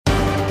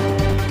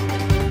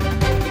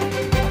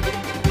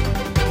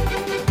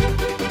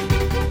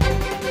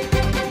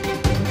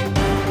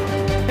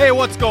Hey,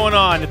 what's going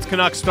on? It's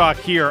Canucks Talk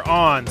here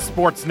on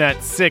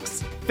Sportsnet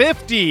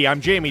 650.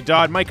 I'm Jamie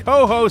Dodd. My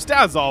co-host,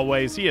 as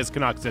always, he is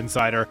Canucks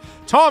insider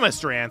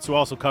Thomas Drance, who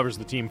also covers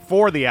the team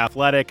for The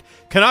Athletic.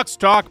 Canucks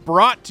Talk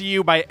brought to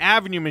you by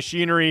Avenue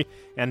Machinery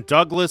and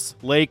Douglas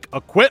Lake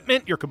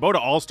Equipment, your Kubota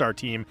All-Star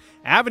team.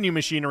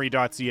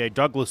 AvenueMachinery.ca,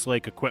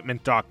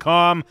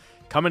 DouglasLakeEquipment.com.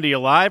 Coming to you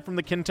live from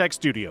the Kintec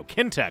studio.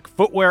 Kintec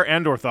Footwear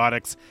and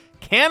Orthotics,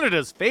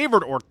 Canada's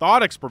favorite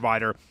orthotics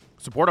provider,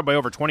 supported by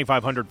over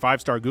 2,500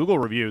 five-star Google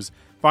reviews.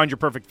 Find your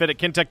perfect fit at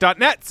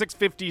kintec.net.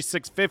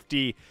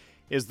 650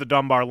 is the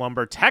Dunbar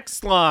Lumber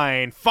text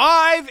line.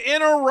 5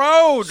 in a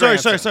row. Sorry.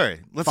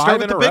 Let's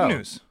start with the big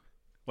news.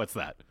 What's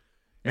that?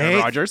 May Aaron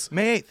 8th. Rodgers?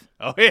 May 8th.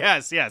 Oh,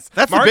 yes.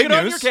 That's Mark the big it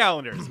on news. your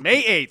calendars.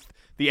 May 8th,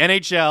 the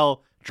NHL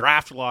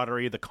Draft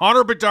Lottery, the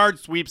Connor Bedard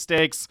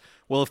sweepstakes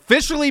will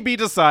officially be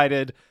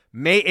decided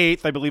May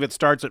 8th. I believe it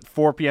starts at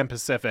 4 p.m.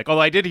 Pacific.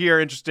 Although I did hear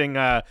interesting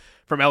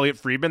from Elliot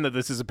Friedman that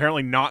this is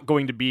apparently not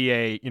going to be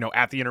a,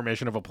 at the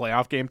intermission of a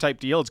playoff game type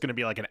deal. It's going to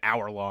be like an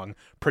hour-long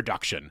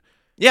production.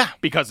 Yeah.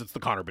 Because it's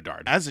the Connor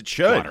Bedard As it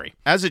should. lottery.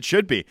 As it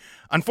should be.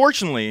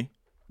 Unfortunately,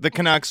 the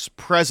Canucks'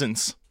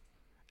 presence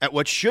at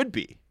what should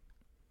be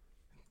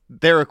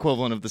their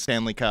equivalent of the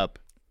Stanley Cup,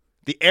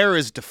 the air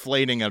is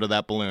deflating out of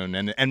that balloon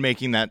and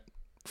making that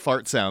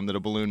fart sound that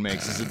a balloon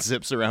makes as it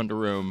zips around a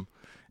room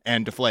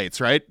and deflates,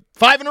 right?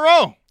 5 in a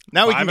row.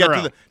 Now we can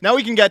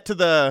get to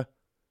the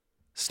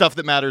stuff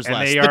that matters And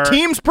less. The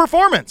team's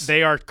performance.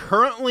 They are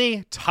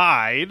currently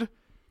tied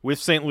with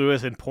St.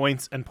 Louis in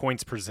points and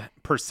points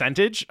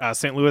percentage.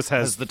 St. Louis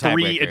has the 3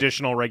 tiebreaker.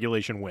 additional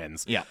regulation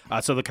wins. Yeah.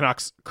 So the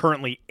Canucks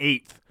currently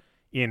 8th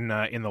in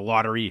the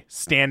lottery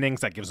standings.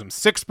 That gives them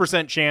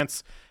 6%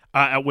 chance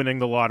at winning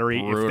the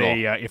lottery.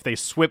 Brutal. If they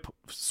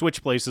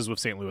switch places with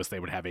St. Louis, they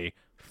would have a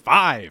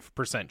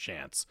 5%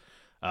 chance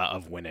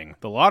of winning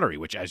the lottery,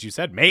 which, as you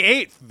said, May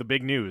 8th, the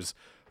big news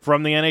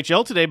from the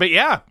NHL today. But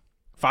yeah,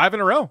 5 in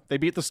a row. They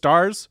beat the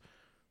Stars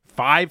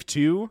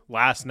 5-2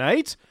 last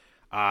night.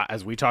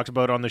 As we talked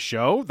about on the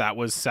show, that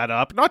was set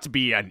up not to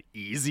be an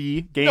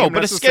easy game. No,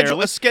 but a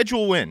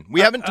schedule win.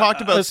 We haven't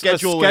talked about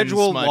schedule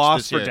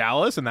loss for year.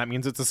 Dallas, and that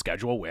means it's a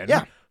schedule win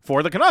Yeah.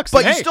 for the Canucks.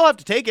 But And you still have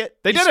to take it.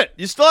 They did it.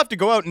 You still have to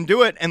go out and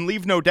do it and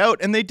leave no doubt.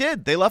 And they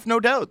did. They left no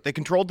doubt. They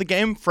controlled the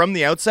game from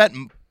the outset.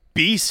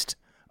 Beast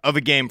of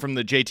a game from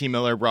the JT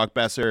Miller, Brock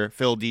Besser,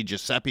 Phil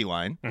DiGiuseppe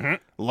line. Mm-hmm.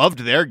 Loved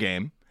their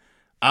game.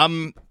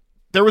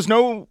 There was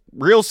no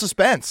real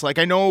suspense. Like,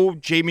 I know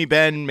Jamie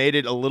Benn made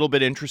it a little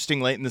bit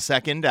interesting late in the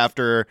second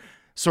after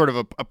sort of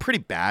a pretty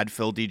bad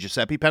Phil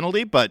DiGiuseppe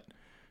penalty. But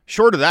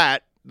short of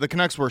that, the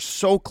Canucks were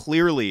so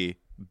clearly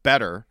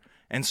better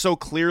and so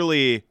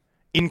clearly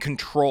in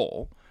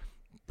control.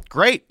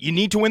 Great. You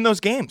need to win those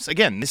games.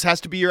 Again, this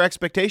has to be your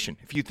expectation.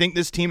 If you think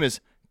this team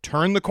has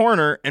turned the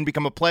corner and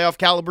become a playoff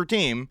caliber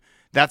team,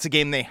 that's a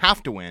game they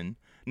have to win,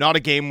 not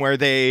a game where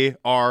they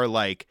are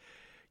like,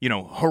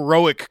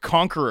 heroic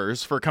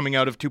conquerors for coming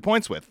out of 2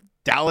 points with.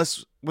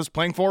 Dallas was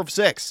playing 4 of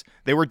 6.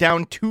 They were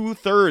down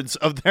 2/3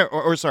 of their,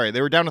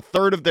 they were down a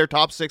third of their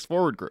top 6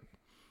 forward group.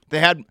 They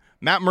had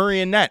Matt Murray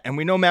in net, and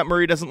we know Matt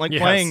Murray doesn't like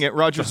playing at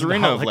Rogers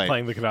Arena of late.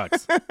 Playing the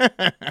Canucks.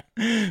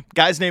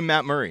 Guy's named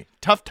Matt Murray.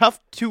 Tough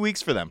 2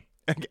 weeks for them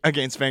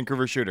against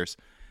Vancouver Shooters.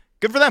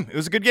 Good for them. It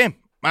was a good game.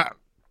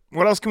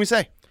 What else can we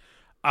say?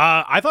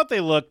 I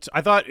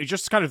thought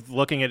just kind of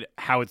looking at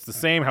how it's the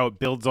same, how it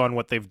builds on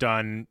what they've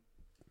done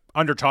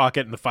under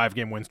Tocchet and the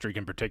 5-game win streak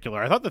in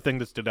particular. I thought the thing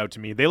that stood out to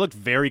me, they looked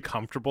very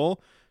comfortable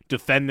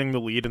defending the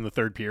lead in the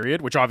third period,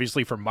 which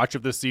obviously for much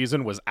of this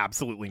season was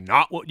absolutely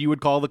not what you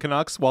would call the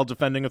Canucks while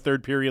defending a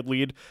third period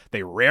lead.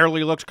 They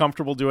rarely looked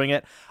comfortable doing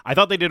it. I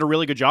thought they did a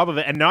really good job of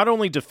it, and not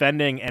only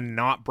defending and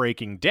not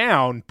breaking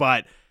down,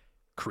 but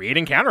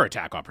creating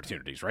counterattack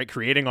opportunities, right?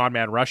 Creating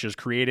on-man rushes,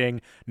 creating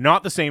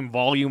not the same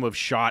volume of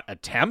shot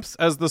attempts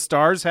as the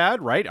Stars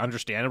had, right?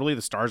 Understandably,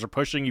 the Stars are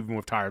pushing even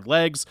with tired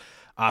legs,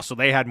 so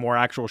they had more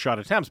actual shot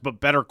attempts, but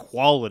better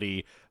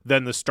quality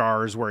than the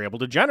Stars were able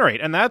to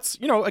generate. And that's,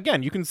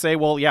 again, you can say,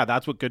 well, yeah,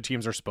 that's what good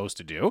teams are supposed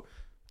to do.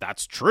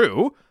 That's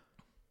true.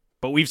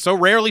 But we've so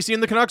rarely seen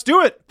the Canucks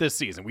do it this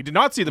season. We did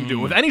not see them do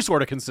it with any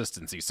sort of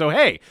consistency. So,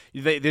 hey,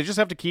 they just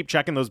have to keep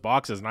checking those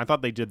boxes, and I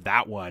thought they did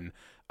that one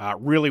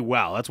really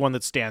well. That's one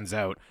that stands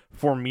out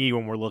for me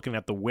when we're looking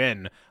at the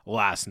win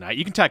last night.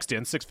 You can text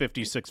in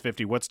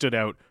 650-650. What stood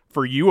out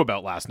for you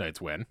about last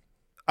night's win?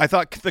 I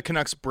thought the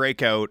Canucks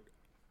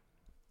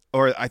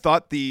I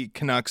thought the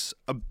Canucks'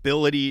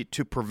 ability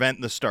to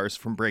prevent the Stars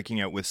from breaking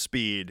out with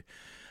speed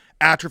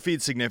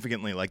atrophied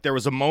significantly. Like, there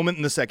was a moment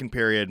in the second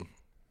period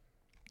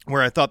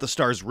where I thought the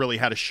Stars really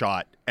had a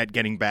shot at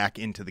getting back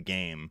into the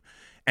game.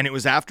 And it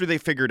was after they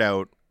figured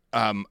out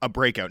a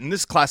breakout. And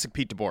this is classic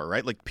Pete DeBoer,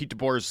 right? Like, Pete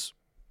DeBoer's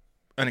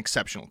an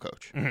exceptional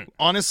coach. Mm-hmm.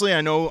 Honestly,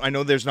 I know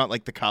there's not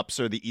like the cups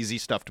or the easy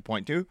stuff to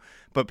point to,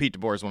 but Pete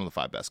DeBoer is one of the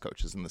 5 best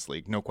coaches in this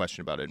league. No question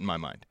about it in my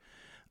mind.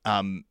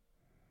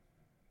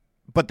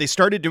 But they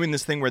started doing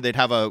this thing where they'd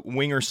have a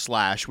winger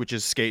slash, which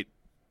is skate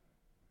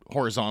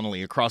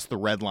horizontally across the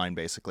red line,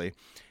 basically,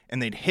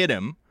 and they'd hit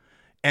him.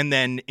 And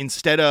then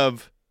instead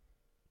of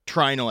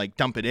trying to like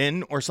dump it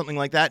in or something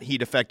like that,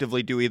 he'd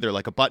effectively do either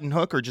like a button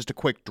hook or just a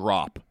quick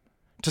drop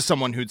to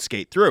someone who'd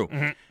skate through.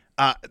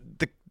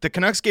 The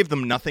Canucks gave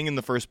them nothing in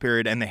the first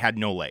period, and they had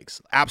no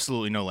legs,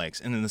 absolutely no legs.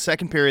 And in the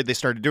second period, they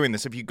started doing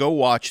this. If you go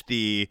watch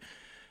the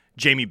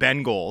Jamie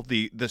Benn goal,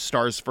 the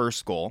Stars'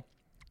 first goal,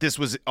 this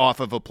was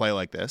off of a play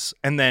like this.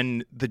 And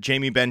then the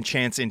Jamie Benn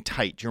chance in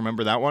tight. Do you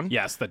remember that one?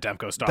 Yes, the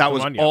Demko stop. That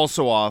was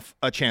also off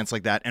a chance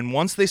like that. And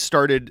once they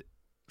started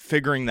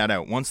figuring that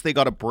out, once they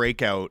got a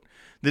breakout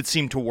that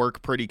seemed to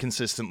work pretty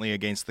consistently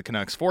against the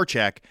Canucks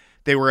forecheck,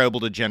 they were able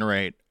to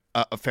generate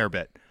a fair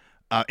bit.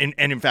 And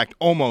in fact,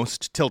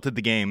 almost tilted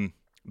the game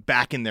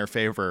back in their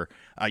favor.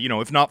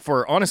 If not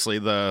for, honestly,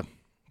 the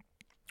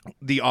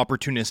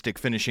opportunistic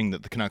finishing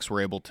that the Canucks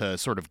were able to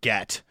sort of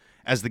get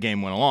as the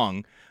game went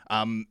along,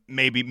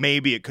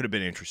 maybe it could have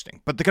been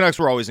interesting. But the Canucks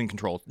were always in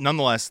control.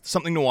 Nonetheless,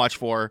 something to watch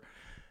for.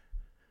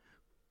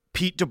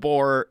 Pete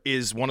DeBoer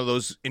is one of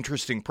those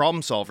interesting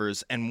problem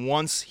solvers, and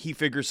once he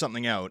figures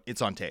something out,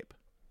 it's on tape.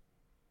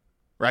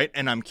 Right?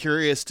 And I'm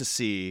curious to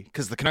see,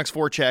 because the Canucks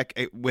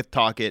forecheck with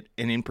Tocchet,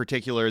 and in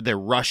particular their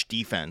rush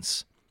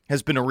defense,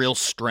 has been a real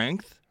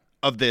strength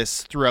of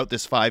this throughout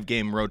this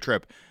 5-game road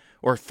trip,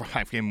 or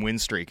 5-game win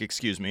streak,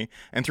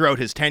 and throughout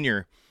his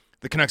tenure,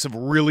 the Canucks have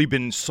really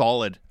been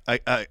solid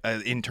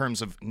in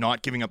terms of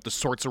not giving up the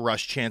sorts of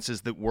rush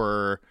chances that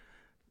were,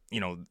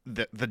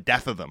 the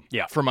death of them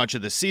for much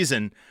of the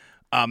season.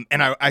 And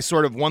I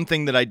sort of, one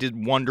thing that I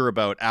did wonder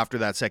about after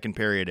that second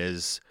period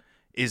is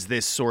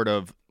this sort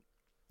of,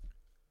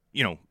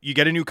 you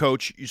get a new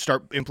coach, you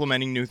start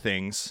implementing new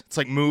things. It's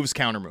like moves,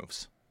 counter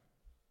moves,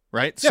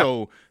 right? Yeah.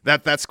 So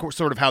that's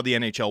sort of how the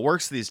NHL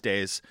works these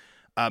days.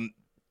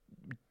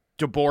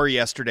 DeBoer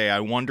yesterday,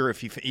 I wonder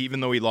if even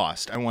though he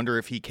lost, I wonder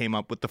if he came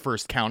up with the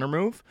first counter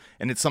move,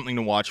 and it's something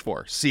to watch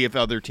for. See if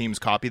other teams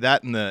copy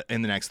that in the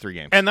next 3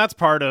 games. And that's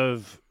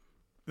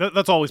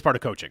always part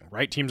of coaching,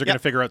 right? Teams are going to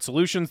figure out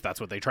solutions.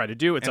 That's what they try to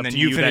do. It's up to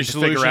you then to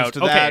figure out,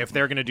 okay, if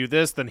they're going to do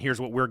this, then here's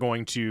what we're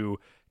going to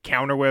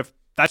counter with.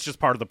 That's just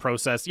part of the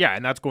process. Yeah,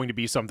 and that's going to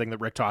be something that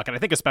Rick Tocchet, I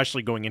think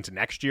especially going into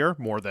next year,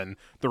 more than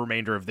the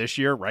remainder of this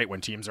year, right?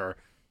 When teams are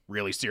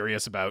really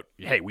serious about,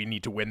 hey, we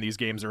need to win these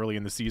games early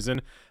in the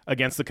season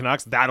against the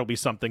Canucks, that'll be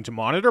something to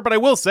monitor. But I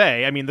will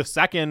say, the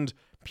second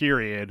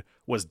period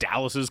was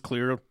Dallas's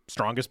clear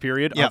strongest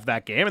period of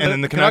that game. And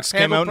then the Canucks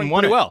came out and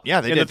won it. Well.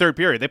 Yeah, they did. In the third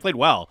period. They played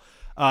well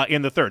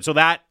in the third. So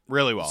that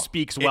really well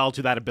speaks well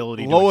to that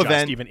ability to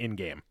adjust even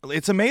in-game.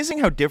 It's amazing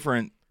how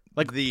different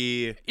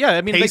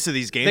pace of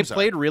these games they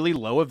played really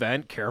low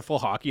event, careful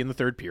hockey in the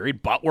third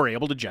period, but were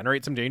able to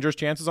generate some dangerous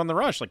chances on the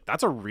rush. Like,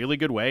 that's a really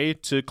good way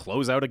to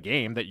close out a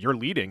game that you're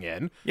leading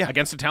in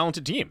against a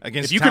talented team.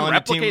 If you can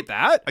replicate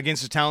that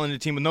against a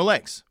talented team with no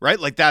legs, right?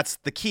 Like, that's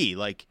the key.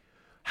 Like,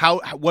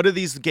 what do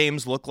these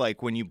games look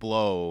like when you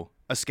blow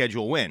a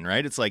schedule win,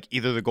 right? It's like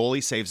either the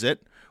goalie saves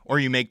it or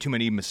you make too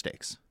many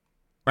mistakes,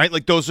 right?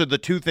 Like, those are the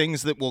two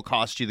things that will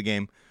cost you the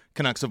game.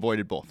 Canucks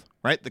avoided both,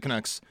 right? The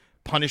Canucks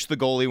punished the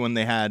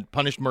goalie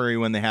punished Murray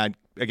when they had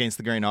against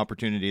the grain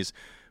opportunities.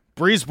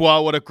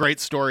 Brisebois, what a great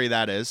story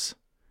that is.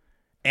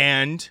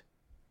 And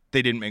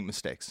they didn't make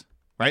mistakes,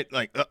 right?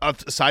 Like,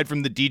 aside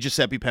from the Di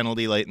Giuseppe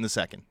penalty late in the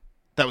second.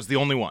 That was the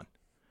only one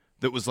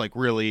that was, like,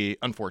 really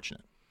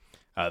unfortunate.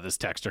 This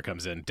texter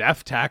comes in.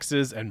 Death,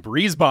 taxes, and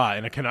Brisebois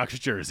in a Canucks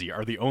jersey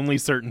are the only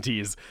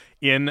certainties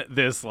in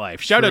this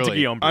life. Shout out to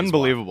Guillaume Brisebois.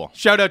 Unbelievable.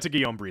 Shout out to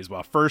Guillaume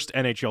Brisebois. First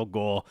NHL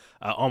goal,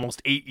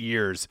 almost 8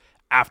 years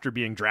after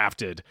being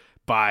drafted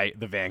by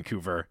the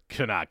Vancouver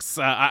Canucks.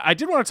 I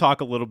did want to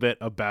talk a little bit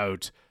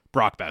about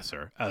Brock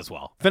Besser as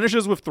well.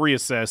 Finishes with 3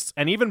 assists,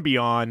 and even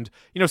beyond,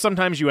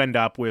 sometimes you end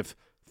up with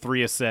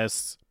 3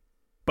 assists,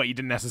 but you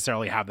didn't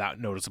necessarily have that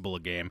noticeable a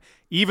game.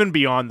 Even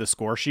beyond the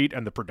score sheet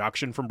and the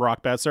production from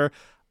Brock Besser,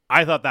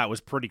 I thought that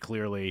was pretty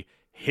clearly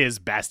his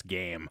best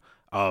game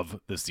of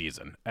the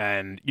season.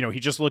 And, he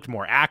just looked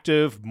more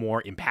active,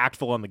 more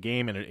impactful on the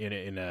game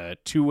in a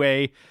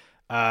two-way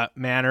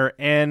manner.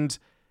 And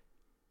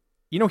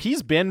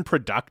he's been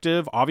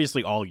productive,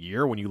 obviously, all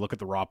year when you look at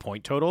the raw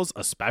point totals,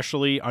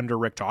 especially under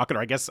Rick Tocchet. Or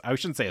I guess I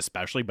shouldn't say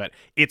especially, but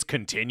it's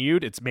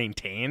continued. It's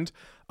maintained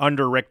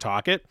under Rick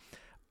Tocchet.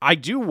 I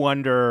do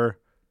wonder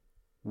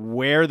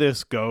where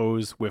this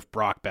goes with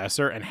Brock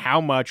Besser and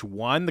how much,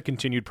 one, the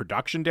continued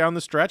production down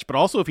the stretch, but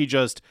also if he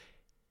just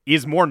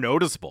is more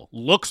noticeable,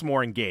 looks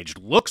more engaged,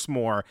 looks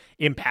more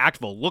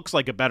impactful, looks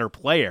like a better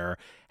player,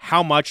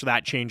 how much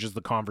that changes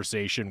the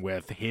conversation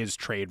with his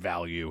trade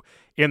value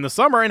in the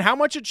summer, and how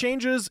much it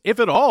changes, if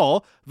at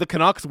all, the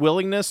Canucks'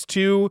 willingness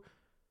to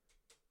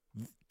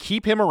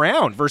keep him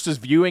around versus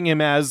viewing him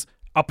as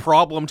a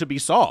problem to be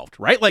solved,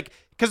 right? Like,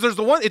 because there's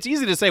the one, it's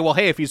easy to say, well,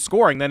 hey, if he's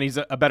scoring, then he's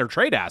a better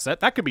trade asset.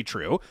 That could be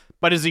true.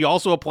 But is he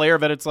also a player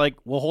that it's like,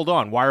 well, hold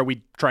on, why are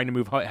we trying to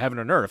move heaven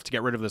and earth to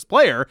get rid of this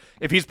player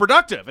if he's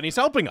productive and he's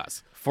helping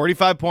us?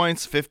 45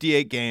 points,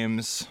 58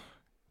 games,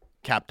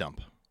 cap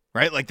dump,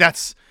 right? Like,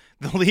 the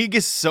league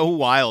is so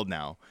wild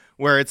now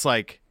where it's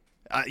like,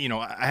 I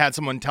had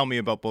someone tell me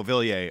about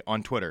Beauvillier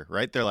on Twitter,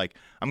 right? They're like,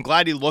 I'm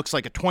glad he looks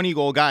like a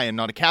 20-goal guy and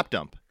not a cap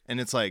dump. And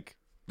it's like,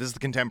 This is the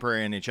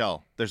contemporary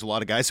NHL. There's a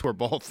lot of guys who are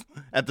both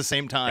at the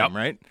same time,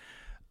 right?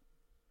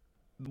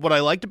 What I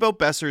liked about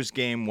Besser's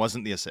game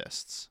wasn't the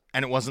assists,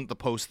 and it wasn't the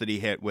post that he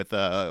hit with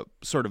a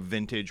sort of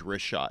vintage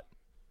wrist shot,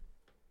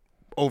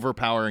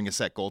 overpowering a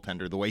set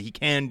goaltender the way he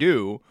can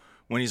do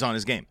when he's on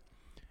his game.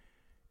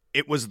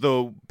 It was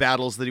the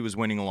battles that he was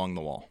winning along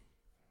the wall,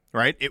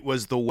 right? It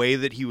was the way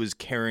that he was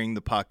carrying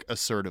the puck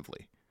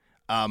assertively.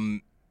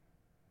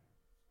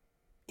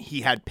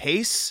 He had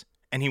pace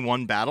and he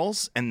won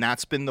battles, and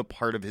that's been the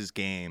part of his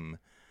game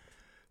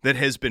that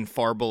has been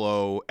far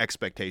below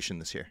expectation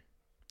this year,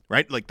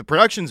 right? Like, the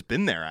production's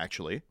been there,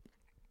 actually,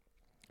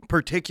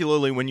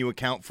 particularly when you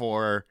account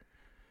for,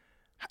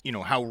 you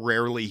know, how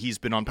rarely he's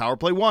been on power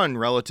play one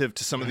relative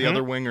to some of the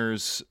other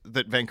wingers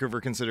that Vancouver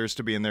considers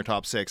to be in their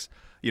top six,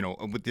 you know,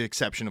 with the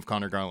exception of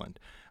Connor Garland.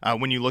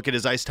 When you look at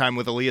his ice time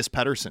with Elias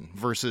Pettersson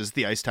versus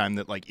the ice time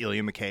that, like,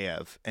 Ilya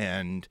Mikheyev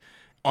and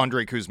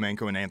Andrei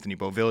Kuzmenko and Anthony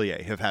Beauvillier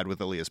have had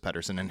with Elias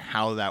Pettersson, and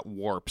how that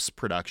warps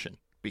production,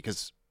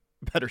 because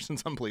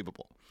Pettersson's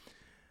unbelievable.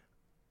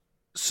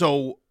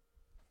 So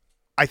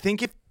I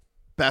think if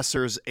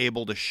Besser's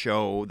able to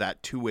show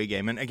that two-way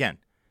game, and again,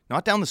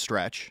 not down the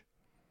stretch,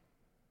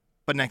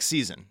 but next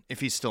season, if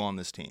he's still on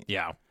this team,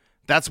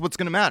 that's what's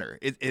going to matter.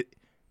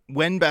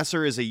 When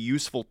Besser is a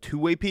useful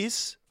two-way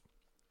piece,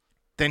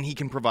 then he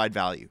can provide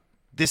value.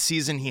 This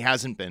season, he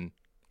hasn't been,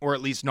 or at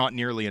least not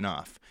nearly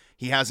enough.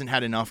 He hasn't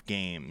had enough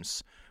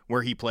games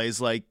where he plays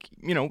like,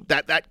 you know,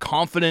 that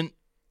confident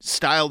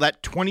style,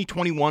 that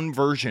 2021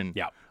 version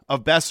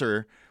of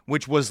Besser,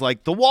 which was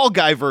like the wall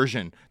guy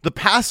version, the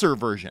passer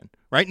version,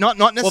 right? Not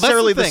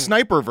necessarily the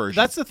sniper version.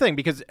 That's the thing,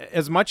 because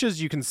as much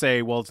as you can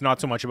say, well, it's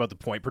not so much about the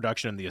point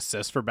production and the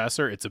assists for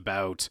Besser, it's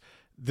about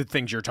the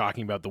things you're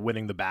talking about, the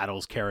winning the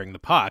battles, carrying the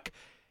puck.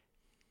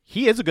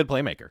 He is a good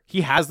playmaker.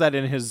 He has that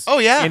in his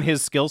in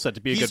his skill set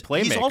to be a good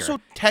playmaker. He's also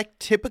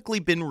typically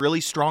been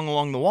really strong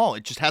along the wall.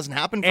 It just hasn't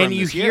happened for him this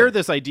year. And you hear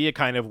this idea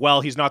kind of,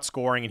 well, he's not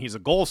scoring and he's a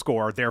goal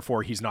scorer,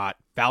 therefore he's not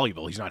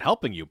valuable. He's not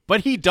helping you.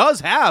 But he does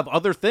have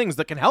other things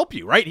that can help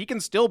you, right? He can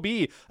still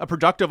be a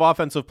productive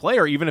offensive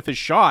player even if his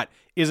shot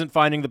isn't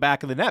finding the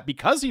back of the net,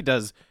 because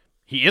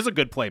he is a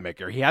good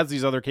playmaker. He has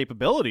these other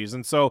capabilities.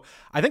 And so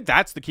I think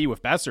that's the key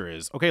with Besser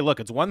is, okay, look,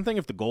 it's one thing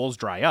if the goals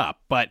dry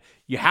up, but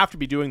you have to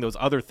be doing those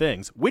other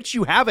things, which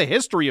you have a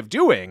history of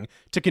doing,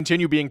 to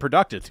continue being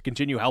productive, to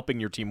continue helping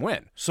your team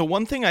win. So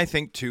one thing I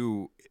think,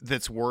 too,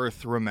 that's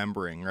worth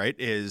remembering, right,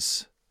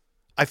 is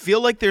I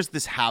feel like there's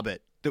this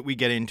habit that we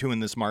get into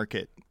in this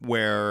market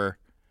where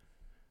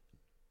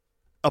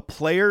a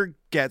player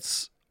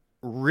gets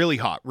really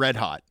hot, red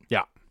hot.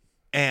 Yeah.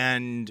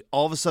 And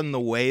all of a sudden, the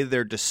way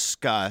they're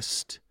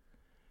discussed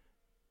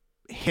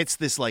hits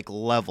this like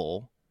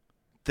level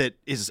that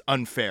is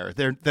unfair.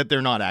 That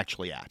they're not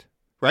actually at,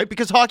 right?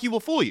 Because hockey will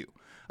fool you.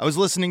 I was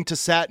listening to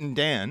Sat and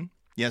Dan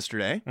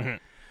yesterday. Well,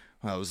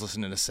 I was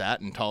listening to Sat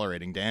and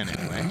tolerating Dan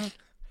anyway.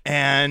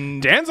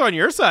 And Dan's on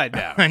your side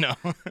now. I know.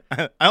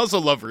 I also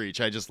love Reach.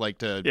 I just like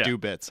to do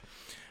bits.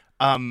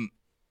 And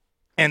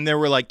there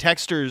were like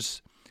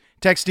texters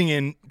texting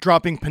in,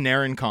 dropping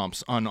Panarin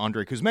comps on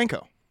Andrei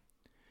Kuzmenko.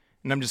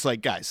 And I'm just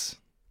like, guys,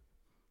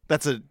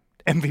 that's a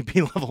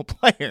MVP level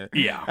player.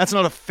 Yeah. That's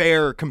not a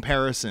fair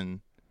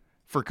comparison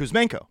for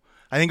Kuzmenko.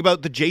 I think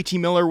about the JT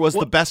Miller was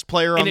the best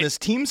player on this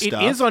team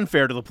stuff. It is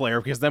unfair to the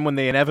player, because then when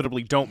they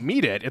inevitably don't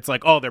meet it, it's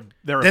like, oh, they're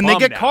then they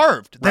get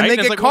carved. Right? Then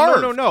they get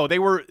carved. Well, no. They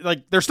were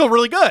like, they're still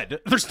really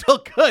good. They're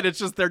still good. It's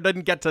just they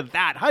didn't get to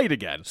that height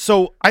again.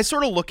 So I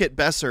sort of look at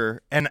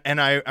Besser, and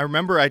I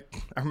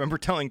remember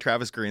telling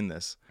Travis Green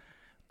this.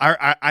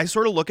 I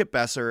sort of look at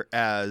Besser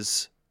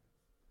as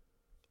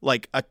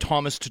like a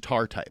Thomas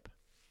Tatar type.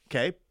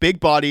 Okay?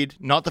 Big-bodied,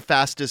 not the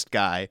fastest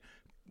guy,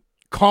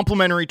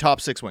 complimentary top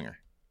six winger.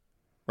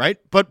 Right?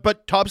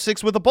 But top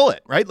six with a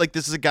bullet, right? Like,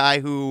 this is a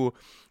guy who,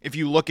 if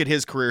you look at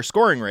his career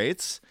scoring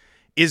rates,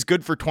 is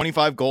good for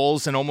 25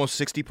 goals and almost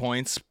 60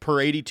 points per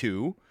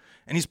 82.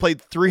 And he's played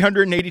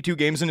 382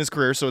 games in his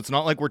career, so it's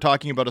not like we're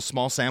talking about a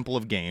small sample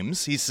of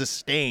games. He's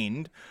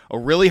sustained a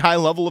really high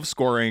level of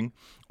scoring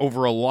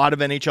over a lot of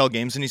NHL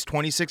games, and he's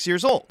 26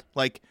 years old.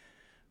 Like,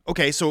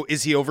 okay, so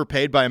is he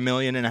overpaid by $1.5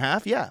 million?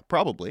 Yeah,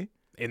 probably.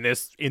 In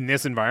this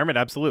environment,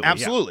 absolutely.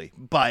 Absolutely.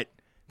 Yeah. But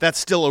that's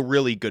still a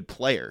really good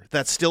player.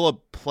 That's still a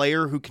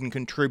player who can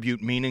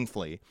contribute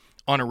meaningfully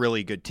on a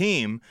really good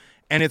team.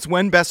 And it's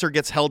when Besser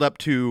gets held up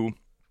to,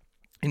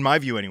 in my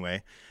view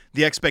anyway,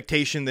 the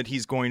expectation that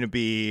he's going to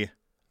be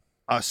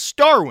a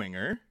star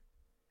winger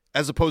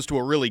as opposed to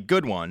a really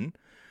good one,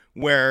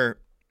 where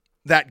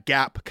that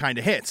gap kind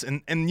of hits.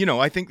 And you know,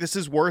 I think this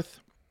is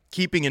worth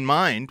keeping in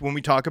mind when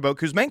we talk about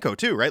Kuzmenko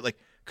too, right? Like,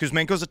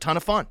 Kuzmenko's a ton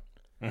of fun.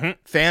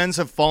 Fans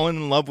have fallen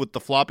in love with the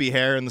floppy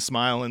hair and the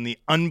smile and the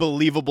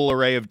unbelievable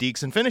array of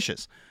dekes and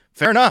finishes.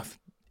 Fair enough.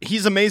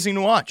 He's amazing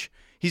to watch.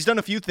 He's done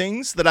a few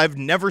things that I've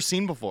never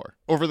seen before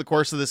over the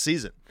course of this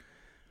season.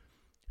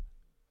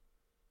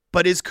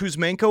 But is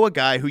Kuzmenko a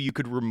guy who you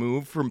could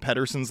remove from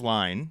Pettersson's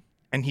line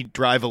and he'd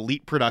drive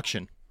elite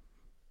production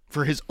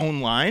for his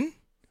own line?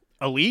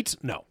 Elite?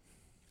 No.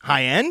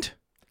 High end?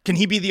 Can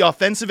he be the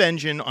offensive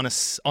engine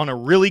on a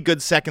really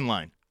good second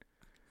line?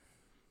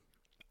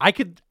 I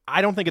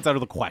don't think it's out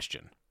of the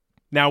question.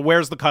 Now,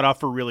 where's the cutoff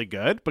for really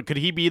good? But could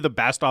he be the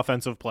best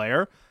offensive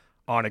player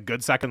on a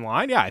good second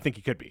line? Yeah, I think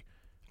he could be.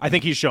 I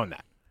think he's shown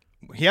that.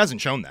 He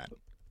hasn't shown that.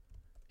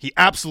 He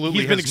absolutely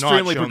He's been has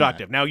extremely not shown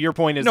productive. that. Now, your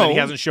point is that he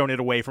hasn't shown it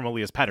away from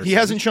Elias Pettersson. He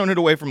hasn't shown it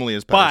away from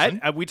Elias Pettersson.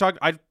 But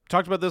I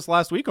talked about this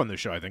last week on the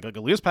show. I think like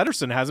Elias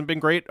Pettersson hasn't been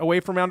great away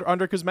from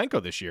Andrei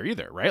Kuzmenko this year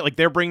either, right? Like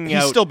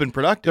he's still been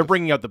productive. They're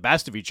bringing out the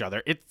best of each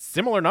other. It's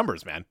similar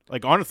numbers, man.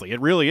 Like honestly, it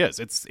really is.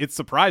 It's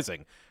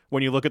surprising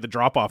when you look at the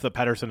drop off that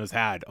Pettersson has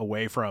had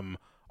away from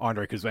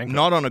Andrei Kuzmenko.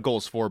 Not on a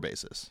goals for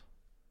basis.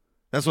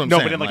 That's what I'm saying.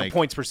 No, but in like a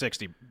points per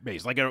 60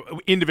 base, like an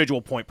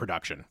individual point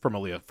production for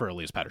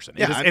Elias Pettersson.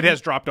 Yeah, it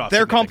has dropped off.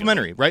 They're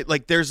complementary, right?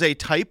 Like there's a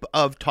type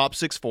of top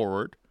six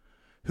forward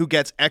who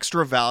gets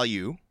extra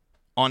value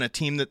on a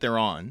team that they're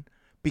on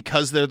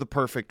because they're the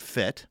perfect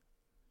fit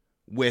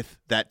with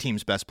that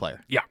team's best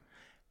player. Yeah.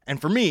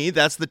 And for me,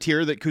 that's the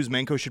tier that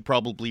Kuzmenko should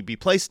probably be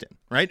placed in,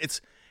 right?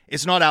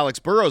 It's not Alex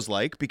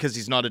Burrows-like because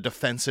he's not a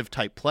defensive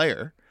type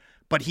player,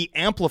 but he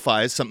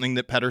amplifies something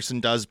that Pettersson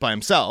does by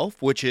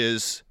himself, which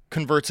is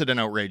converts at an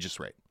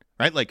outrageous rate,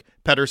 right? Like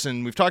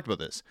Pettersson, we've talked about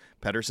this.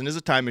 Pettersson is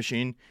a time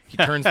machine. He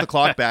turns the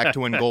clock back to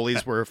when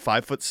goalies were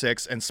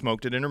 5'6" and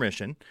smoked at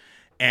intermission.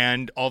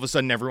 And all of a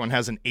sudden everyone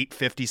has an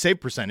 .850 save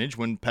percentage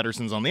when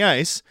Pettersson's on the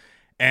ice.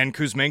 And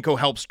Kuzmenko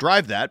helps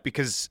drive that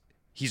because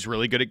he's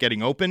really good at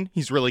getting open.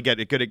 He's really good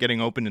at getting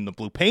open in the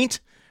blue paint,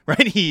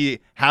 right?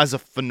 He has a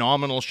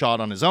phenomenal shot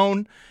on his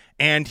own,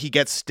 and he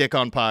gets stick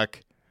on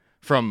puck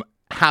from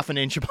half an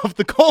inch above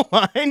the goal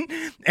line,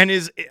 and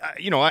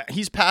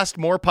he's passed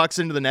more pucks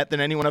into the net than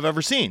anyone I've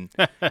ever seen.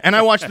 And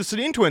I watched the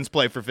Sedin twins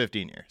play for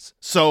 15 years.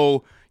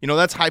 So,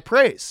 that's high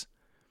praise.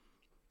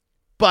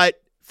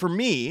 But for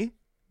me,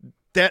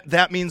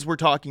 that means we're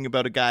talking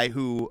about a guy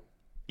who,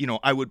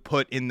 I would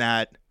put in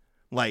that,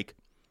 like,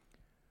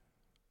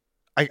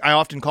 I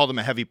often call them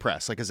a heavy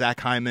press, like a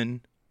Zach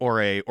Hyman or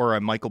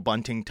a Michael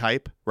Bunting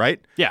type, right?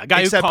 Yeah, a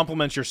guy who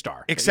complements your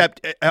star.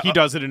 Except he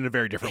does it in a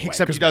very different way.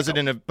 Except he does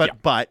it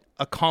but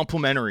a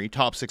complementary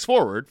top six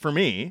forward for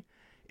me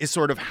is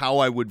sort of how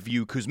I would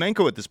view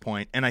Kuzmenko at this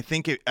point. And I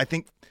think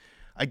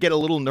I get a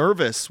little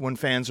nervous when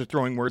fans are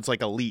throwing words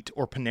like elite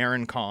or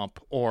Panarin comp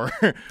or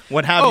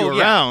what have you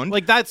around.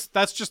 Like that's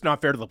just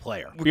not fair to the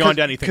player beyond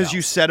anything else. Because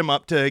you set him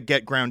up to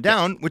get ground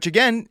down, which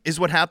again is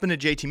what happened to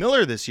JT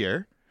Miller this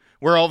year,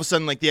 where all of a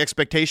sudden like the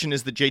expectation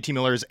is that JT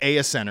Miller is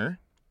a center.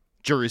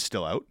 Jury's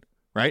still out,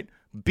 right?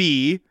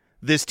 B,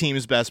 this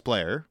team's best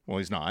player. Well,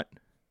 he's not,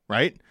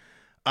 right?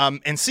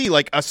 And C,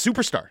 like a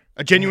superstar,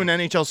 a genuine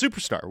NHL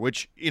superstar,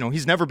 which,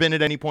 he's never been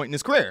at any point in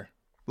his career.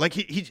 Like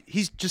he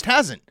just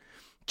hasn't.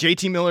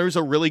 JT Miller is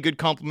a really good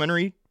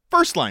complementary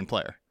first line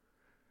player,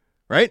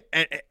 right?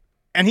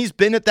 And he's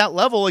been at that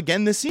level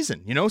again this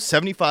season,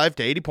 75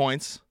 to 80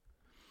 points.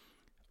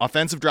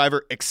 Offensive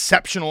driver,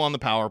 exceptional on the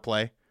power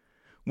play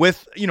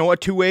with, a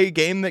two-way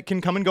game that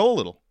can come and go a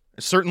little.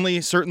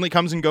 Certainly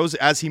comes and goes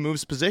as he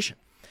moves position.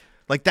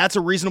 Like that's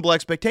a reasonable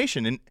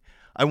expectation. And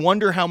I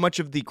wonder how much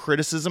of the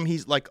criticism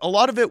he's like, a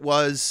lot of it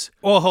was.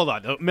 Well, hold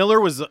on.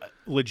 Miller was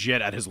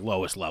legit at his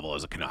lowest level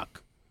as a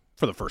Canuck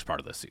for the first part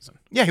of this season.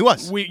 Yeah, he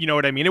was. You know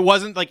what I mean? It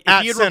wasn't like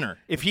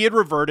if he had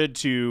reverted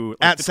to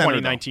like the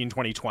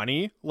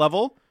 2019-2020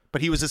 level.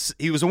 But he was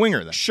a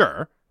winger then.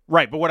 Sure.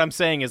 Right. But what I'm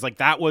saying is like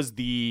that was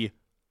the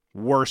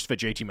worst that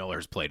JT Miller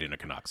has played in a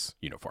Canucks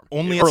uniform.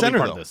 Only at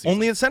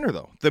center,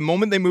 though. The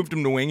moment they moved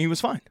him to wing, he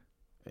was fine.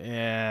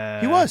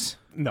 Yeah, he was.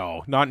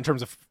 No, not in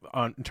terms of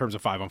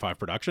 5-on-5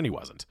 production. He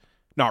wasn't.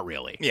 Not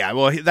really. Yeah,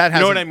 well, that hasn't.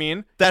 You know what I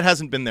mean? That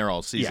hasn't been there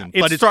all season.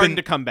 Yeah, it's starting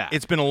to come back.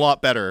 It's been a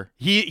lot better.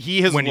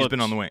 He has when he's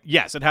been on the wing.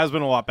 Yes, it has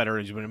been a lot better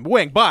when he's been in the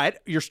wing. But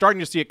you're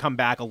starting to see it come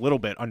back a little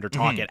bit under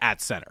Tocchet at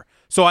center.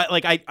 So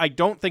I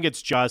don't think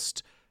it's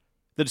just.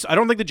 I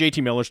don't think the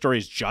JT Miller story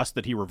is just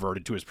that he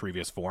reverted to his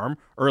previous form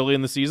early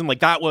in the season. Like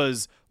that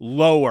was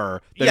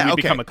lower than we've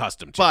become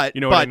accustomed to. But, you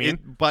know what I mean?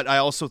 But I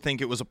also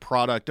think it was a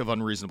product of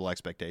unreasonable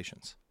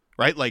expectations,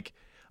 right? Like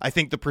I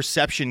think the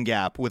perception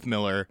gap with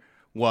Miller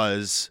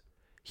was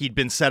he'd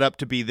been set up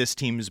to be this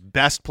team's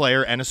best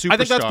player and a superstar. I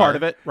think that's part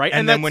of it, right?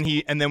 And then when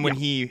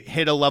he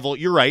hit a level,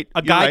 you're right,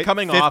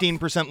 coming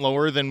 15%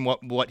 lower than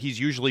what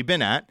he's usually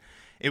been at.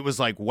 It was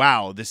like,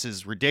 wow, this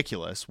is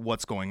ridiculous.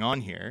 What's going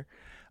on here?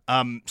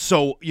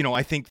 So,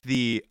 I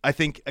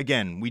think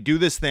again, we do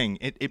this thing.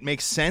 It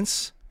makes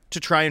sense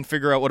to try and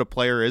figure out what a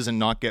player is and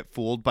not get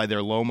fooled by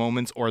their low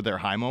moments or their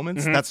high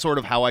moments. That's sort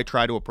of how I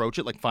try to approach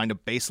it. Like find a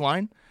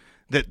baseline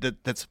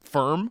that's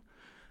firm,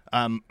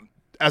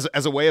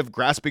 as a way of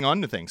grasping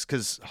onto things.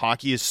 Cause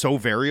hockey is so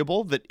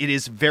variable that it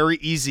is very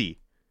easy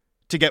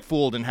to get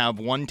fooled and have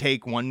one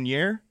take 1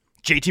 year.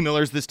 JT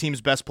Miller's this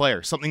team's best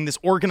player, something this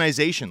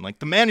organization, like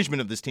the management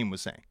of this team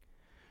was saying,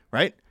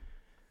 right?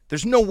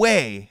 There's no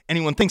way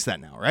anyone thinks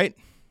that now, right?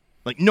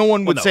 Like no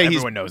one would say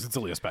everyone knows it's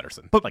Elias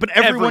Pettersson. But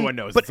everyone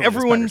knows. But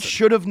everyone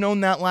should have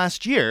known that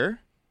last year,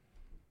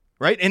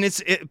 right? And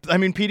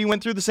Petey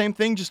went through the same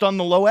thing just on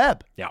the low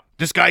ebb. Yeah.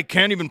 This guy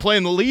can't even play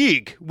in the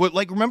league.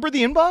 Remember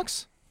the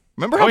inbox?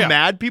 Remember how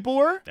mad people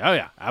were? Oh,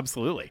 yeah,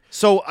 absolutely.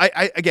 So,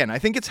 I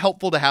think it's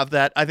helpful to have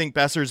that. I think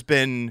Besser's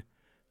been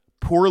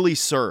poorly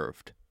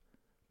served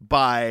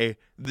by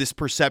this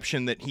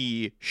perception that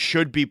he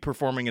should be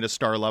performing at a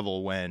star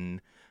level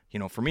when,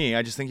 for me,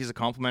 I just think he's a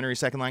complimentary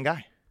second-line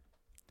guy.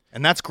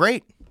 And that's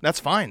great. That's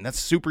fine. That's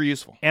super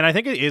useful. And I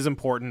think it is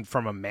important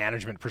from a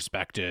management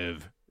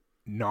perspective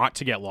not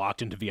to get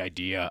locked into the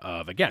idea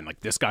of, again, like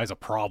this guy's a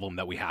problem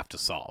that we have to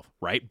solve,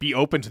 right? Be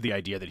open to the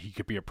idea that he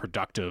could be a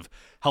productive,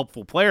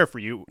 helpful player for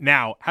you.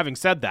 Now, having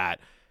said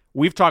that,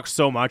 we've talked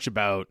so much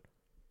about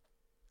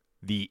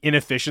the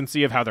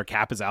inefficiency of how their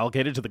cap is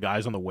allocated to the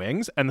guys on the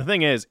wings. And the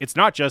thing is, it's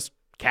not just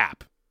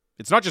cap.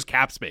 It's not just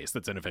cap space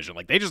that's inefficient.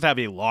 Like, they just have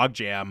a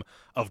logjam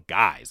of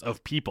guys,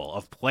 of people,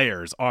 of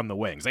players on the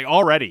wings. They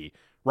already,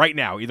 right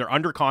now, either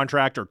under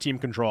contract or team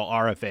control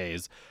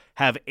RFAs,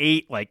 have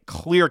 8, like,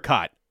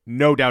 clear-cut,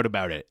 no doubt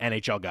about it,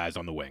 NHL guys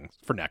on the wings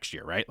for next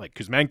year, right? Like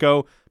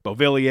Kuzmenko,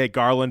 Beauvillier,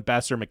 Garland,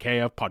 Besser,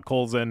 Mikheyev,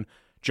 Podkolzin,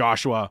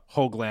 Joshua,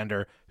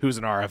 Höglander, who's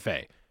an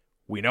RFA.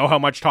 We know how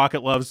much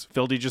Tocchet loves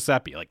Phil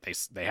DiGiuseppe. Like,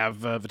 they have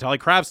Vitaly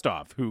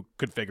Kravtsov, who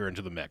could figure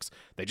into the mix.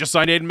 They just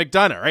signed Aiden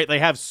McDonough, right? They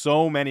have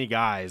so many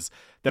guys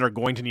that are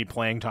going to need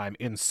playing time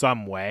in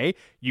some way.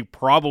 You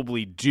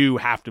probably do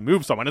have to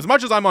move someone. As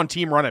much as I'm on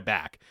team run it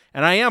back,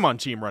 and I am on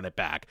team run it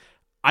back,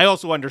 I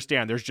also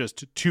understand there's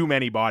just too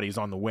many bodies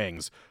on the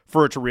wings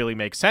for it to really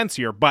make sense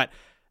here. But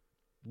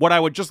what I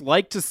would just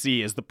like to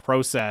see is the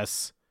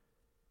process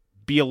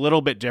be a little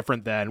bit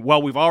different than,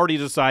 well, we've already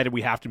decided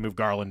we have to move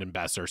Garland and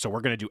Besser, so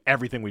we're going to do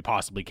everything we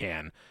possibly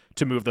can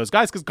to move those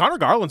guys, because Connor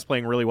Garland's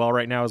playing really well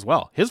right now as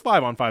well. His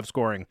 5-on-5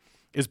 scoring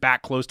is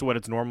back close to what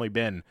it's normally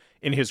been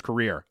in his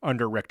career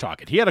under Rick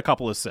Tocchet. He had a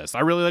couple assists. I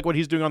really like what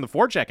he's doing on the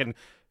forecheck, and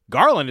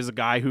Garland is a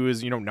guy who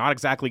is, not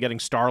exactly getting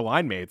star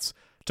line mates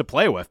to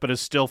play with, but is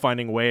still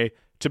finding a way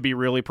to be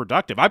really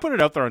productive. I put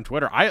it out there on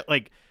Twitter.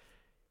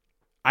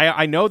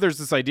 I know there's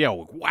this idea,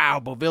 wow,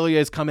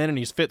 Beauvillier's come in and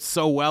he's fit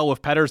so well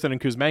with Pettersson and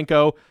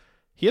Kuzmenko.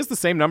 He has the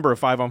same number of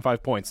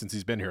 5-on-5 points since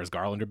he's been here as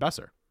Garland or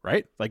Besser,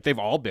 right? Like, they've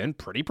all been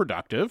pretty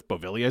productive.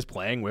 Beauvillier's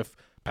playing with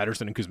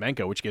Pettersson and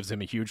Kuzmenko, which gives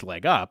him a huge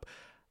leg up.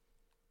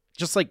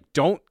 Just,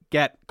 don't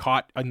get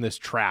caught in this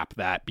trap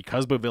that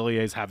because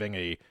Beauvillier's having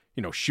a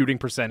shooting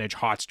percentage,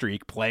 hot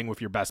streak, playing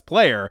with your best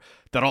player,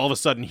 that all of a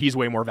sudden he's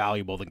way more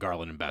valuable than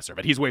Garland and Besser,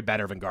 but he's way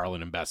better than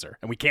Garland and Besser.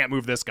 And we can't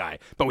move this guy,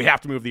 but we have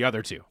to move the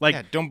other two.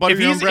 Don't butter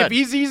your own bread. If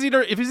he's easy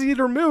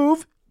to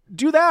move,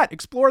 do that.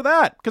 Explore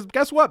that. Because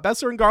guess what?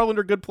 Besser and Garland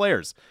are good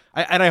players.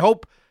 I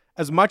hope,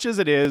 as much as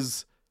it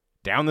is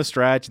down the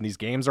stretch and these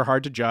games are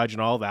hard to judge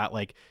and all that,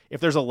 if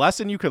there's a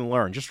lesson you can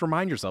learn, just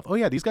remind yourself, oh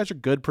yeah, these guys are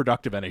good,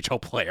 productive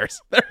NHL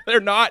players.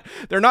 They're not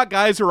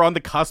guys who are on the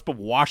cusp of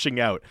washing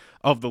out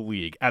of the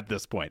league at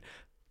this point.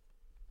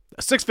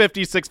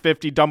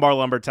 650 Dunbar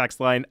Lumber text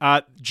line.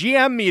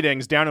 GM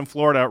meetings down in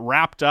Florida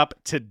wrapped up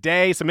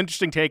today. Some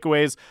interesting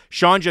takeaways.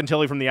 Sean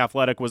Gentili from The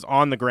Athletic was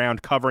on the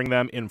ground covering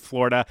them in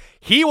Florida.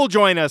 He will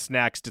join us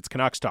next. It's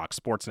Canucks Talk,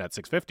 Sportsnet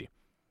 650.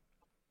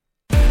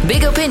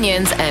 Big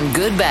opinions and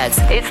good bets.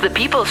 It's the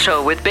People's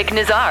Show with Bick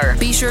Nazar.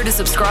 Be sure to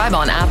subscribe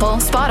on Apple,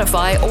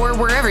 Spotify, or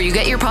wherever you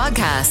get your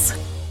podcasts.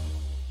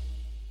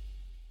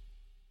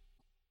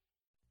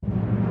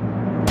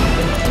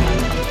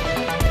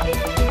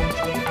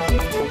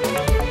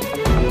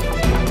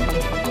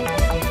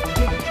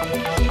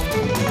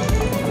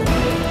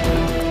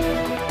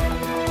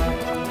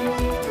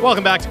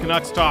 Welcome back to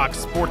Canucks Talk,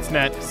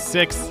 Sportsnet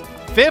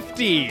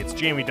 650. It's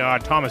Jamie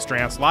Dodd, Thomas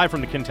Drance, live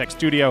from the Kintex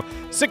studio.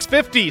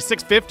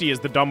 650 is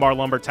the Dunbar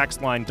Lumber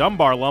text line.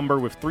 Dunbar Lumber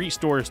with 3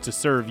 stores to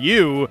serve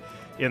you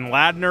in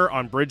Ladner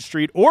on Bridge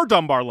Street, or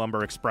Dunbar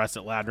Lumber Express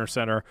at Ladner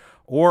Center,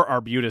 or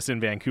Arbutus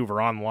in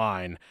Vancouver,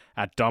 online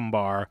at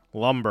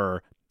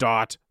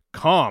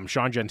dunbarlumber.com.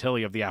 Sean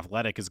Gentili of The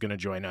Athletic is going to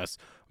join us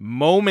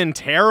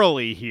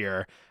momentarily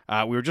here.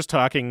 We were just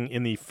talking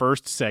in the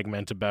first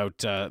segment about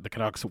the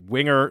Canucks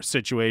winger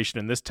situation,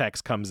 and this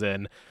text comes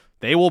in.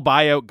 They will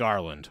buy out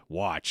Garland.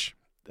 Watch.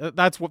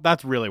 That's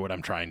really what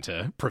I'm trying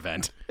to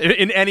prevent.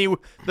 In any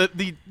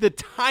the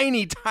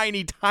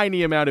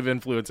tiny amount of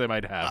influence I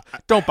might have.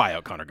 Don't buy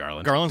out Connor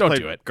Garland. Don't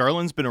do it.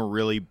 Garland's been a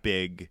really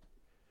big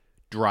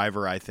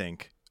driver, I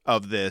think,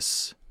 of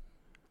this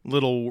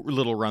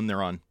little run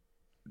they're on.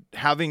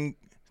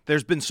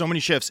 There's been so many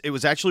shifts. It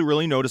was actually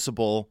really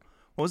noticeable.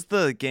 What was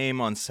the game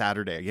on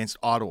Saturday against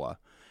Ottawa?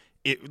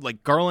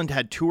 Garland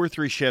had 2 or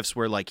 3 shifts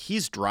where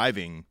he's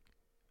driving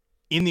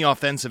in the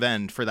offensive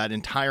end for that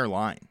entire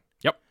line.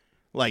 Yep.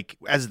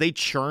 As they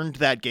churned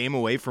that game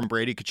away from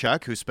Brady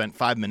Tkachuk, who spent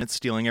 5 minutes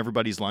stealing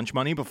everybody's lunch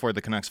money before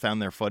the Canucks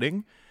found their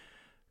footing,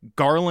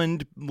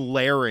 Garland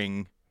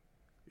layering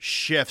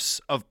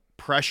shifts of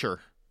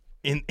pressure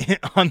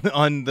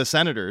on the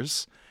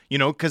Senators.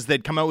 Because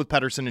they'd come out with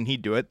Pettersson and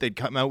he'd do it. They'd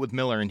come out with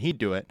Miller and he'd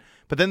do it.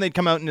 But then they'd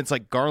come out and it's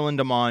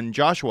Garland, Amon,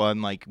 Joshua,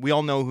 and we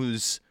all know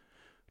who's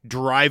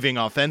driving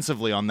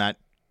offensively on that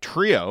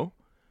trio.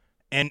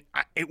 And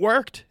it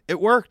worked. It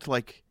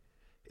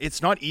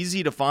it's not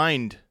easy to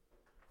find,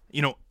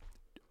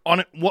 on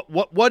it,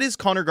 what is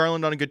Connor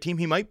Garland on a good team?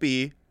 He might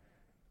be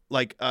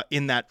like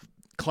in that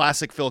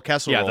classic Phil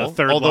Kessel role, the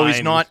third although line,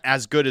 he's not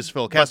as good as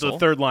Phil Kessel. But the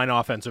third line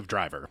offensive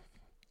driver.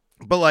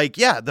 But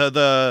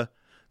the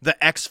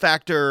X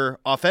factor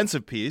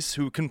offensive piece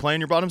who can play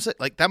in your bottom six,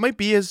 like that might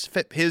be his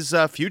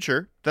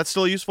future. That's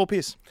still a useful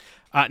piece.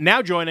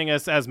 Now joining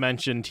us, as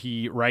mentioned,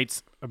 he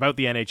writes about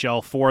the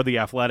NHL for The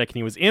Athletic, and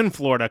he was in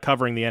Florida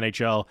covering the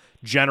NHL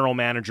general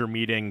manager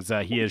meetings.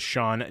 He is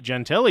Sean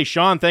Gentili.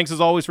 Sean, thanks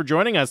as always for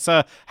joining us.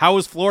 How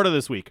was Florida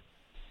this week?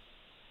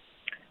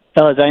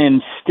 Fellas, I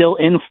am still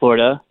in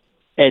Florida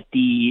at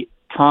the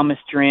Thomas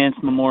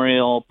Drance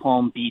Memorial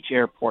Palm Beach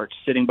Airport,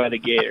 sitting by the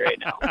gate right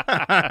now.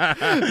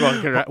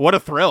 Well, what a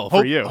thrill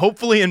for you.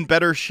 Hopefully in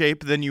better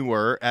shape than you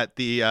were at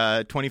the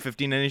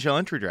 2015 NHL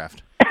entry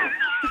draft.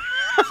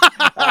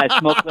 I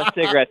smoked less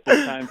cigarettes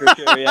this time for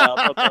sure. Yeah,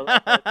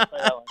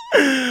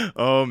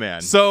 Oh,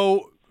 man.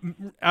 So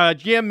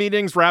GM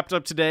meetings wrapped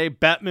up today.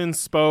 Bettman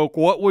spoke.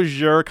 What was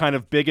your kind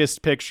of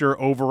biggest picture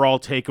overall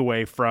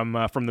takeaway from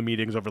the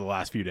meetings over the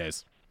last few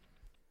days?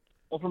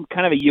 Well, from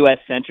kind of a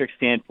U.S.-centric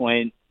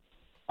standpoint,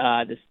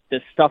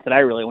 this stuff that I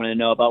really wanted to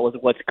know about was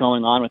what's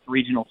going on with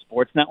regional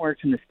sports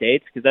networks in the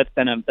States, because that's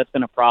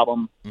been a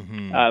problem.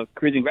 Mm-hmm.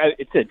 Cruising,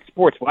 it's a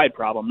sports-wide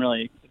problem,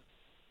 really.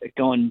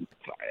 Going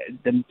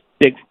the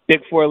big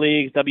four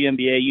leagues,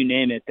 WNBA, you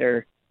name it,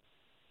 they're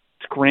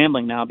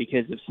scrambling now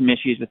because of some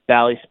issues with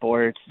Bally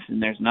Sports,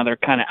 and there's another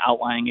kind of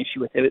outlying issue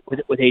with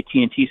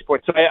AT&T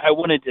Sports. So I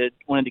wanted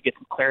to get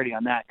some clarity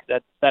on that,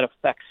 because that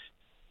affects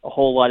a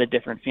whole lot of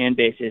different fan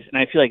bases, and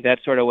I feel like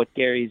that's sort of what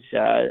Gary's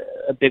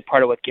a big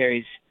part of what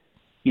Gary's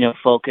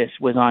focus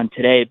was on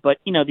today. But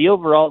the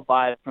overall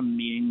vibe from the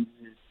meetings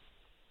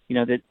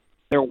is that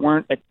there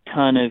weren't a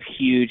ton of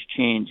huge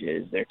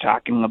changes. They're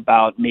talking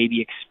about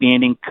maybe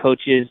expanding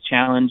coaches'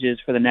 challenges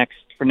for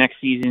next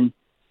season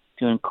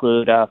to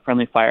include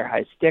friendly fire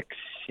high sticks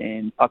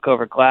and puck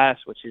over glass,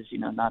 which is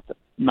not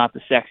the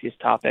sexiest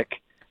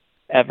topic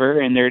ever.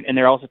 And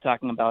they're also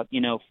talking about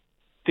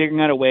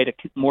figuring out a way to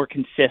more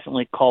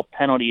consistently call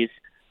penalties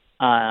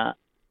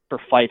for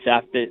fights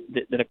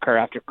that occur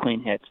after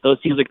clean hits. Those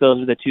seems like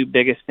those are the two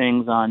biggest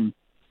things on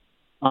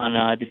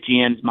the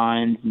GM's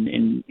minds,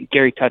 and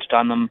Gary touched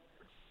on them.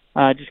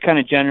 Just kind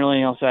of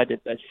generally, also had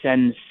a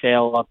send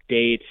sale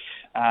update,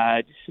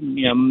 just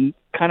some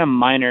kind of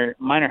minor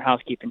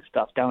housekeeping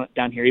stuff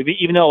down here.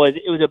 Even though it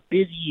was a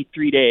busy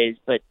 3 days,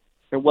 but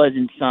there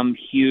wasn't some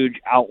huge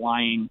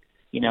outlying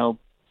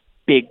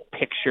big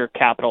picture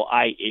capital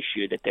I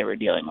issue that they were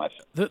dealing with.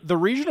 The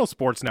regional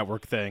sports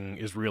network thing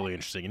is really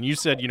interesting. And you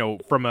said,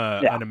 from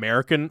an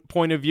American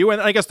point of view,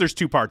 and I guess there's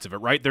two parts of it,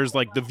 right? There's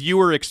like the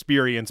viewer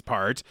experience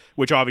part,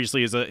 which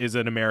obviously is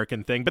an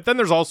American thing, but then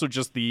there's also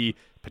just the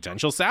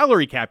potential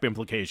salary cap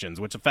implications,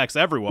 which affects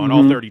everyone,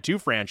 all 32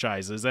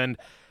 franchises. And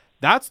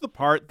that's the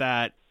part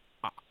that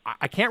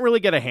I can't really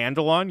get a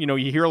handle on.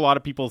 You hear a lot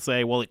of people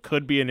say, well, it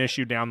could be an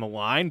issue down the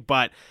line,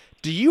 but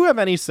do you have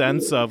any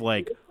sense of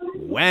like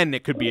when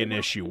it could be an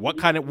issue?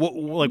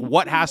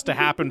 What has to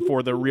happen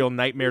for the real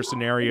nightmare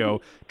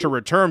scenario to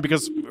return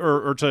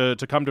or to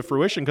come to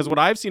fruition? Because what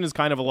I've seen is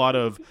kind of a lot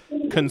of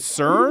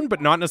concern, but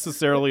not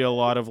necessarily a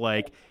lot of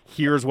like,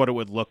 here's what it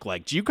would look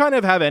like. Do you kind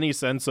of have any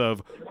sense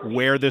of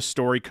where this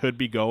story could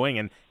be going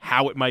and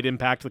how it might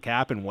impact the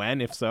cap and when,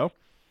 if so?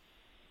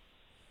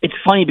 It's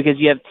funny because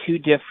you have two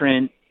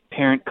different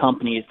parent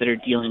companies that are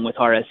dealing with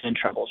RSN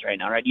troubles right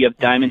now, right? You have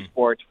Diamond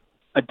Sports,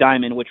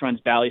 which runs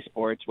Bally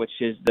Sports, which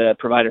is the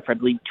provider for, I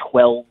believe,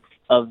 12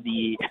 of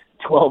the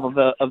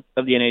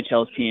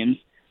NHL's teams,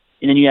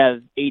 and then you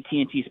have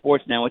AT&T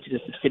Sports now, which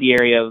is a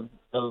subsidiary of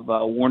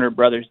Warner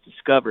Brothers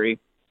Discovery,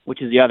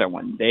 which is the other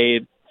one.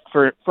 They,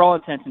 for all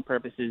intents and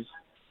purposes,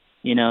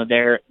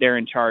 they're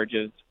in charge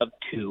of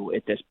two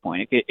at this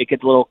point. It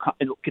gets a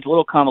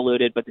little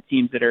convoluted, but the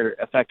teams that are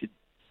affected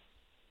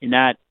in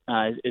that,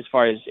 as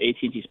far as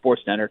AT&T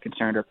Sportsnet are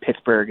concerned, are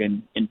Pittsburgh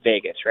and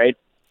Vegas, right?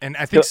 And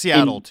I think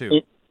Seattle,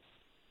 too.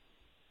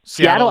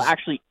 Seattle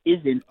actually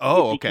isn't.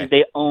 Oh, okay. Because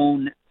they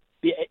own.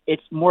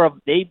 It's more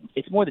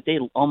that they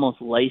almost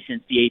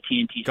licensed the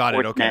AT&T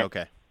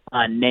Sportsnet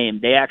name.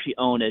 They actually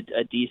own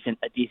a decent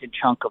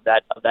chunk of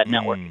that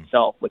network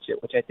itself, which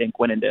I think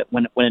went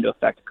into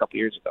effect a couple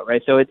years ago,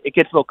 right? So it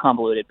gets a little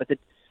convoluted. But the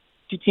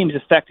two teams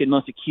affected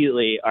most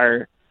acutely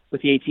are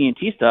with the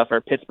AT&T stuff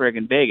are Pittsburgh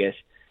and Vegas,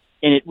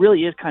 and it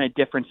really is kind of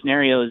different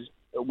scenarios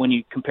when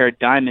you compare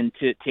Diamond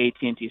to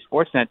AT&T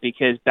Sportsnet,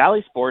 because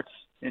Bally Sports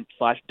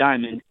 /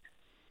 Diamond,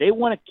 they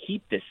want to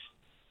keep this.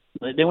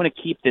 They want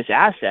to keep this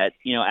asset,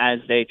 as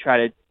they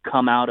try to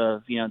come out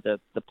of,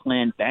 the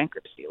planned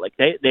bankruptcy. Like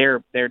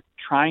they're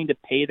trying to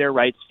pay their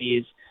rights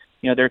fees.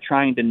 They're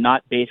trying to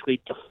not basically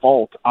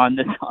default on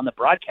the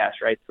broadcast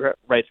rights for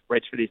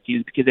these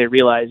teams, because they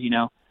realize,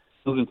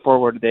 moving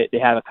forward, they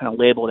have it kind of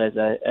labeled as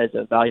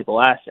a valuable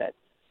asset.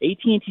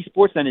 AT&T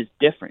Sportsnet is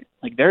different.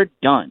 Like they're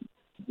done.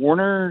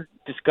 Warner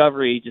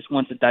Discovery just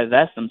wants to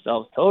divest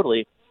themselves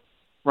totally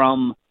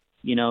from,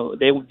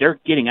 they're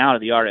getting out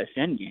of the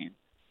RSN game.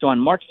 So on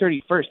March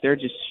 31st, they're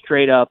just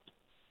straight up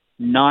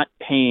not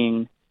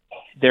paying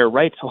their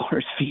rights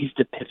holders fees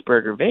to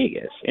Pittsburgh or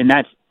Vegas. And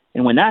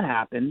when that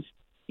happens,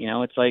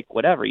 it's like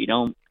whatever, you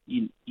don't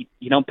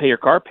pay your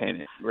car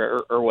payment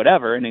or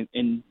whatever,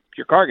 and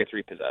your car gets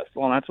repossessed.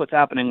 Well, that's what's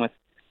happening with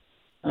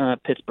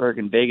Pittsburgh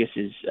and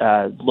Vegas's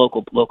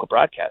local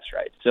broadcast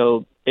rights.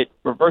 So it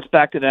reverts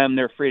back to them.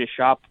 They're free to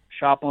shop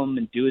them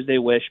and do as they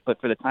wish. But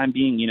for the time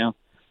being,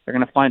 they're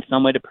going to find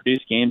some way to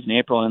produce games in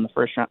April and in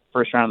the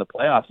first round of the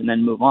playoffs, and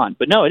then move on.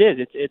 But no, it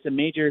is. It's a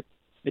major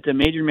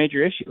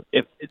issue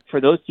if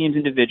for those teams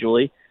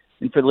individually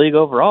and for the league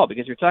overall.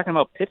 Because you're talking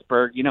about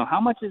Pittsburgh.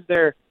 How much is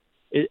their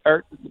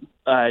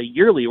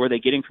yearly were they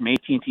getting from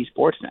AT&T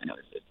Sportsnet?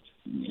 Is it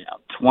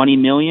 20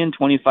 million,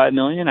 25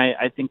 million?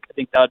 I think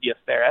that would be a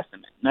fair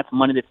estimate, and that's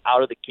money that's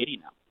out of the kitty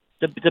now.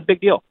 It's a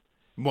big deal.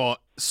 Well,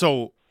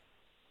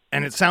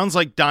 and it sounds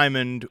like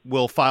Diamond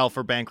will file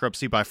for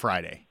bankruptcy by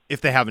Friday if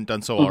they haven't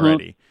done so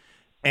already.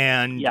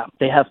 And yeah,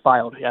 they have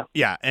filed.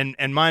 Yeah,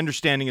 and my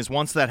understanding is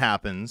once that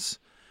happens,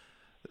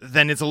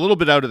 then it's a little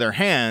bit out of their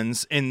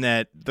hands in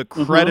that the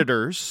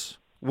creditors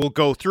will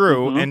go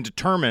through and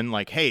determine,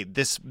 like, hey,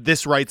 this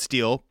rights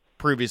deal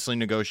previously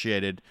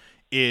negotiated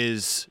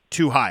is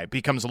too high,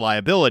 becomes a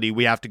liability.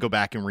 We have to go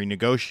back and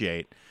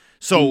renegotiate.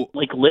 So,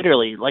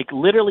 literally,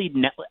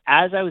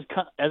 as I was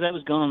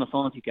going on the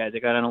phone with you guys, I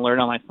got an alert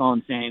on my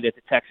phone saying that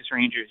the Texas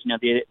Rangers,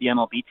 the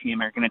MLB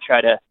team, are going to try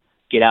to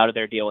get out of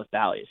their deal with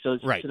Bally. So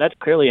that's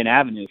clearly an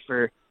avenue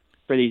for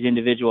these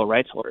individual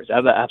rights holders.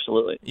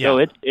 Absolutely. Yeah.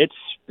 So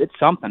it's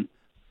something.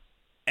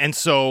 And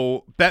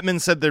so Bettman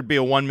said there'd be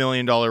a $1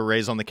 million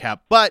raise on the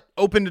cap, but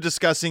open to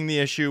discussing the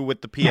issue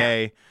with the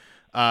PA.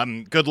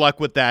 Good luck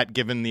with that,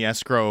 given the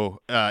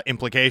escrow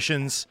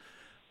implications.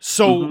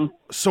 So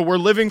we're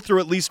living through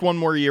at least one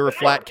more year of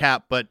flat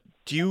cap, but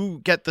do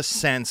you get the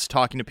sense,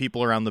 talking to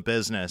people around the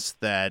business,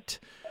 that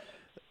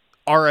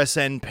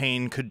RSN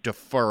pain could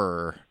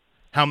defer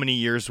how many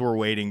years we're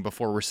waiting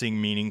before we're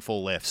seeing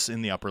meaningful lifts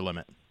in the upper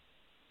limit?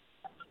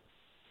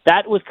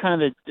 That was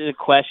kind of the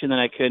question that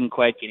I couldn't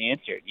quite get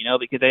answered,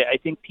 because I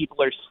think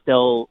people are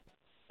still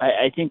 –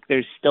 I think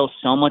there's still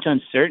so much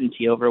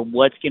uncertainty over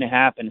what's going to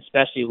happen,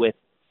 especially with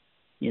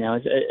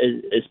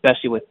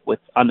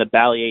on the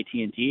Bally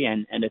AT&T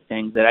and of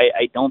things, that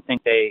I don't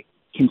think they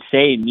can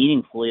say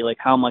meaningfully like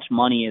how much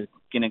money is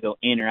going to go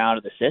in or out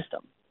of the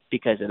system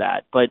because of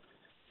that. But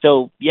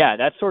so, yeah,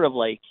 that's sort of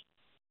like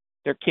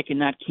they're kicking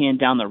that can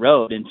down the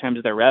road in terms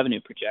of their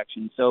revenue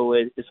projections. So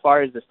as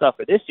far as the stuff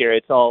for this year,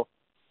 it's all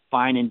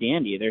fine and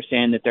dandy. They're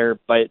saying that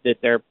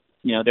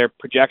their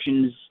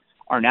projections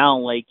are now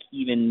like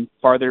even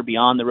farther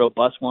beyond the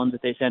robust ones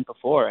that they sent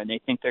before, and they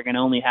think they're going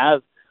to only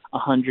have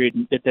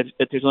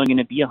that there's only going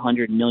to be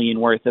 $100 million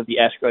worth of the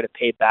escrow to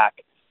pay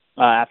back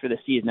after the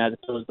season, as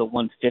opposed to the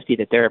 $150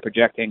 that they're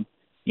projecting,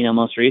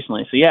 most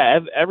recently. So yeah,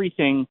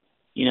 everything,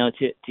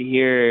 to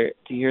hear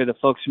the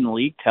folks from the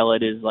league tell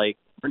it is like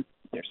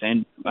they're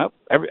saying, well,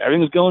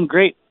 everything's going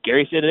great.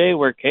 Gary said today,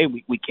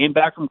 we came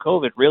back from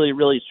COVID really,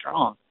 really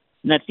strong.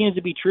 And that seems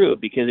to be true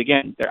because,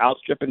 again, they're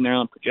outstripping their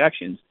own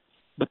projections.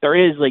 But there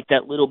is like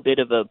that little bit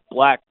of a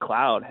black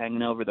cloud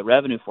hanging over the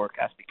revenue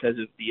forecast because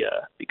of the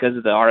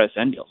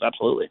RSN deals.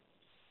 Absolutely.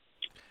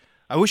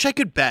 I wish I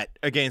could bet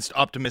against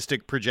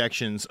optimistic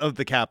projections of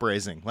the cap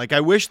raising. Like,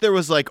 I wish there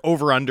was like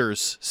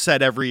over-unders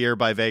set every year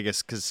by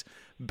Vegas, because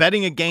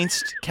betting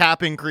against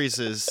cap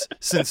increases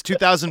since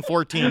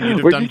 2014, you'd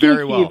have done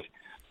very well.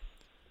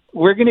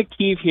 We're going to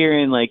keep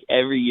hearing like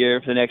every year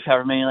for the next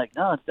however many, like,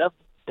 no, it's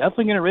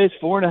definitely going to raise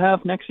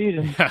 4.5 next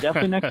season.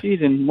 Definitely next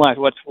season. Watch.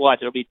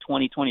 It'll be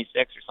 2026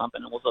 or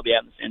something, and we'll still be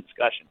having the same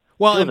discussion.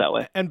 Well, that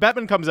way. And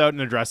Bettman comes out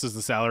and addresses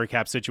the salary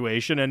cap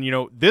situation. And,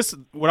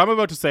 what I'm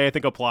about to say, I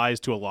think applies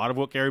to a lot of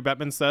what Gary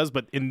Bettman says.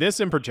 But in this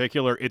in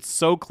particular, it's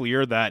so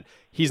clear that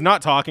he's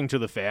not talking to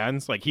the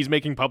fans. Like, he's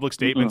making public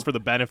statements for the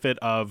benefit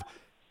of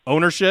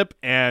ownership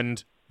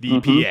and the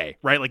PA,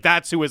 right? Like,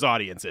 that's who his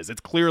audience is.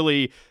 It's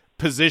clearly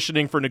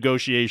positioning for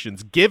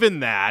negotiations. Given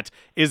that,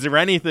 is there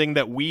anything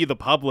that we, the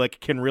public,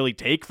 can really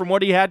take from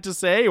what he had to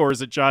say, or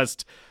is it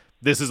just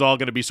this is all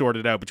going to be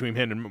sorted out between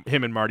him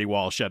and Marty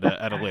Walsh at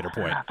a later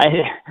point?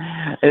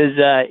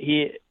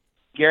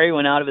 Gary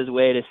went out of his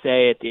way to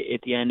say at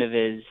the end of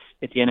his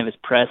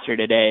presser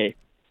today,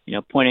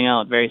 pointing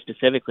out very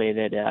specifically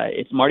that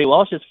it's Marty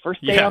Walsh's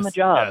first day on the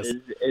job as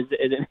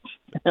an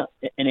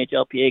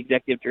NHLPA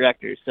executive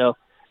director. So.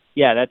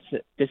 Yeah,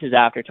 this is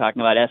after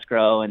talking about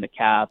escrow and the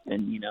cap,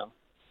 and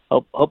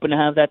hoping to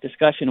have that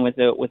discussion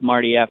with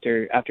Marty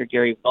after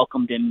Gary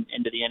welcomed him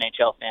into the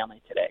NHL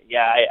family today.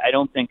 Yeah, I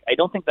don't think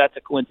that's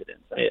a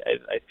coincidence.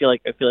 I feel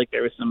like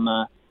there was some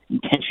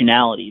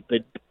intentionality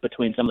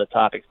between some of the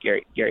topics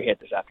Gary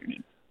hit this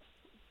afternoon.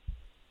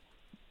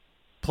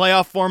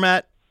 Playoff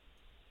format,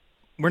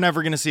 we're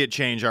never going to see it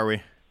change, are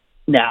we?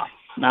 No,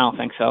 I don't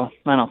think so.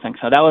 That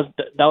was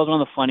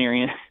one of the funnier.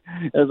 It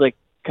was like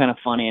kind of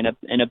funny in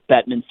a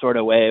Bettman sort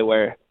of way,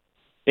 where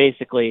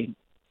basically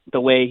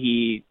the way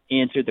he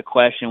answered the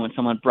question when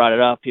someone brought it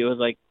up, he was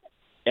like,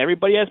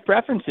 everybody has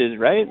preferences,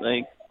 right?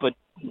 Like, but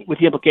with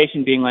the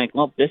implication being like,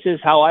 well, this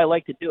is how I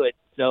like to do it.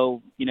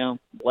 So,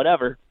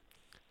 whatever.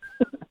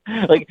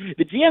 Like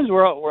the GMs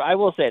were, I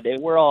will say, they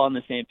were all on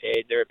the same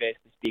page. They were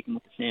basically speaking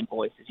with the same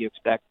voice as you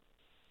expect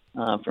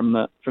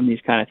from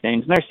these kind of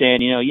things. And they're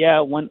saying, yeah,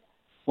 1-8,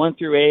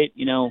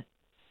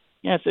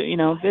 yeah. So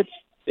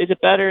is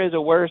it better? Is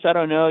it worse? I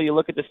don't know. You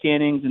look at the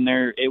standings, and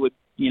the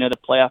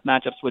playoff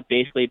matchups would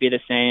basically be the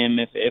same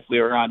if we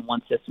were on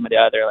one system or the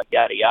other, like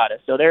yada yada.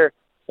 So they're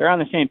on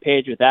the same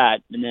page with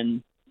that. And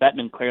then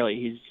Bettman,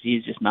 clearly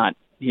he's just not.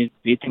 He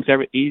thinks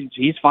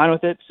he's fine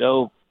with it.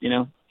 So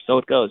so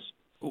it goes.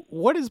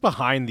 What is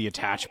behind the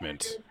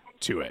attachment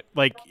to it?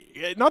 Like,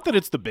 not that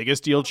it's the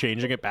biggest deal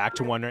changing it back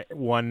to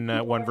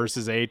one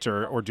versus 8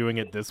 or doing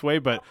it this way,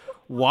 but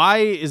why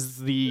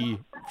is the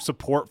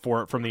support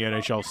for it from the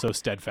NHL so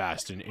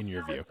steadfast in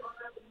your view?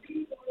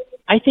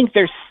 I think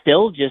there's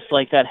still just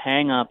like that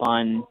hang up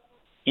on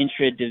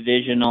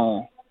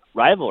intra-divisional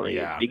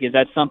rivalries, because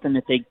that's something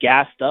that they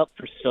gassed up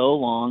for so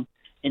long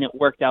and it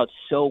worked out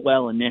so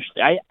well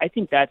initially. I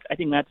think that's a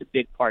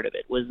big part of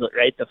it, was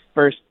right the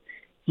first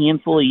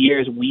handful of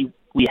years we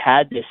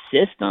had this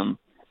system,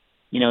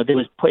 that it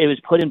was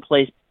put in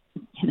place,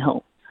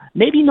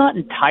 maybe not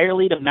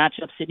entirely to match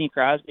up Sidney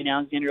Crosby and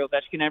Alexander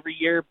Ovechkin every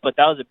year, but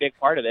that was a big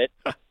part of it,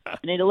 and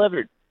they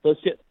delivered. Those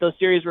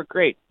series were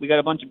great. We got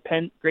a bunch of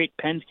great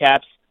Pens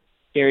Caps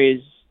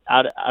series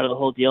out of the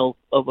whole deal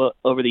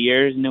over the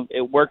years, and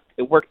it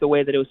worked the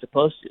way that it was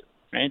supposed to,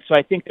 right? So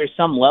I think there's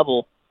some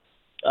level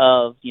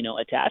of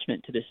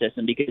attachment to the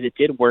system because it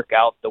did work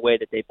out the way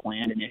that they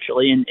planned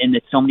initially, and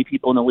that so many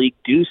people in the league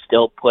do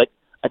still put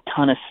a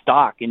ton of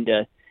stock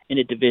into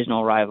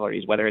divisional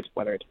rivalries, whether it's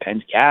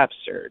Pens Caps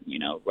or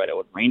whether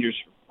it's Rangers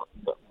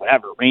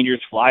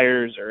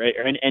Flyers or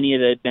any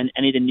of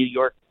the New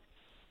York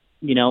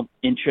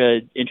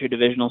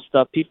intra-divisional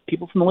stuff.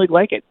 People from the league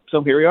like it,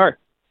 so here we are.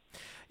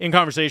 In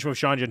conversation with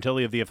Sean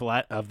Gentili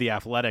of the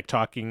Athletic,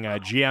 talking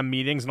GM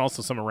meetings and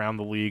also some around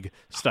the league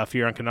stuff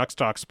here on Canucks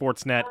Talk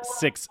Sportsnet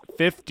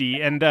 650.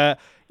 And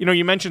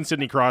you mentioned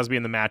Sidney Crosby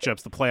and the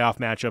playoff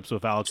matchups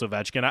with Alex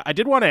Ovechkin. I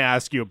did want to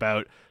ask you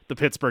about the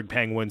Pittsburgh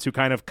Penguins, who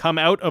kind of come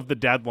out of the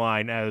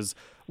deadline as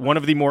one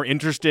of the more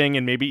interesting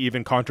and maybe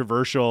even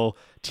controversial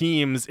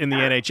teams in the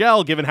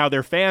NHL, given how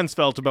their fans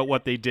felt about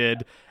what they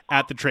did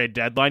at the trade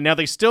deadline. Now,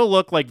 they still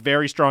look like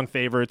very strong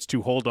favorites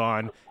to hold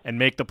on and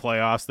make the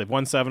playoffs. They've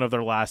won 7 of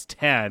their last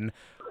 10.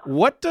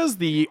 What does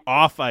the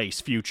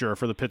off-ice future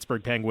for the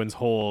Pittsburgh Penguins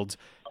hold,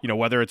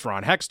 whether it's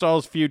Ron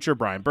Hextall's future,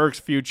 Brian Burke's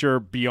future,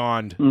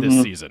 beyond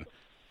this season?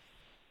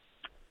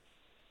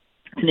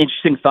 It's an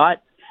interesting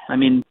thought. I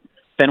mean,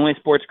 Fenway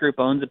Sports Group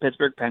owns the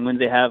Pittsburgh Penguins.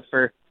 They have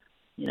for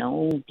a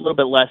little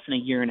bit less than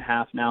a year and a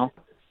half now.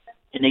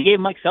 And they gave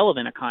Mike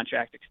Sullivan a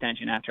contract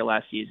extension after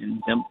last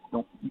season. They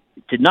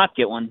did not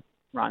get one.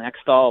 Ron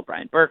Hextall,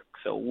 Brian Burke.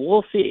 So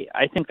we'll see.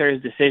 I think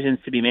there's decisions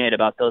to be made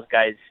about those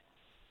guys'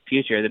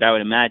 future that I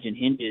would imagine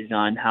hinges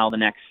on how the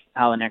next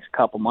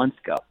couple months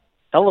go.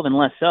 Sullivan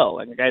less so.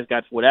 Like, the guy's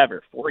got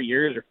 4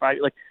 years or 5,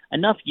 like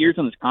enough years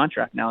on his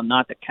contract now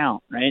not to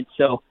count, right?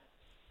 So,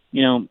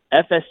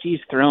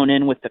 FSG's thrown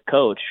in with the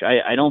coach.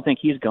 I don't think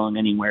he's going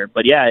anywhere.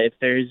 But yeah, if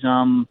there's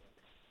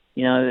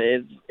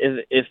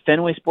if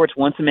Fenway Sports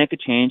wants to make a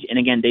change, and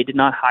again, they did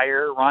not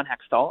hire Ron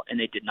Hextall and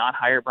they did not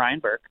hire Brian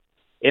Burke.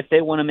 If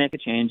they want to make a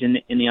change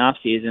in the off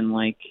season,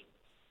 like,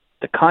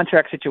 the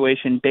contract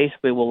situation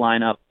basically will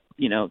line up.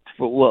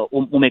 We'll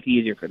make it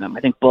easier for them.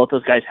 I think both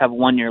those guys have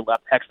 1 year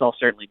left. Hextall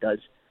certainly does,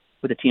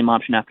 with a team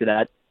option after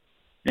that.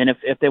 And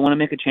if they want to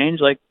make a change,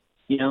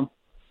 they'll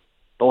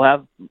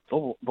have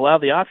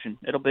the option.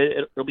 It'll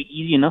be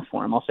easy enough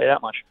for them. I'll say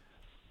that much.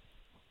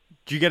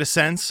 Do you get a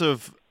sense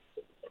of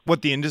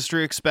what the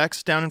industry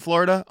expects down in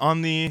Florida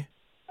on the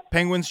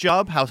Penguins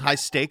job? How high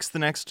stakes the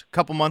next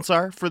couple months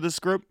are for this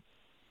group?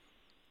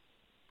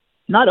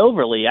 Not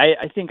overly.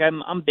 I think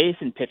I'm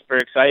based in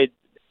Pittsburgh, so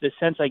the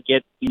sense I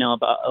get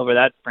about over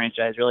that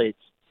franchise, really, it's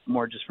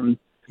more just from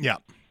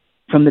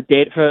the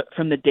day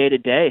to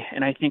day,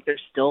 and I think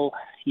there's still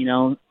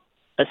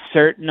a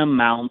certain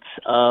amount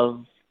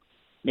of,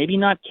 maybe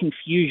not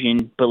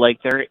confusion, but like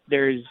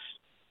there's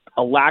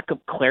a lack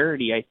of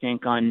clarity, I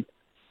think, on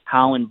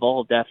how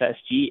involved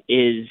FSG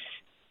is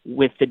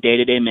with the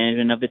day-to-day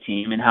management of the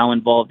team and how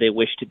involved they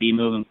wish to be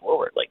moving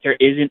forward. Like, there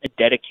isn't a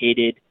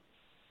dedicated,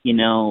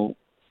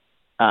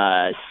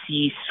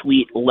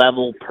 C-suite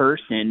level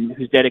person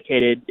who's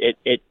dedicated at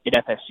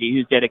FSG,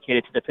 who's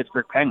dedicated to the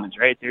Pittsburgh Penguins,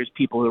 right? There's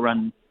people who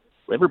run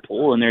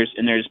Liverpool, and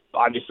there's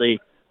obviously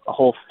a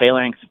whole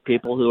phalanx of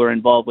people who are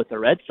involved with the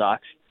Red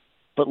Sox,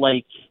 but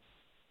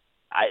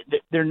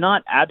they're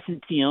not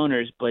absentee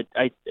owners, but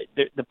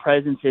the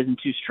presence isn't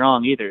too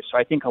strong either. So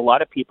I think a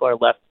lot of people are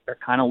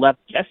kind of left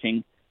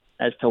guessing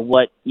as to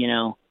what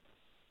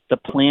the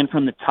plan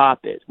from the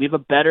top is. We have a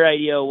better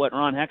idea of what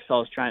Ron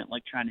Hextall is trying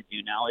to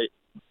do now,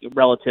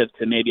 relative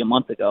to maybe a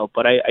month ago.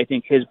 But I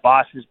think his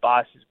boss's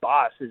bosses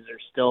are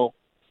still,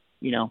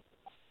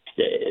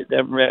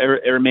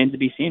 it remains to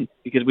be seen,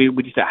 because we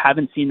just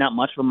haven't seen that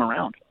much of them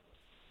around.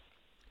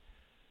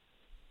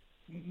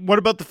 What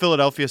about the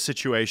Philadelphia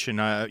situation?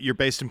 You're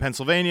based in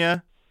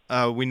Pennsylvania.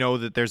 We know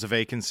that there's a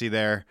vacancy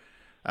there.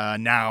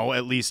 now,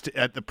 at least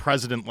at the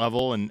president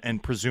level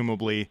and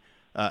presumably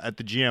at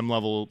the GM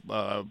level,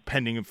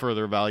 pending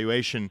further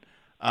evaluation.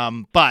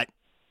 But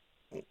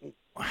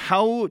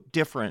how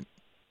different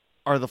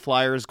are the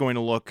Flyers going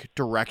to look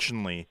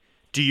directionally,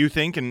 do you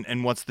think,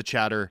 and what's the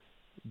chatter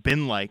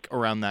been like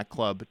around that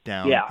club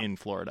down in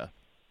Florida?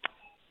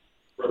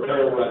 So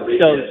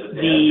we're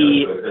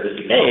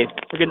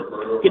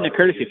getting a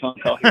courtesy phone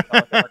call here.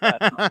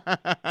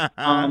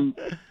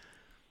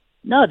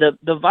 No, the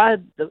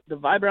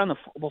vibe around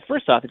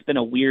first off, it's been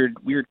a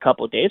weird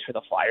couple of days for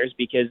the Flyers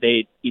because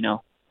they,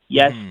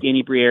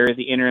 Danny Briere is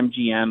the interim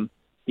GM.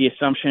 The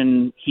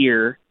assumption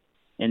here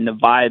and the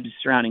vibes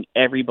surrounding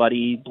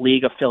everybody,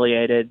 league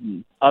affiliated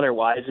and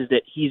otherwise, is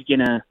that he's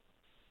gonna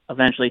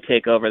eventually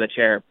take over the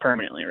chair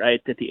permanently,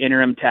 right? That the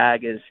interim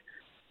tag is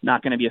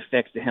not going to be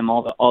affixed to him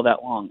all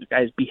that long. The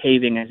guy's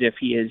behaving as if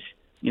he is,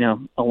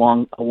 a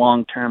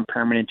long-term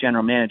permanent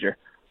general manager.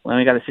 Well,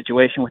 we got a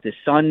situation with his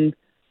son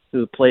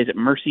who plays at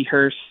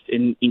Mercyhurst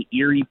in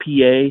Erie,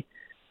 PA.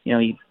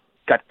 He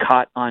got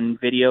caught on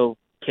video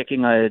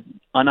kicking a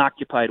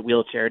unoccupied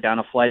wheelchair down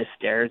a flight of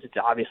stairs. It's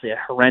obviously a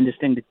horrendous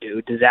thing to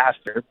do,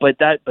 disaster. But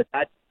that,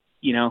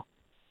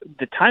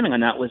 the timing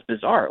on that was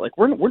bizarre. Like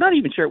we're not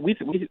even sure.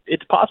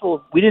 It's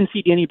possible we didn't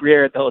see Danny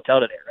Briere at the hotel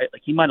today, right?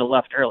 Like he might have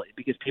left early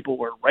because people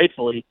were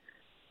rightfully,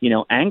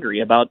 angry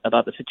about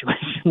the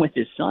situation with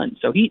his son.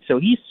 So he's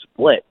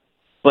split.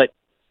 But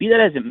be that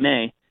as it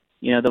may,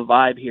 the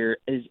vibe here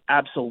is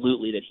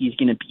absolutely that he's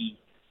going to be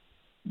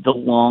the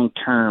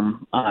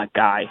long-term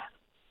guy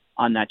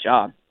on that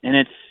job. And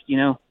it's,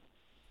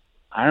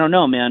 I don't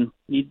know, man.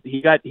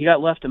 He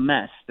got left a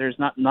mess. There's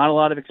not a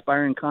lot of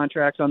expiring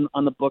contracts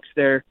on the books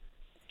there.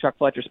 Chuck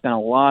Fletcher spent a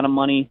lot of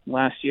money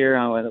last year,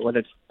 whether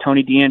it's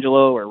Tony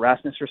DeAngelo or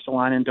Rasmus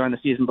Ristolainen during the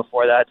season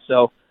before that.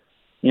 So,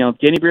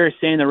 Danny Briere is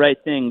saying the right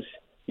things,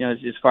 as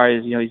far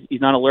as, he's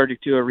not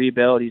allergic to a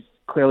rebuild. He's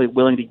clearly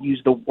willing to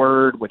use the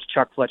word, which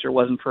Chuck Fletcher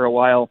wasn't for a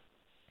while.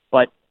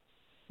 But,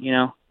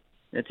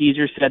 it's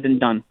easier said than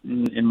done,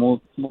 and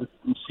we'll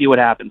see what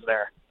happens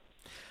there.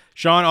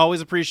 Sean,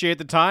 always appreciate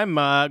the time.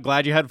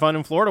 Glad you had fun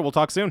in Florida. We'll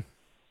talk soon.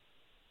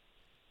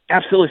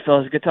 Absolutely,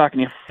 fellas. Good talking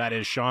to you. That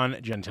is Sean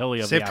Gentili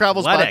of Safe The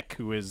travels, Athletic,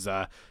 who is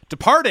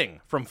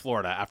departing from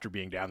Florida after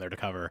being down there to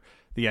cover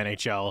the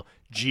NHL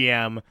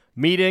GM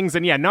meetings.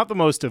 And, not the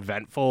most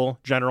eventful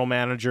general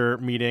manager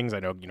meetings. I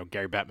know,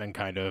 Gary Bettman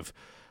kind of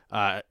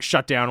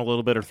shut down a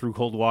little bit or threw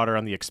cold water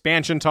on the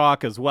expansion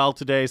talk as well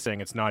today, saying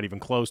it's not even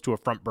close to a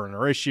front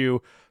burner issue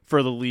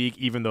for the league,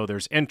 even though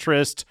there's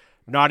interest.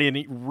 Not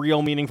any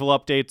real meaningful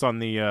updates on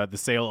the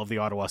sale of the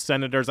Ottawa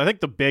Senators. I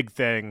think the big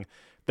thing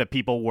that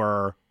people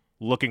were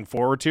looking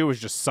forward to is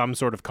just some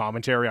sort of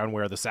commentary on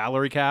where the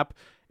salary cap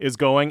is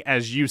going.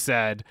 As you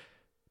said,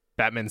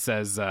 Bettman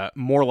says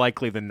more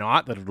likely than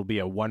not that it'll be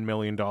a $1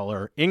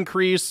 million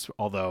increase,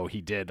 although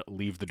he did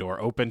leave the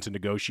door open to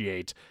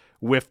negotiate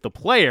with the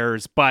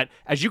players. But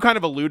as you kind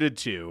of alluded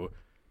to,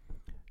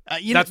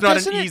 that's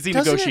not an easy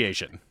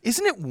negotiation.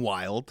 Isn't it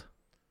wild?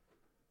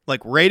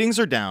 Like, ratings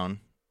are down.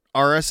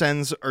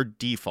 RSNs are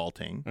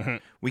defaulting. Mm-hmm.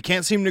 We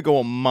can't seem to go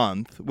a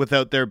month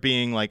without there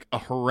being like a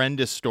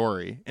horrendous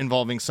story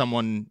involving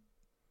someone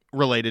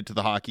related to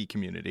the hockey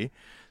community.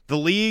 The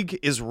league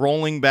is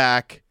rolling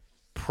back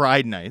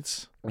Pride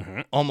nights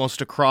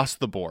almost across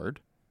the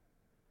board.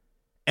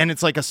 And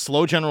it's like a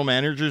slow general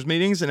managers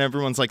meetings and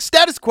everyone's like,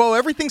 status quo,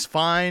 everything's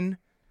fine.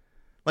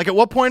 Like, at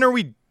what point are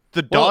we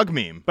the dog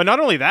meme? But not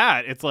only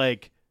that, it's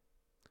like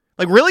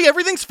really,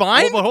 everything's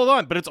fine? Well, but hold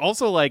on. But it's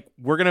also like,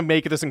 we're going to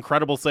make this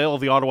incredible sale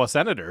of the Ottawa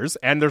Senators,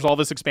 and there's all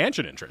this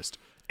expansion interest.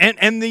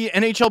 And the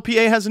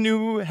NHLPA has a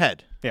new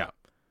head. Yeah.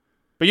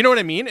 But you know what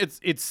I mean?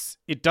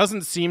 It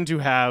doesn't seem to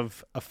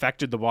have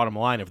affected the bottom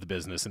line of the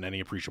business in any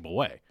appreciable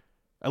way.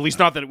 At least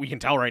not that we can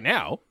tell right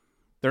now.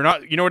 They're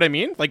not, you know what I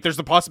mean? Like, there's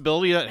the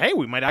possibility that, hey,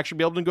 we might actually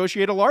be able to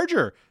negotiate a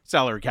larger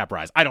salary cap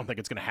rise. I don't think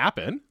it's going to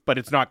happen, but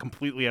it's not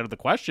completely out of the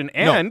question.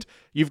 And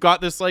you've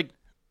got this, like,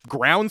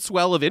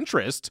 groundswell of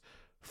interest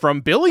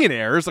from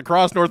billionaires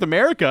across North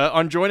America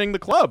on joining the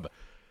club.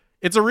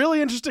 It's a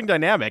really interesting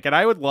dynamic, and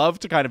I would love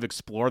to kind of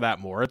explore that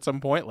more at some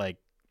point. Like,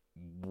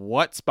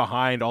 what's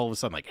behind all of a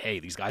sudden, like, hey,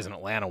 these guys in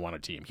Atlanta want a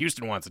team.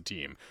 Houston wants a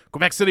team.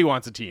 Quebec City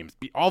wants a team.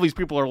 All these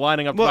people are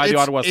lining up to buy the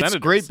Ottawa Senators.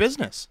 It's great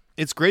business.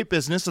 It's great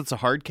business. It's a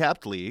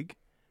hard-capped league,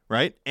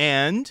 right?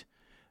 And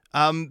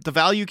the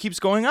value keeps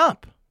going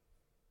up.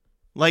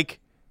 Like,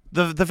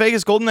 the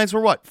Vegas Golden Knights were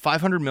what,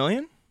 $500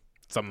 million?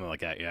 Something like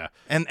that, yeah.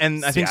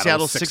 And I think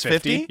Seattle's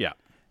 $650. Yeah.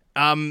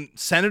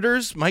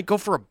 Senators might go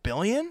for $1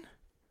 billion.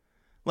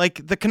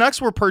 Like, the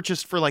Canucks were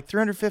purchased for like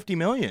 $350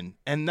 million,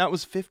 and that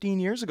was 15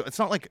 years ago. It's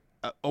not like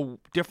a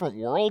different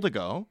world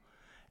ago.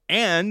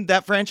 And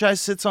that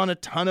franchise sits on a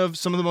ton of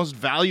some of the most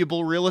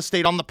valuable real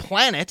estate on the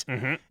planet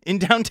in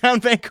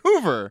downtown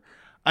Vancouver.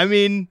 I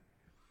mean,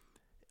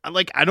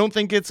 like, I don't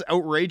think it's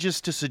outrageous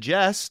to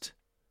suggest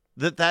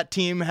that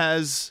team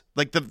has,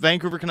 like, the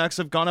Vancouver Canucks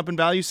have gone up in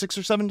value 6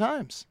 or 7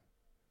 times.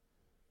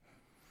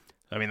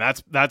 I mean,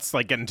 that's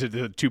like getting to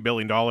the $2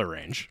 billion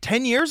range.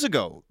 10 years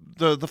ago,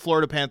 the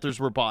Florida Panthers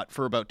were bought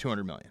for about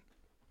 $200 million.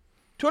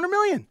 $200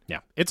 million. Yeah,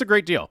 it's a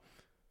great deal.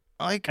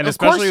 Like, And of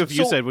especially course, if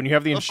you so- said when you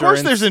have the of insurance,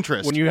 course there's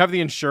interest. When you have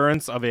the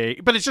insurance of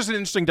but it's just an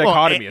interesting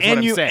dichotomy. Is what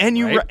I'm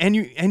saying, right?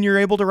 and you're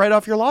able to write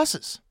off your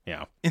losses.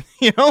 Yeah.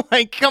 You know,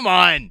 like, come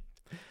on.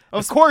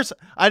 Of course,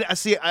 I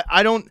see.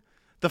 I don't.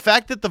 The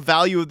fact that the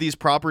value of these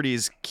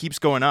properties keeps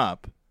going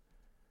up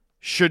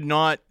should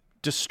not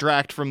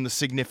distract from the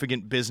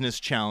significant business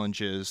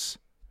challenges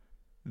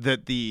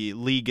that the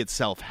league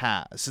itself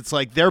has. It's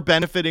like they're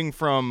benefiting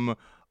from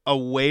a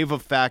wave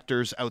of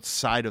factors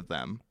outside of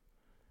them.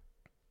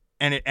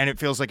 And it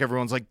feels like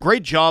everyone's like,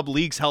 great job,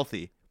 league's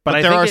healthy.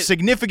 But there are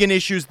significant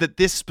issues that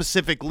this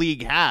specific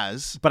league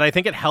has. But I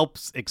think it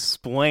helps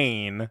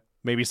explain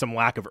maybe some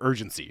lack of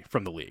urgency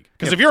from the league.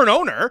 Because if you're an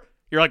owner,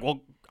 you're like,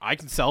 well, I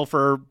can sell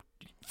for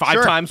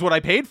 5 times what I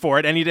paid for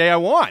it any day I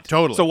want.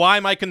 Totally. So why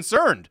am I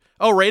concerned?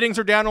 Oh, ratings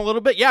are down a little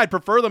bit? Yeah, I'd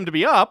prefer them to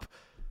be up.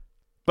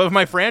 But if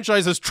my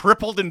franchise has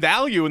tripled in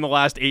value in the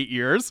last 8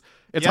 years,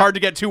 it's hard to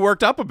get too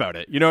worked up about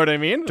it. You know what I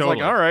mean? Totally.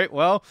 It's like, all right,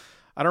 well,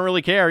 I don't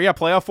really care. Yeah,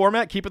 playoff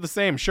format, keep it the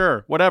same.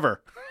 Sure,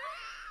 whatever.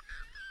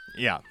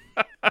 Yeah.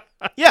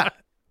 Yeah.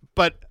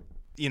 But,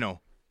 you know,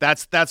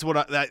 that's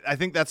what I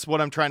think that's what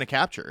I'm trying to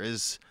capture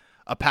is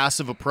a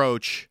passive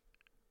approach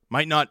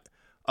might not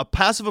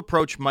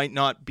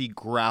be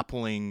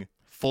grappling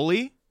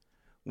fully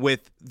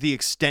with the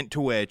extent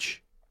to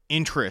which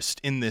interest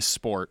in this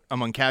sport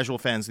among casual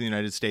fans in the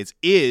United States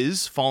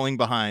is falling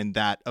behind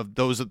that of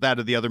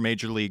the other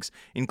major leagues,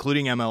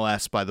 including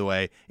MLS, by the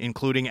way,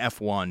 including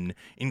F1,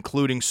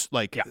 including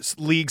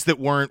leagues that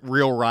weren't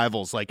real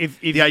rivals. Like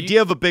the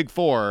idea of a Big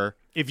Four,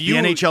 the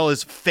NHL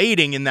is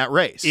fading in that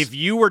race. If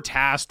you were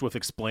tasked with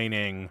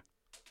explaining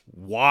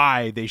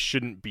why they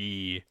shouldn't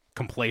be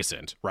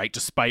complacent, right,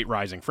 despite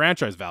rising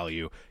franchise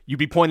value, you'd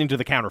be pointing to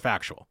the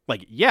counterfactual.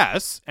 Like,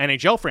 yes,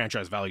 NHL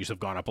franchise values have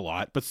gone up a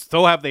lot, but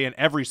so have they in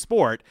every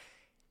sport.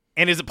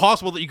 And is it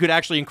possible that you could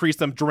actually increase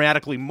them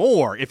dramatically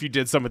more if you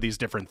did some of these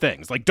different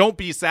things? Like, don't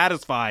be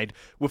satisfied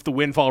with the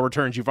windfall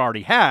returns you've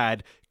already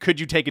had. Could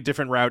you take a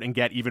different route and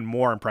get even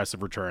more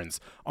impressive returns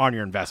on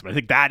your investment? I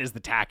think that is the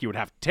tack you would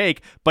have to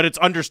take, but it's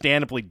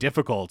understandably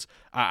difficult,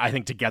 I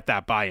think, to get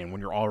that buy-in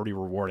when you're already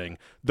rewarding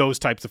those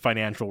types of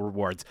financial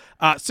rewards.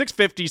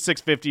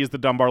 650 is the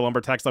Dunbar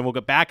Lumber text line. We'll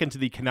get back into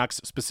the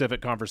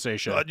Canucks-specific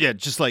conversation.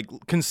 Just like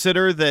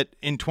consider that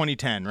in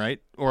 2010,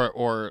 right?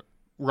 Or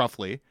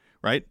roughly,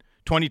 right?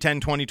 2010,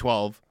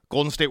 2012,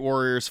 Golden State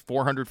Warriors,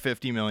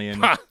 $450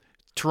 million.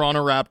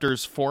 Toronto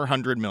Raptors,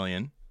 $400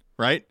 million,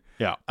 right?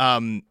 Yeah.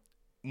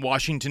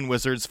 Washington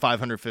Wizards,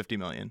 $550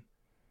 million.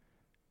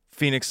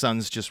 Phoenix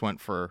Suns just went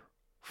for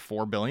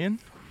 $4 billion.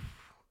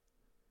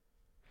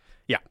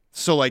 Yeah.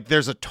 So, like,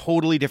 there's a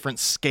totally different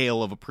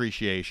scale of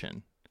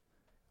appreciation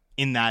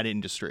in that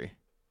industry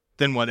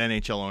than what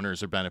NHL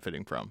owners are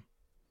benefiting from.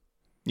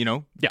 You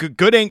know? Yeah.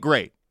 Good ain't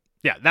great.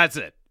 Yeah, that's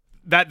it.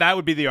 That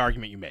would be the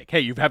argument you make.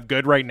 Hey, you have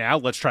good right now.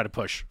 Let's try to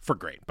push for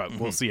great. But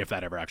we'll see if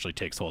that ever actually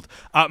takes hold.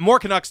 More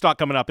Canucks talk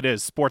coming up. It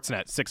is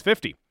Sportsnet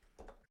 650.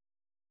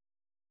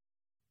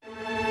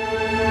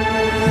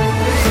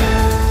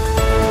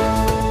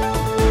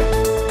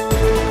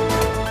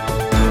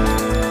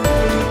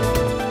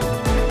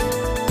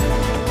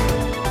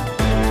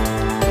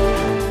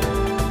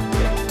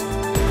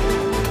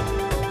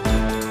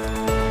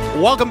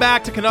 Welcome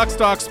back to Canucks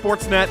Talk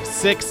Sportsnet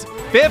 650.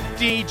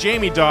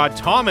 Jamie Dodd,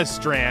 Thomas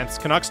Strantz.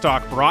 Canucks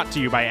Talk brought to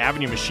you by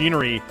Avenue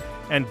Machinery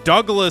and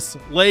Douglas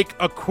Lake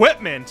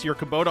Equipment, your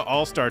Kubota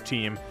All-Star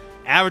team.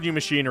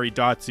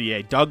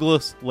 AvenueMachinery.ca,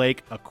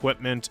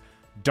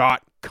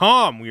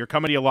 DouglasLakeEquipment.com. We are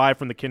coming to you live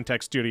from the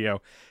Kintec studio.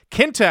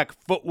 Kintec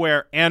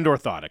Footwear and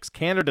Orthotics,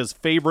 Canada's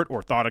favorite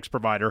orthotics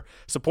provider,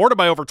 supported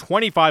by over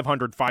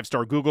 2,500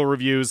 five-star Google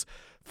reviews.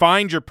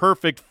 Find your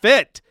perfect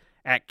fit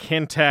at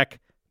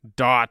kintec.net.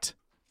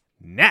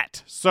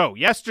 So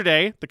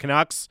yesterday, the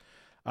Canucks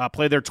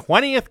played their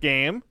 20th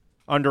game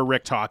under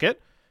Rick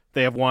Tocchet.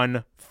 They have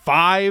won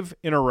 5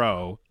 in a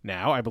row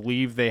now. I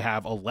believe they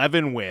have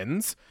 11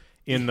 wins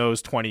in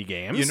those 20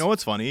 games. You know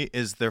what's funny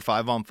is their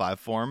 5-on-5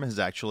 form has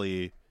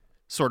actually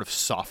sort of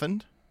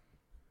softened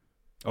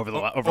over the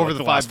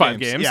last 5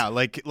 games. Yeah,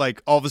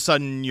 like all of a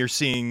sudden you're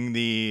seeing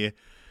the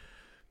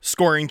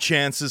scoring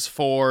chances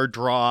for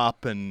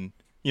drop, and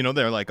you know,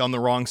 they're like on the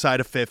wrong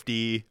side of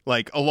 50.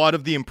 Like a lot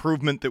of the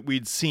improvement that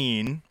we'd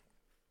seen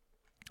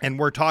and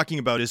we're talking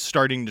about is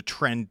starting to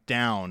trend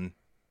down,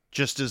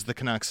 just as the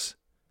Canucks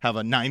have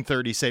a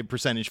 .930 save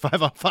percentage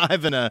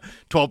 5-on-5 and a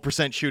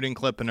 12% shooting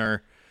clip and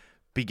are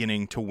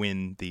beginning to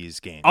win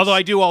these games. Although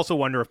I do also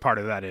wonder if part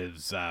of that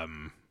is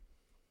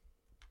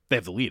they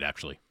have the lead,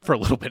 actually, for a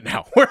little bit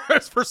now.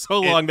 Whereas for so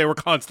long, they were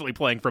constantly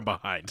playing from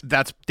behind.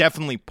 That's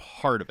definitely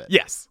part of it.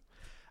 Yes.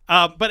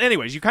 But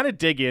anyways, you kind of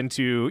dig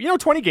into,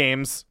 20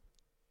 games.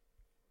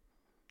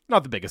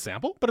 Not the biggest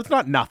sample, but it's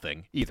not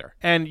nothing either.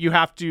 And you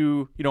have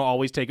to,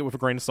 always take it with a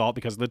grain of salt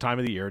because of the time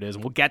of the year it is.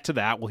 And we'll get to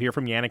that. We'll hear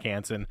from Jannik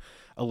Hansen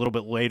a little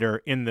bit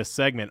later in this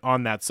segment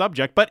on that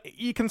subject. But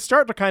you can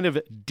start to kind of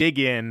dig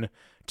in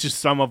to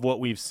some of what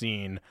we've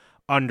seen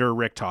under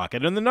Rick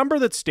Tocchet. And the number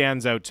that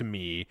stands out to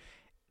me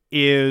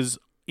is,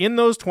 in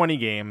those 20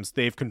 games,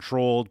 they've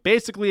controlled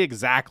basically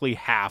exactly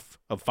half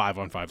of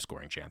 5-on-5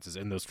 scoring chances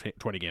in those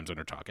 20 games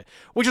under Tocchet,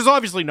 which is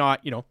obviously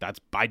not, that's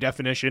by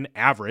definition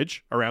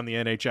average around the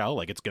NHL.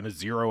 Like, it's going to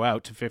zero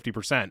out to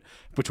 50%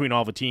 between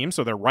all the teams.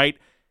 So they're right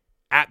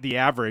at the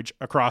average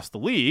across the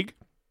league.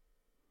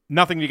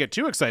 Nothing to get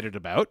too excited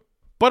about,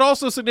 but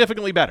also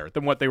significantly better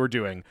than what they were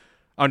doing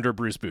under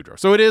Bruce Boudreau.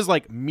 So it is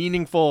like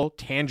meaningful,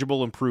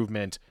 tangible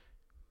improvement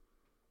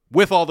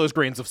with all those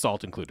grains of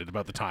salt included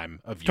about the time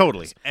of year.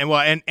 Totally.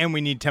 And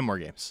we need 10 more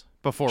games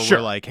before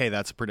we're like, hey,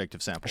 that's a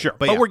predictive sample. Sure.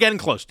 But we're getting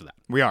close to that.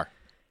 We are.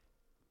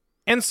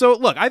 And so,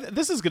 look,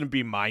 this is going to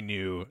be my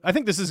new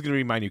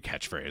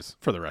catchphrase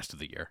for the rest of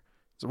the year.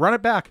 So run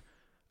it back.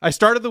 I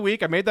started the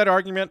week. I made that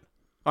argument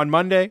on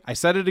Monday. I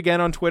said it again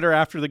on Twitter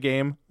after the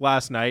game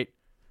last night.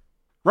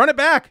 Run it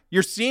back.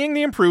 You're seeing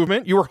the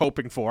improvement you were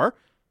hoping for.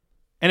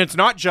 And it's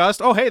not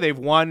just, oh, hey, they've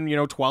won,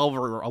 12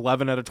 or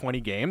 11 out of 20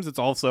 games. It's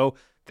also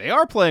they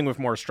are playing with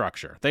more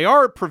structure. They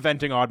are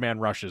preventing odd man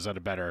rushes at a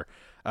better,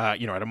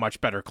 at a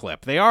much better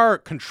clip. They are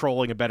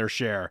controlling a better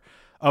share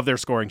of their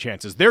scoring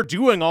chances. They're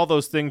doing all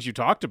those things you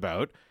talked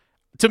about.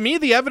 To me,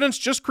 the evidence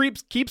just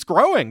keeps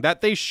growing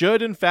that they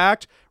should, in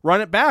fact,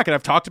 run it back. And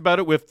I've talked about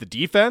it with the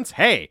defense.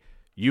 Hey,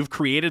 you've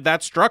created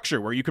that structure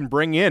where you can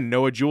bring in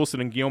Noah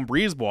Juleson and Guillaume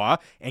Brisebois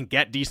and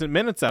get decent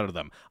minutes out of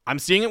them. I'm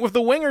seeing it with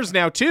the wingers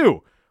now,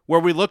 too, where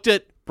we looked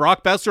at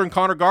Brock Besser and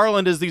Connor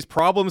Garland as these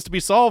problems to be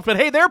solved, but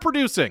hey, they're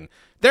producing.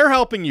 They're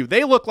helping you.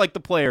 They look like the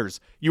players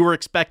you were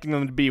expecting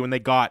them to be when they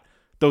got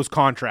those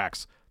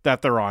contracts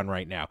that they're on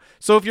right now.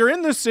 So if you're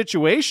in this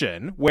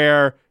situation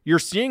where you're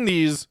seeing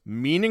these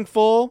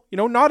meaningful,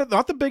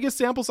 not the biggest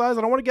sample size,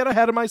 I don't want to get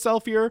ahead of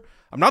myself here.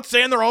 I'm not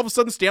saying they're all of a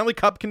sudden Stanley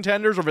Cup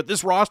contenders or that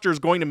this roster is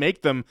going to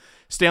make them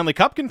Stanley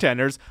Cup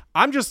contenders.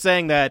 I'm just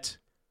saying that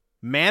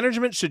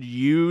management should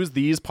use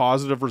these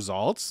positive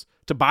results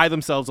to buy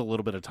themselves a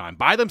little bit of time,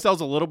 buy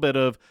themselves a little bit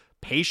of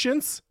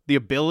patience, the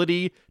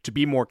ability to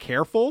be more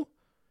careful,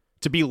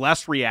 to be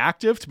less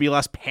reactive, to be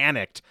less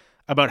panicked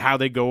about how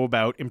they go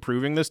about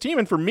improving this team.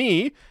 And for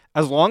me,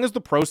 as long as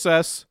the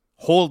process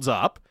holds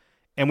up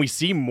and we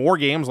see more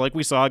games like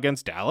we saw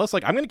against Dallas,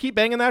 like I'm going to keep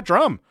banging that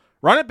drum.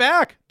 Run it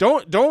back.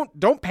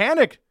 Don't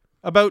panic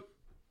about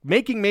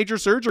making major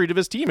surgery to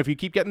this team if you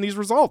keep getting these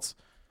results.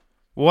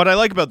 What I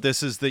like about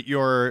this is that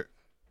your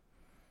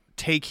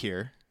take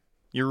here,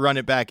 your run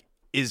it back,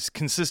 is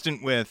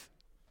consistent with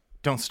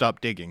don't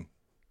stop digging,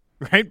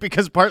 right?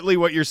 Because partly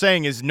what you're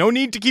saying is no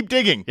need to keep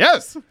digging.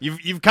 Yes.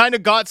 You've kind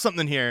of got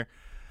something here.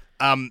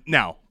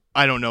 Now,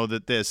 I don't know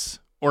that this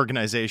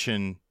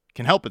organization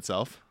can help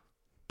itself,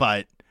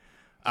 but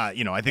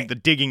I think the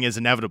digging is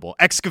inevitable.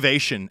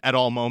 Excavation at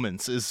all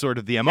moments is sort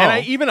of the MO.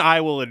 And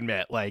I will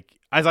admit, like,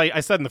 as I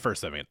said in the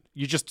first segment,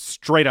 you just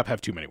straight up have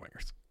too many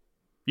wingers.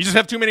 You just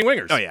have too many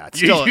wingers. Oh, yeah.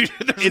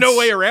 There's no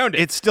way around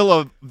it. It's still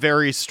a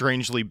very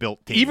strangely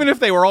built team. Even if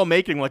they were all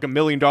making like $1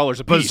 million a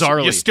piece,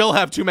 bizarrely, you still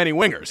have too many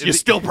wingers. You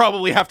still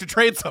probably have to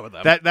trade some of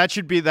them. That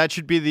should be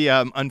the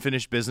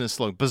unfinished business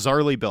slogan.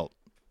 Bizarrely built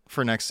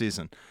for next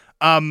season.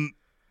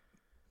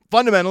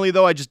 Fundamentally,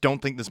 though, I just don't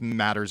think this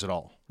matters at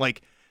all.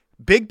 Like,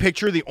 big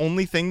picture, the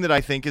only thing that I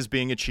think is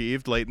being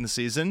achieved late in the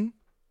season,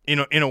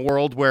 in a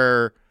world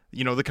where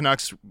the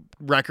Canucks'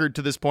 record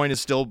to this point is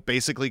still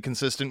basically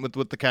consistent with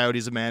what the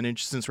Coyotes have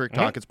managed since Rick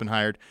Tockett's been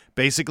hired,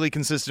 basically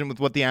consistent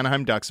with what the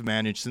Anaheim Ducks have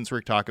managed since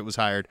Rick Tocchet was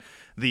hired.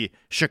 The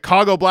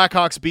Chicago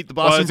Blackhawks beat the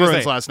Boston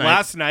Bruins last night.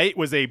 Last night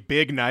was a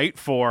big night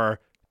for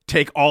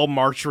take all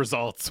March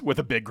results with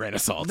a big grain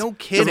of salt. No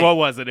kidding. What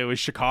was it? It was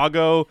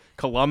Chicago,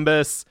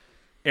 Columbus,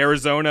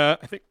 Arizona.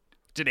 I think,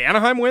 did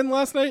Anaheim win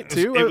last night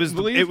too?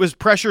 It was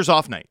pressure's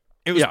off night.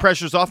 It was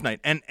pressure's off night.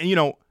 And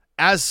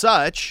as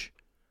such,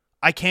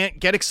 I can't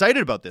get excited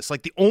about this.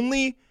 Like, the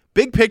only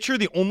big picture,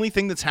 the only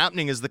thing that's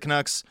happening is the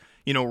Canucks,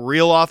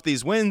 reel off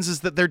these wins is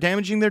that they're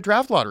damaging their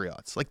draft lottery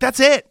odds. Like, that's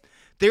it.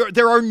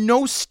 There are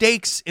no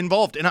stakes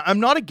involved. And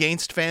I'm not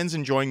against fans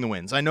enjoying the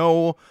wins. I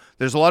know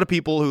there's a lot of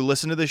people who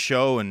listen to this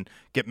show and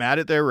get mad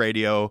at their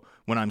radio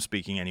when I'm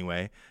speaking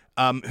anyway,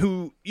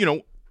 who,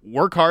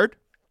 work hard,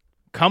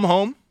 come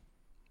home,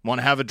 want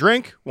to have a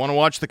drink, want to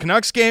watch the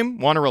Canucks game,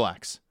 want to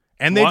relax.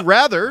 And they'd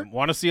rather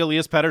want to see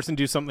Elias Pettersson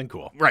do something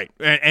cool, right?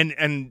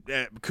 And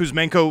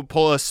Kuzmenko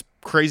pull a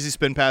crazy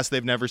spin pass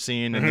they've never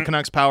seen, and the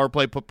Canucks power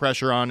play put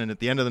pressure on, and at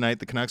the end of the night,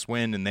 the Canucks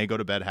win, and they go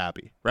to bed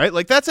happy, right?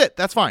 Like, that's it.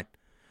 That's fine.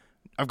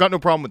 I've got no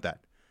problem with that.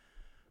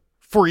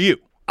 For you,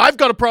 I've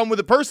got a problem with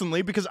it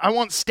personally because I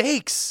want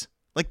stakes.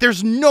 Like,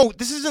 this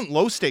isn't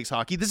low stakes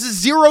hockey. This is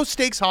zero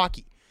stakes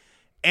hockey.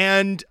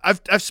 And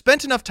I've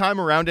spent enough time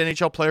around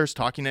NHL players,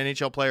 talking to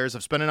NHL players.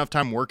 I've spent enough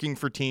time working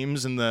for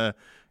teams in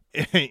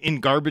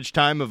garbage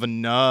time of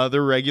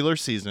another regular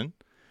season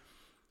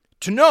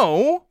to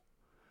know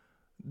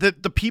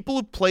that the people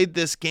who played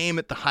this game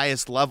at the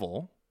highest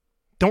level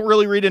don't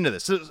really read into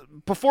this.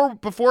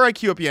 Before I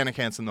cue up Jannik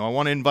Hansen, though, I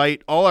want to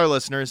invite all our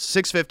listeners,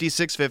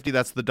 650,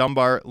 that's the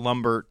Dunbar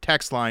Lumber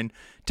text line.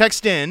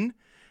 Text in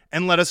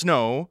and let us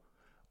know,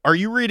 are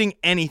you reading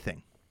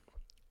anything?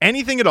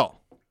 Anything at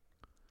all?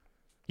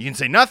 You can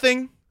say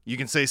nothing. You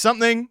can say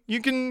something.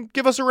 You can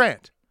give us a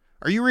rant.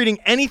 Are you reading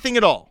anything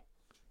at all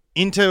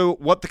into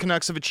what the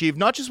Canucks have achieved?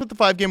 Not just with the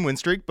 5-game win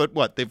streak, but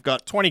what they've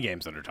got 20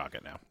 games under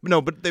talking now.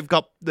 No, but they've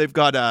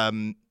got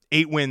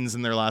 8 wins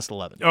in their last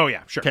 11. Oh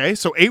yeah, sure. Okay,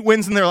 so 8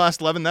 wins in their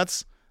last 11.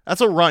 That's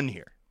a run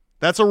here.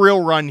 That's a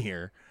real run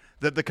here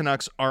that the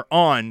Canucks are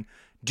on.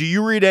 Do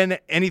you read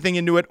anything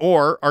into it,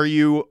 or are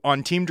you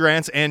on Team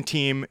Drance and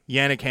Team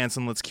Jannik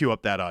Hansen? Let's cue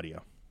up that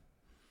audio.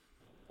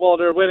 Well,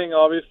 they're winning,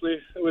 obviously,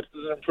 which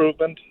is an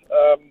improvement.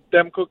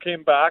 Demko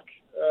came back.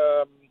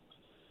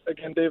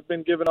 Again, they've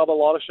been giving up a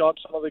lot of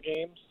shots some of the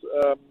games,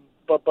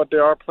 but they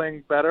are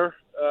playing better.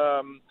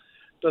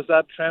 Does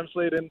that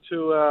translate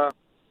into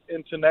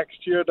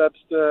next year? That's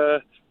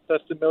the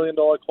 $1 million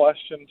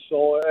question.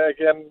 So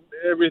again,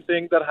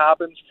 everything that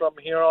happens from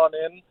here on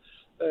in,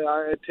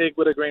 I take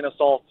with a grain of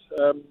salt,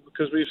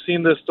 because we've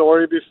seen this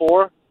story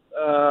before.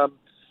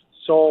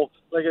 So,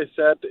 like I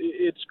said,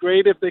 it's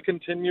great if they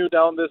continue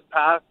down this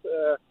path,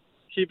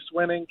 keeps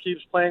winning,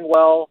 keeps playing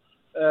well,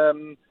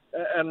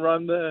 and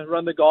run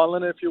the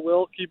gauntlet, if you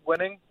will, keep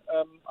winning.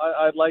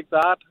 I'd like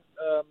that.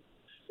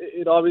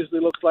 It obviously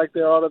looks like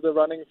they're out of the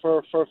running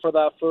for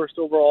that first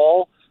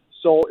overall.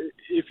 So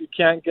if you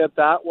can't get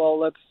that, well,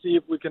 let's see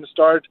if we can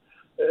start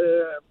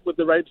with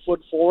the right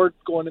foot forward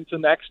going into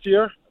next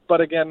year. But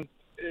again,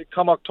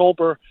 come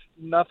October,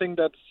 nothing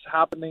that's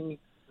happening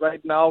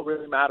right now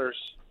really matters.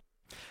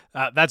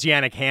 That's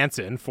Jannik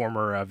Hansen,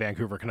 former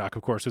Vancouver Canuck,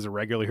 of course, who's a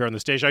regular here on the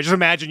station. I just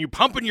imagine you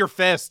pumping your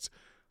fist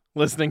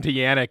listening to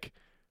Jannik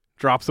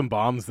drop some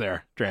bombs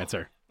there,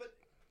 Drancer.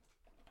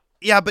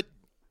 Yeah, but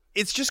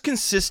it's just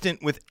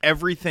consistent with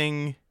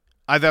everything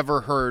I've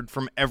ever heard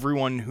from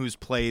everyone who's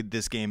played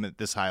this game at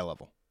this high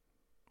level,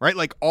 right?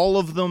 Like, all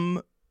of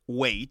them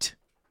weight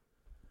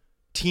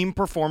team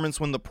performance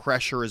when the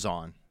pressure is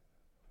on.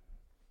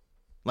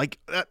 Like,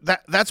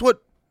 that's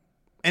what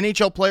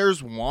NHL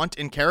players want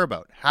and care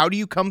about. How do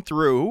you come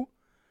through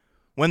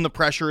when the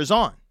pressure is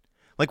on?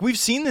 Like, we've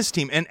seen this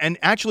team, and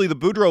actually the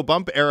Boudreau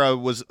bump era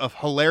was a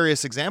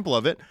hilarious example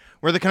of it,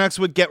 where the Canucks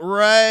would get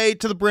right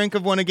to the brink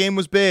of when a game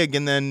was big,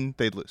 and then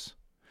they'd lose.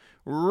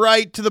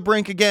 Right to the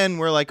brink again,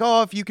 where like,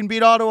 oh, if you can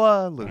beat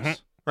Ottawa, lose. Mm-hmm.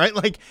 Right?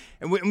 Like,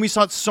 and we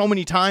saw it so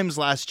many times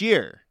last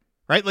year.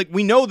 Right? Like,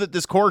 we know that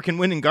this core can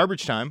win in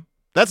garbage time.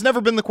 That's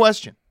never been the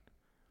question.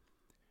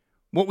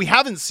 What we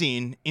haven't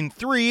seen in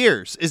 3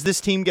 years is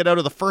this team get out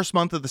of the first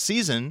month of the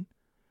season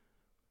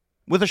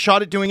with a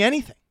shot at doing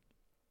anything.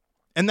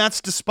 And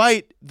that's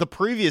despite the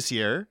previous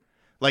year.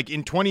 Like,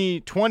 in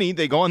 2020,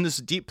 they go on this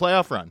deep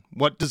playoff run.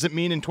 What does it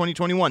mean in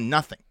 2021?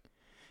 Nothing.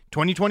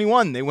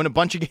 2021, they win a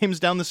bunch of games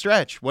down the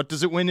stretch. What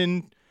does it win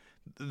in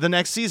the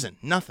next season?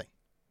 Nothing.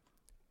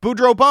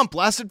 Boudreau bump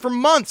lasted for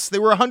months. They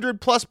were a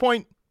 100-plus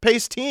point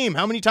pace team.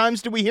 How many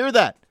times did we hear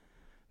that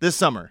this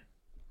summer?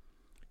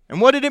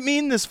 And what did it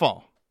mean this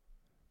fall?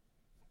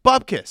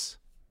 Bupkis.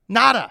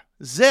 Nada.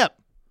 Zip.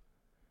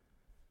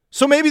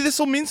 So maybe this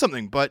will mean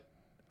something, but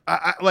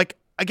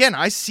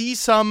I see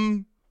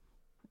some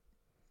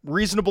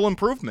reasonable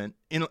improvement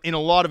in a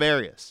lot of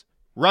areas.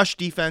 Rush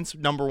defense,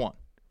 number one.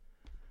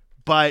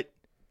 But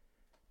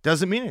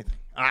does it mean anything?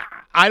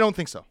 I don't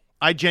think so.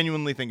 I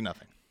genuinely think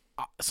nothing.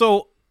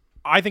 So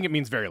I think it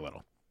means very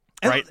little,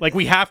 right? Like,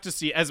 we have to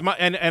see as much,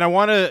 and I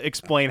want to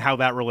explain how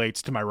that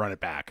relates to my run it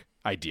back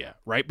idea,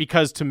 right?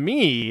 Because to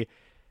me,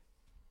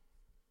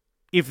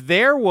 if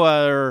there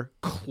were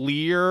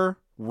clear,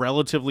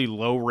 relatively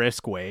low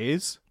risk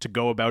ways to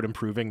go about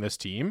improving this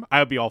team, I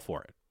would be all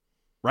for it,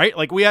 right?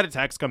 Like, we had a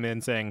text come in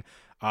saying,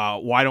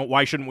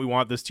 why shouldn't we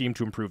want this team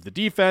to improve the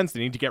defense? They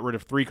need to get rid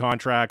of 3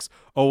 contracts,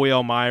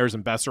 OEL, Myers,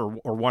 and Besser,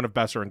 or one of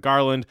Besser and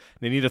Garland.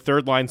 They need a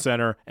third line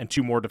center and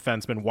 2 more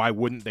defensemen. Why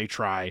wouldn't they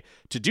try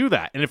to do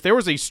that? And if there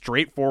was a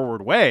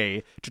straightforward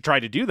way to try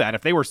to do that,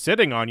 if they were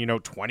sitting on,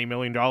 $20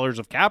 million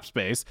of cap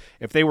space,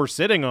 if they were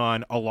sitting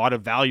on a lot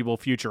of valuable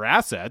future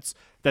assets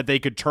that they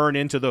could turn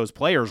into those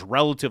players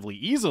relatively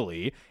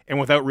easily and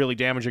without really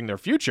damaging their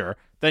future,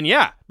 then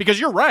yeah, because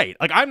you're right.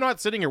 Like, I'm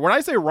not sitting here, when I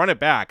say run it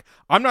back,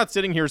 I'm not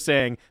sitting here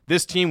saying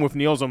this team with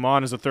Niels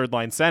Oman as a third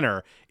line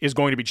center is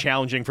going to be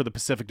challenging for the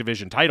Pacific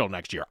Division title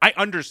next year. I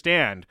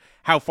understand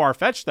how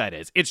far-fetched that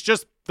is. It's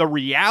just the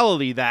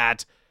reality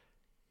that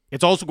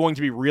it's also going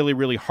to be really,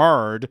 really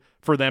hard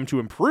for them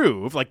to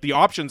improve. Like, the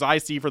options I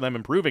see for them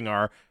improving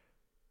are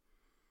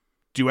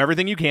do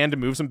everything you can to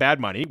move some bad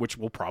money, which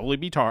will probably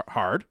be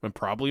hard and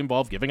probably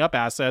involve giving up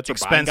assets or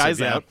buying guys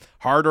out,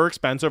 hard or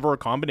expensive or a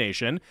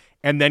combination,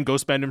 and then go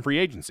spend in free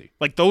agency.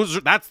 Like,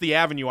 that's the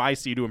avenue I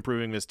see to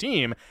improving this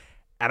team,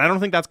 and I don't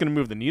think that's going to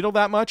move the needle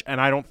that much,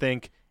 and I don't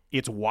think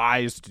it's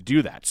wise to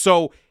do that.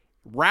 So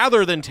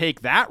rather than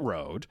take that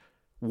road,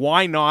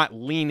 why not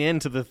lean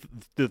into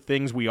the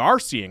things we are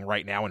seeing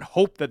right now and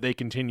hope that they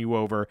continue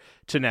over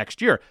to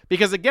next year?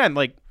 Because again,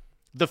 like,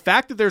 the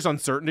fact that there's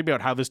uncertainty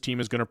about how this team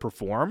is going to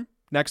perform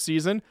next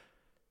season,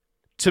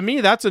 to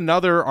me, that's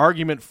another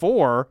argument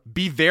for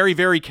be very,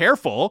 very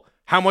careful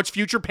how much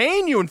future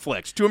pain you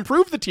inflict to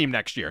improve the team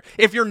next year.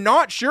 If you're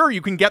not sure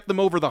you can get them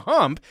over the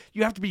hump,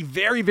 you have to be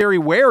very, very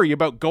wary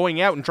about going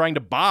out and trying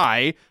to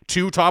buy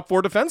 2 top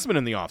 4 defensemen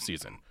in the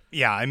offseason.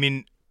 Yeah, I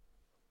mean,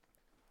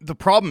 the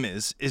problem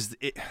is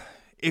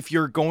if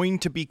you're going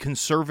to be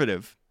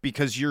conservative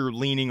because you're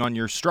leaning on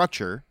your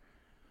structure,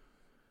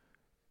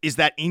 is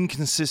that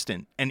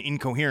inconsistent and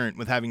incoherent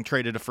with having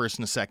traded a first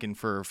and a second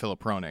for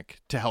Filip Hronek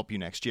to help you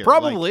next year?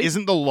 Probably. Like,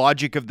 isn't the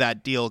logic of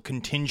that deal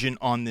contingent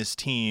on this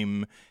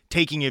team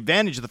taking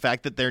advantage of the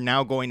fact that they're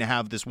now going to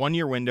have this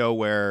 1-year window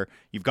where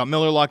you've got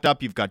Miller locked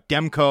up, you've got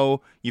Demko,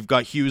 you've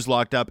got Hughes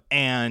locked up,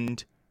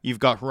 and you've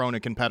got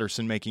Hronek and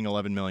Pettersson making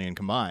 $11 million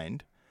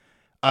combined?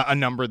 A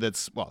number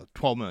that's,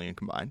 $12 million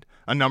combined.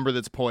 A number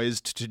that's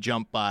poised to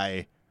jump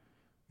by,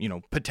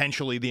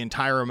 potentially the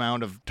entire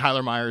amount of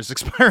Tyler Myers'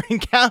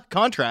 expiring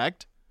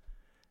contract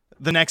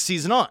the next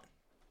season on,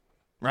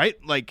 right?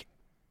 Like,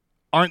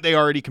 aren't they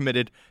already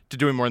committed to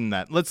doing more than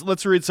that?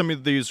 Let's read some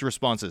of these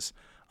responses.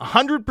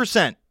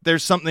 100%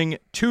 there's something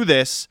to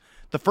this.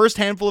 The first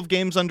handful of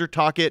games under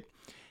Tocchet,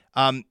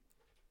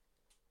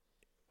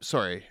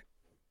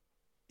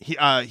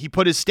 he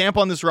put his stamp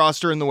on this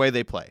roster in the way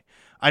they play.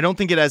 I don't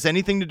think it has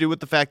anything to do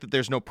with the fact that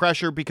there's no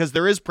pressure, because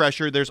there is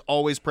pressure. There's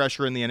always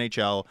pressure in the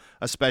NHL,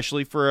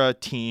 especially for a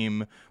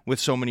team with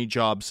so many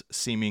jobs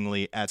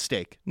seemingly at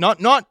stake.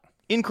 Not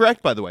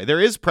incorrect, by the way.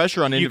 There is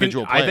pressure on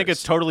individual players. I think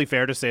it's totally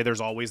fair to say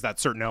there's always that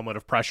certain element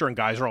of pressure, and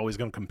guys are always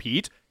going to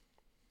compete.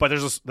 But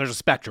there's a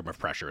spectrum of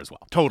pressure as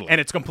well. Totally. And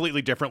it's a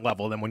completely different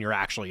level than when you're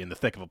actually in the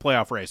thick of a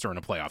playoff race or in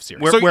a playoff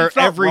series. Where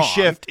every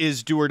shift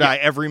is do or die,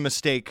 every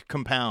mistake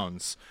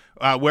compounds.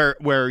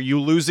 Where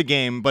you lose a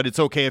game, but it's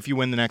okay if you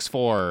win the next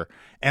 4.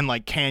 And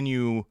like, can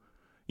you,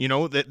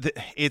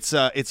 it's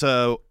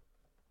a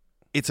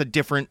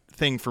different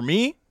thing for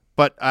me.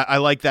 But I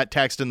like that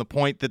text, and the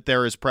point that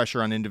there is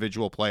pressure on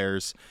individual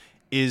players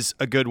is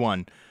a good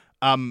one.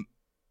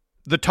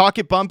 The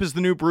Tocchet bump is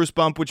the new Bruce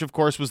bump, which of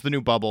course was the new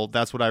bubble.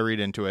 That's what I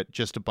read into it.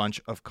 Just a bunch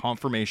of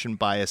confirmation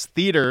bias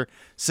theater,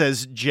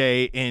 says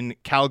Jay in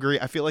Calgary.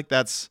 I feel like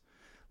that's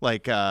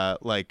like I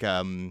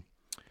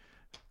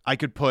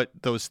could put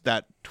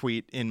that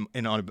tweet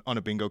on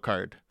a bingo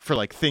card for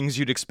like things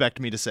you'd expect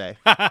me to say.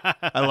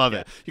 I love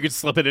it. You could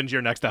slip it into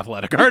your next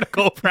Athletic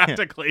article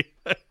practically.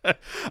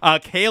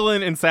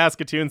 Kalen in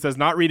Saskatoon says,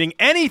 not reading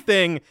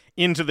anything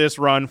into this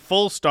run,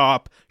 full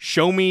stop.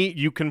 Show me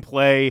you can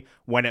play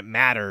when it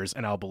matters,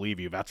 and I'll believe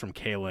you. That's from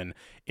Kalen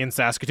in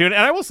Saskatoon.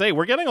 And I will say,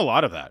 we're getting a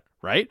lot of that,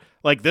 right?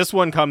 Like, this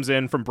one comes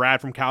in from Brad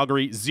from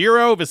Calgary.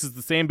 0. This is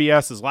the same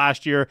BS as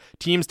last year.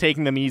 Teams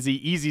taking them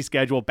easy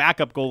schedule,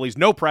 backup goalies,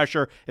 no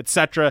pressure,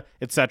 etc.,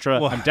 etc.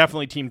 Well, I'm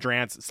definitely Team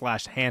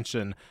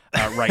Drance/Hansen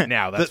right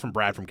now. That's from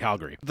Brad from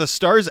Calgary. The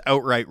Stars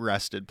outright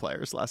rested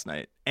players last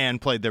night and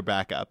played their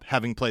backup,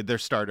 having played their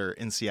starter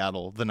in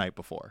Seattle the night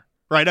before.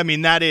 Right? I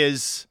mean, that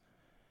is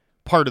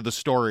part of the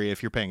story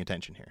if you're paying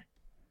attention here.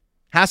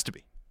 Has to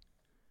be.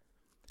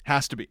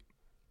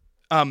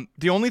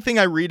 The only thing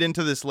I read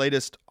into this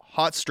latest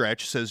hot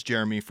stretch, says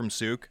Jeremy from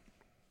Souk,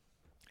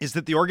 is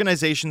that the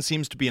organization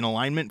seems to be in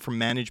alignment from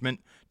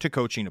management to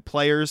coaching to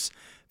players.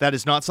 That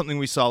is not something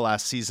we saw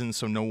last season,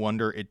 so no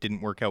wonder it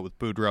didn't work out with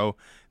Boudreau.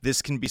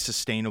 This can be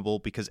sustainable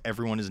because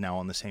everyone is now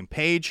on the same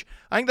page.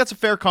 I think that's a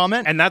fair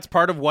comment. And that's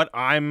part of what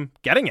I'm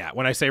getting at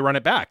when I say run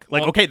it back.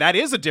 Like, okay, that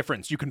is a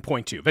difference you can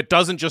point to. That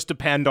doesn't just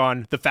depend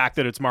on the fact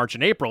that it's March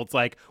and April. It's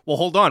like, well,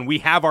 hold on, we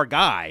have our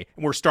guy,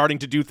 and we're starting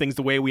to do things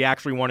the way we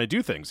actually want to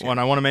do things here. Well, and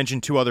I want to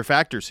mention 2 other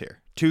factors here.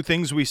 2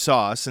 things we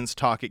saw since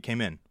Tocchet came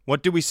in.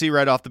 What did we see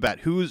right off the bat?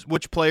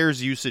 Which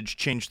player's usage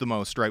changed the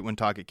most right when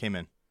Tocchet came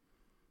in?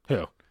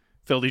 Who?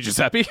 Phil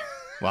DiGiuseppe?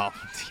 Well,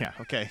 yeah,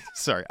 okay.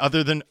 Sorry.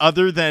 Other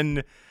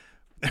than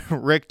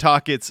Rick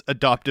Tocchet's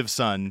adoptive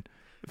son,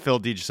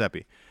 Phil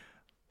DiGiuseppe.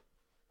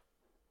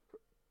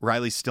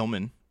 Riley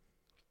Stillman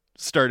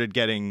started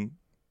getting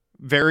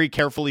very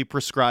carefully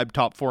prescribed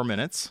top 4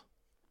 minutes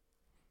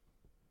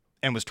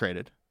and was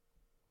traded.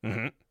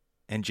 Mm-hmm.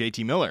 And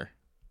JT Miller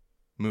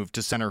moved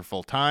to center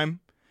full time.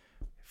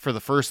 For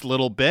the first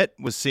little bit,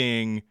 was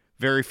seeing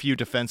very few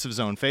defensive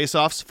zone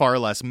faceoffs, far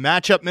less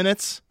matchup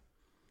minutes.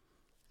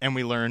 And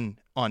we learn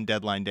on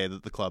deadline day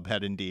that the club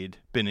had indeed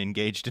been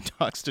engaged in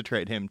talks to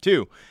trade him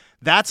too.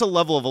 That's a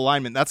level of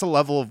alignment. That's a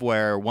level of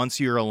where once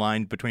you're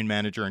aligned between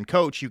manager and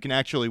coach, you can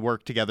actually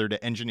work together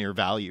to engineer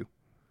value,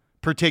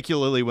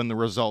 particularly when the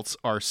results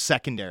are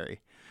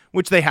secondary,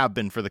 which they have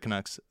been for the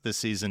Canucks this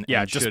season.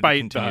 Yeah, and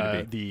despite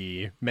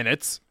the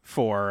minutes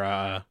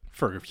for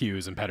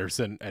Hughes and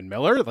Pettersson and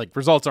Miller, like,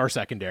 results are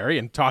secondary,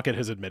 and Tocchet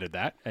has admitted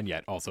that, and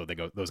yet also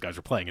those guys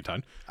are playing a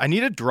ton. I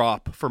need a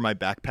drop for my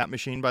backpat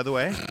machine, by the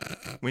way.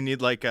 We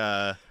need like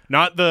a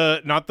not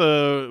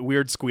the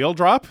weird squeal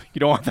drop. You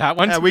don't want that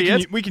one.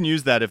 We can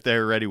use that if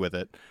they're ready with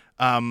it.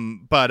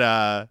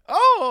 Wow,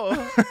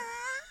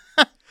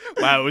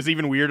 it was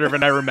even weirder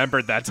than I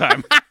remembered that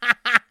time.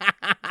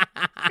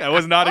 I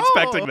was not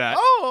expecting that.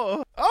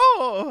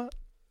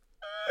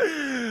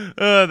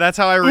 That's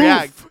how I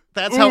react.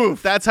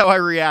 That's how I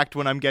react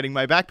when I'm getting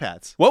my back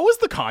pats. What was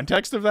the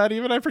context of that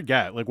even? I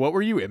forget. Like, what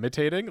were you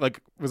imitating?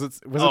 Like, was it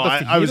the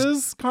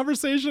fajitas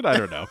conversation? I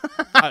don't know.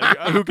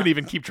 Who can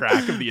even keep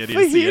track of the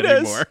idiocy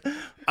anymore?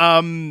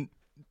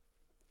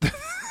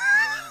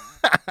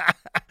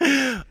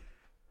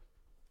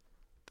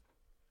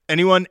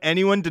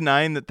 Anyone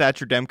denying that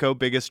Thatcher Demko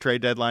biggest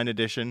trade deadline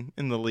addition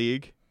in the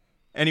league?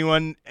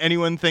 Anyone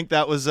think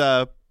that was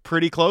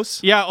pretty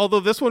close? Yeah, although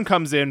this one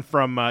comes in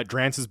from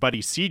Drance's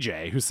buddy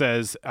CJ, who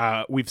says,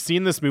 we've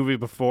seen this movie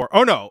before.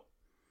 Oh, no.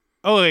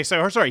 Oh, okay,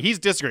 sorry. He's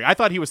disagreeing. I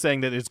thought he was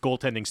saying that it's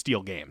goaltending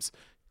steal games.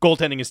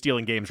 Goaltending is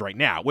stealing games right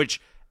now,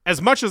 which,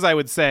 as much as I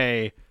would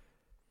say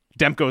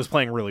Demko is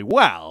playing really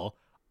well,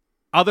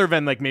 other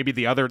than like maybe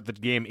the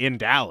game in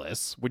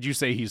Dallas, would you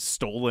say he's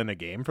stolen a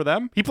game for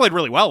them? He played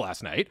really well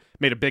last night,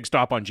 made a big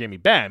stop on Jamie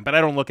Benn, but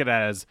I don't look at it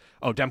as,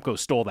 oh, Demko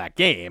stole that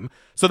game.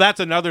 So that's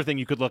another thing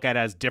you could look at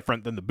as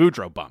different than the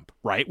Boudreaux bump,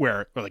 right?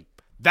 Where like,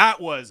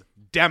 that was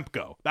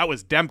Demko. That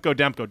was Demko.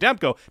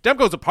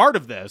 Demko's a part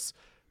of this,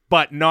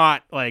 but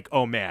not like,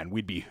 oh man,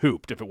 we'd be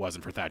hooped if it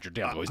wasn't for Thatcher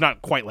Demko. He's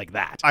not quite like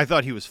that. I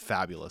thought he was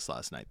fabulous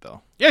last night,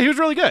 though. Yeah, he was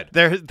really good.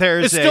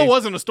 It still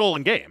wasn't a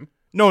stolen game.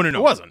 No. It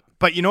wasn't.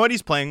 But you know what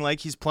he's playing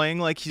like? He's playing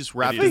like he's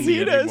wrapped in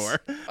fajitas.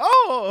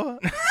 Oh.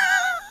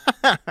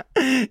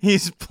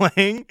 He's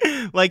playing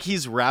like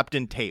he's wrapped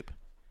in tape.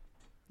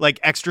 Like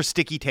extra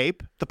sticky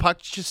tape. The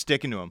puck's just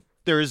sticking to him.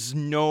 There is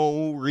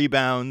no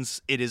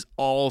rebounds. It is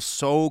all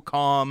so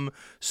calm,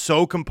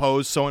 so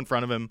composed, so in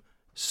front of him,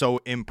 so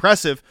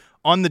impressive.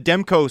 On the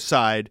Demko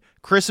side,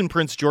 Chris in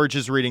Prince George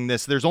is reading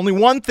this. There's only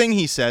one thing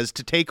he says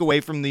to take away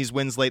from these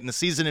wins late in the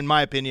season, in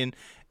my opinion,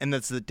 and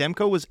that's that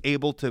Demko was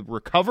able to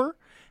recover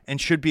and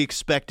should be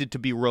expected to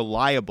be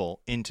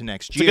reliable into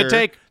next year. It's a good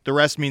take. The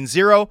rest means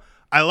zero.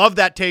 I love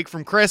that take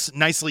from Chris.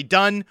 Nicely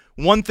done.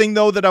 One thing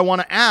that I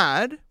want to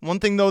add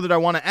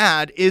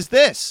is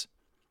this.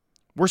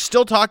 We're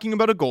still talking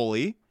about a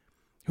goalie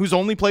who's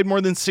only played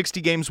more than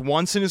 60 games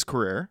once in his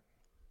career,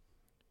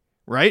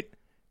 right?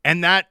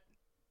 And that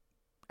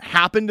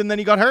happened and then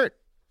he got hurt.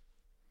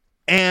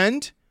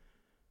 And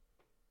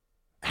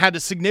had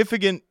a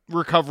significant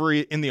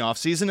recovery in the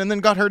offseason and then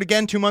got hurt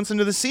again 2 months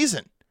into the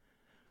season.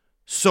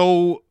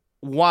 So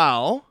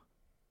while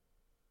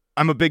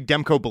I'm a big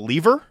Demko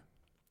believer,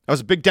 I was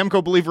a big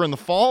Demko believer in the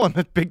fall, I'm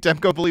a big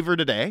Demko believer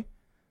today,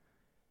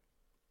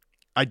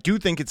 I do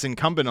think it's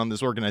incumbent on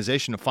this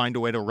organization to find a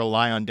way to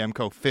rely on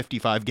Demko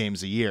 55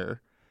 games a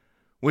year,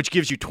 which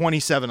gives you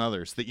 27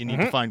 others that you need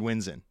to find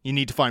wins in. You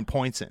need to find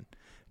points in.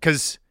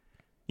 Because,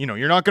 you know,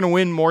 you're not going to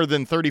win more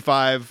than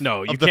 35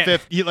 no, you of the can't,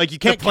 fifth. You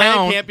can't the plan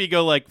count. Can't be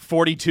go like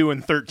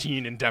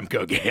 42-13 in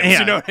Demko games. Yeah.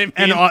 You know what I mean?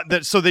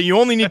 And so that you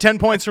only need 10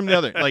 points from the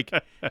other. Like,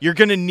 you're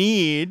going to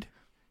need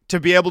to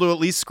be able to at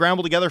least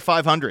scramble together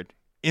 500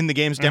 in the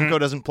games Demko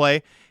doesn't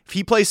play. If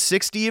he plays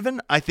 60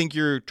 even, I think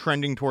you're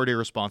trending toward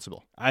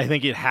irresponsible. I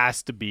think it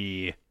has to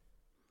be...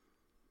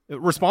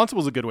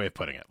 Responsible is a good way of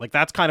putting it. Like,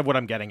 that's kind of what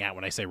I'm getting at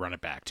when I say run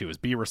it back, too, is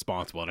be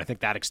responsible. And I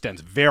think that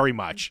extends very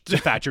much to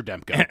Thatcher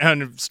Demko.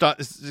 And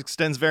it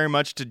extends very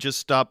much to just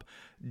stop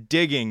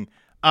digging.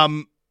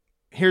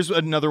 Here's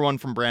another one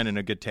from Brandon,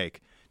 a good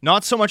take.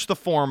 Not so much the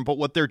form, but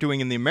what they're doing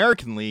in the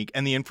American League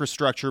and the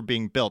infrastructure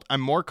being built. I'm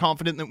more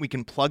confident that we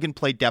can plug and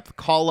play depth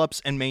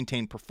call-ups and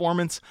maintain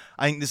performance.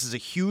 I think this is a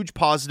huge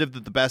positive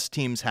that the best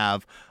teams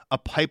have a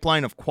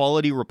pipeline of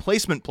quality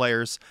replacement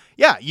players.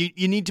 Yeah,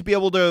 you need to be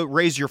able to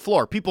raise your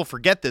floor. People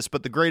forget this,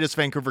 but the greatest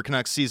Vancouver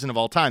Canucks season of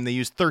all time, they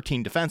used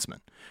 13 defensemen,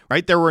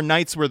 right? There were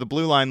nights where the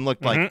blue line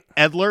looked like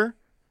Edler,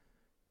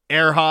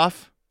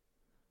 Ehrhoff,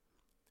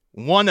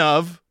 one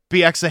of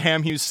Bieksa,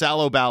 Hamhuis,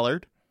 Salo,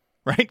 Ballard,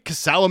 right? Because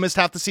Salo missed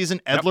half the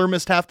season. Edler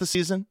missed half the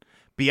season.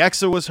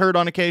 Bieksa was hurt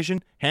on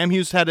occasion.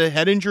 Hamhuis had a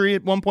head injury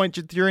at one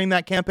point during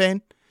that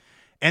campaign.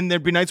 And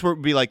there'd be nights where it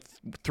would be like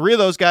three of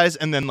those guys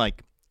and then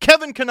like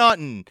Kevin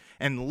Connaughton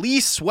and Lee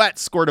Sweat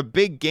scored a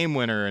big game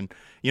winner. And,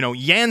 you know,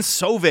 Jan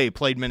Sauvé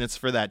played minutes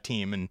for that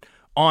team and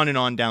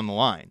on down the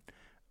line.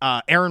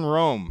 Aaron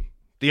Rome,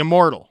 the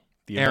immortal.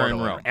 Aaron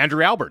Rome.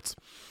 Andrew Alberts.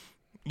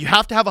 You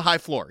have to have a high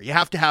floor. You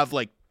have to have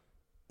like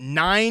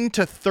 9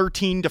 to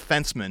 13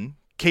 defensemen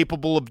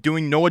capable of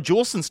doing Noah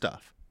Juleson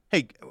stuff.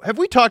 Hey, have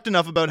we talked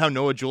enough about how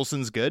Noah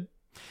Juleson's good?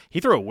 He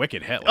threw a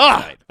wicked hit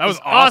last night. That was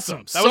awesome.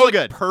 That so was like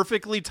good.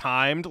 Perfectly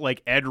timed,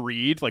 like Ed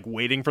Reed, like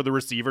waiting for the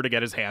receiver to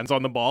get his hands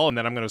on the ball, and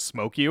then I'm going to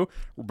smoke you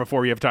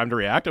before you have time to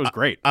react. It was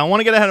great. I want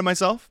to get ahead of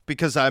myself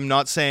because I'm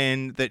not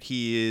saying that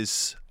he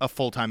is a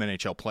full-time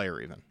NHL player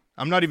even.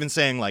 I'm not even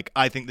saying like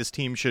I think this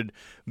team should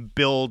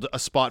build a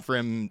spot for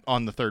him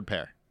on the third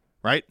pair,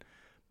 right?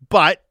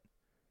 But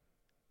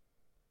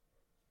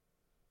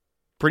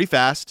pretty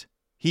fast.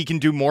 He can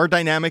do more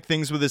dynamic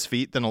things with his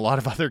feet than a lot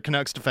of other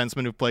Canucks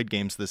defensemen who've played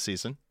games this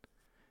season.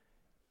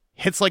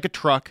 Hits like a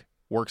truck,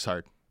 works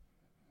hard.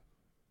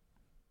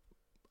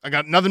 I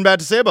got nothing bad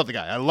to say about the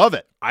guy. I love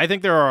it. I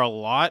think there are a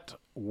lot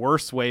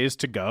worse ways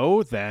to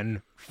go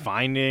than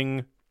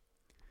finding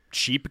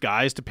cheap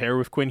guys to pair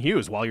with Quinn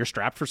Hughes while you're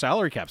strapped for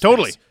salary cap space.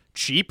 Totally.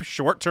 Cheap,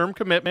 short-term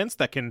commitments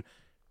that can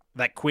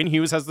that Quinn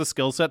Hughes has the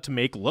skill set to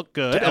make look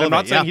good. To And I'm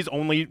not elevate, saying yeah. he's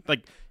only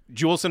like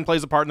Juleson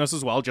plays a part in this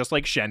as well, just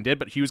like Shen did,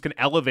 but Hughes can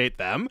elevate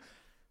them.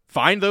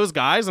 Find those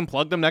guys and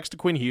plug them next to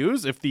Quinn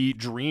Hughes if the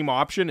dream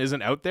option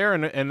isn't out there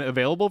and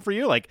available for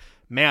you. Like,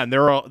 man,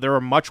 there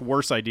are much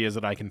worse ideas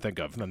that I can think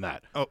of than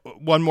that. Oh,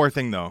 one more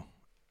thing, though.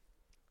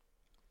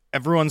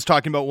 Everyone's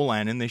talking about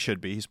Wolanin. They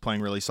should be. He's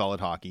playing really solid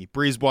hockey.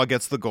 Brisebois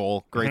gets the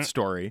goal. Great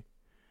story.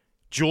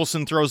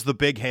 Juleson throws the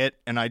big hit,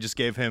 and I just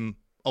gave him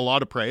a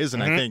lot of praise,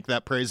 and I think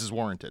that praise is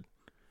warranted.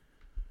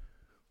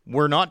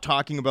 We're not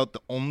talking about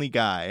the only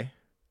guy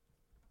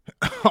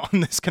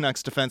on this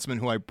Canucks defenseman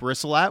who I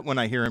bristle at when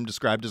I hear him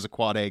described as a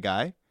quad A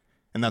guy,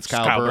 and that's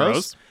Kyle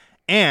Burrows.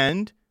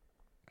 And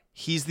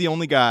he's the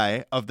only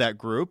guy of that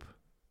group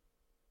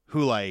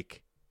who,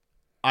 like,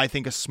 I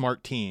think a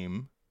smart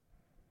team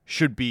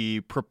should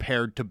be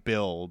prepared to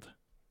build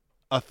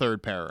a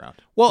third pair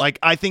around. Well, like,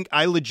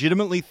 I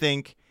legitimately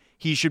think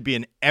he should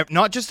be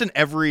not just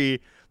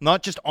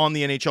on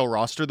the NHL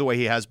roster the way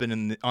he has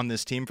been on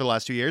this team for the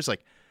last 2 years.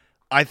 Like,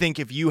 I think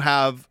if you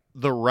have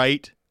the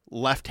right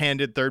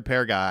left-handed third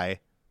pair guy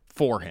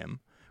for him,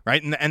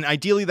 right? And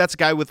ideally that's a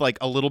guy with like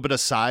a little bit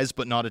of size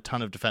but not a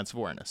ton of defensive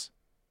awareness.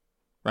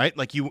 Right?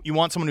 Like you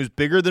want someone who's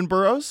bigger than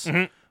Burrows,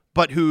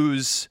 but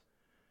who's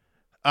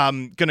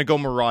going to go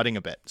marauding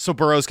a bit. So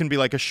Burrows can be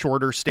like a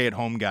shorter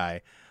stay-at-home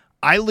guy.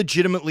 I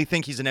legitimately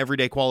think he's an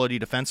everyday quality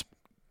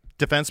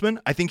defenseman.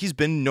 I think he's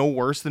been no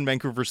worse than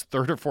Vancouver's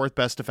third or fourth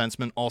best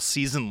defenseman all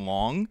season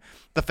long.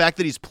 The fact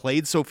that he's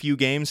played so few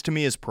games to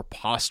me is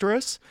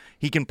preposterous.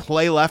 He can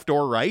play left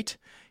or right.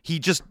 He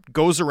just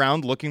goes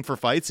around looking for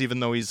fights,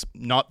 even though he's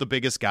not the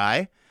biggest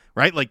guy,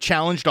 right? Like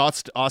challenged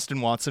Austin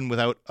Watson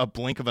without a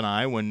blink of an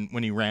eye when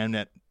he ran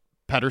at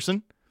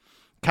Pettersson.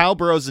 Kyle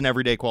Burrows is an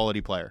everyday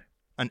quality player.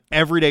 An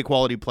everyday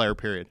quality player,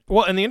 period.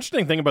 Well, and the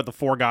interesting thing about the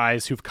four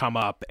guys who've come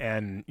up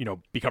and,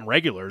 become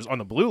regulars on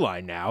the blue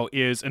line now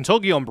is until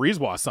Guillaume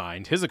Brisebois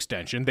signed his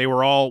extension, they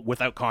were all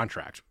without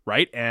contract,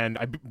 right? And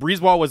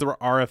Brisebois was an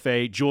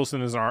RFA,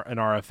 Juleson is an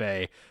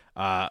RFA,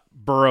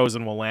 Burrows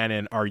and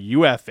Wolanin are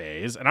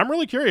UFAs, and I'm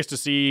really curious to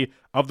see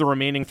of the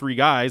remaining three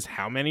guys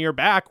how many are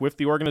back with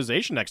the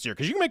organization next year,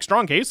 because you can make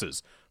strong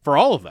cases for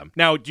all of them.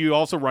 Now, do you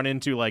also run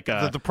into like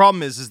the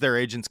problem is their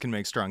agents can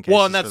make strong cases?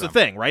 Well, and that's the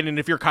thing, right? And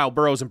if you're Kyle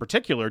Burrows in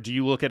particular, do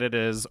you look at it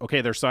as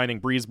okay, they're signing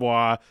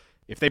Brisebois?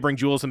 If they bring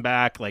Juleson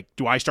back, like,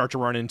 do I start to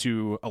run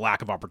into a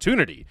lack of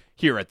opportunity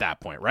here at that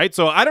point, right?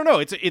 So I don't know.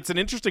 It's an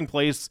interesting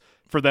place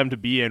for them to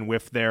be in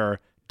with their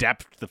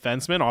depth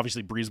defenseman.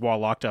 Obviously, Brisebois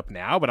locked up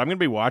now, but I'm going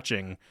to be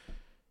watching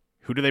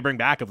who do they bring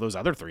back of those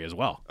other three as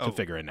well to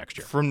figure in next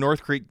year. From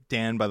North Creek,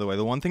 Dan, by the way,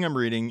 the one thing I'm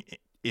reading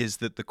is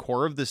that the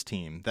core of this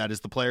team, that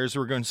is the players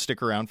who are going to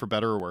stick around for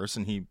better or worse,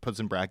 and he puts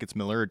in brackets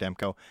Miller or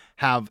Demko,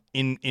 have,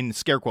 in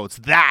scare quotes,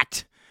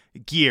 that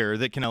gear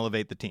that can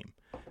elevate the team.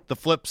 The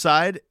flip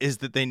side is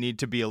that they need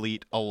to be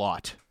elite a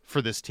lot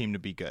for this team to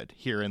be good.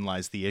 Herein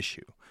lies the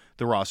issue.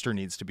 The roster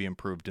needs to be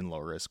improved in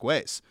low-risk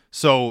ways.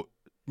 So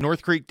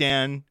North Creek,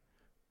 Dan,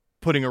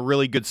 putting a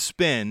really good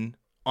spin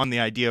on the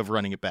idea of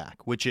running it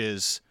back, which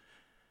is,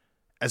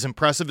 as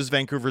impressive as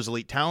Vancouver's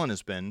elite talent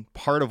has been,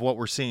 part of what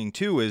we're seeing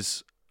too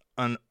is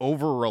an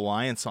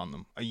over-reliance on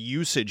them, a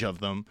usage of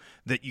them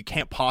that you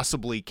can't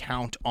possibly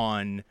count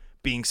on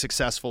being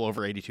successful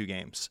over 82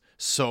 games.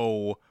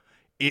 So,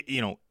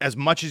 as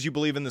much as you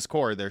believe in this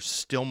core, there's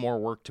still more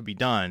work to be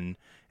done,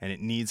 and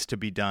it needs to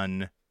be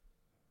done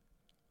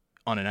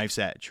on a knife's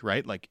edge,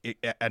 right? Like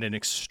at an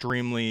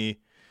extremely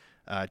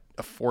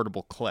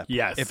affordable clip.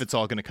 Yes. If it's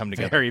all going to come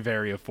together. Very,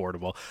 very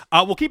affordable.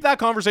 We'll keep that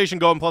conversation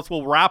going. Plus,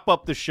 we'll wrap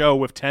up the show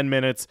with 10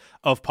 minutes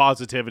of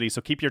positivity.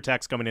 So keep your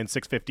texts coming in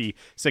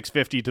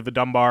 650 to the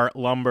Dunbar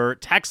Lumber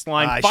text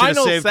line. I Final should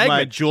have saved segment.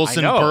 my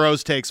Juleson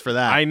Burrows takes for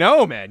that. I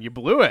know, man. You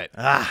blew it.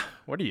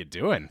 What are you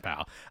doing,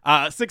 pal?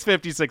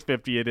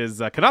 650. It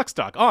is Canucks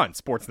Talk on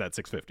Sportsnet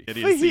 650.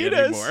 Idiocy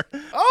anymore.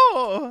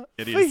 Oh.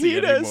 Idiocy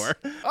anymore.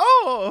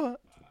 Oh.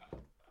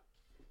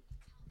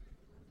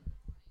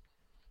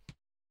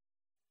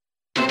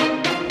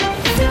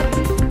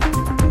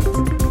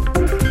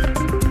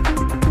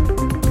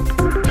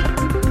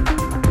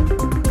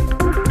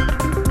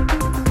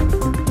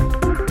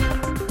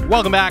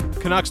 Welcome back.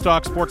 Canucks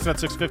Talk, Sportsnet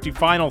 650,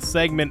 final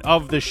segment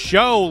of the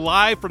show,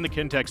 live from the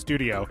Kintec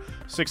studio.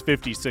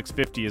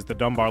 650 is the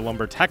Dunbar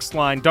Lumber text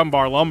line.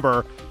 Dunbar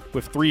Lumber,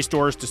 with 3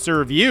 stores to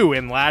serve you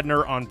in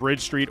Ladner on Bridge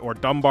Street, or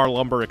Dunbar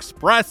Lumber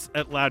Express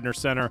at Ladner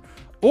Center,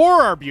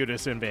 or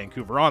Arbutus in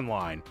Vancouver,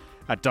 online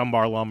at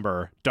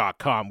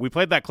dunbarlumber.com. We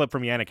played that clip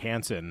from Jannik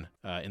Hansen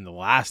in the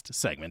last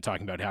segment,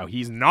 talking about how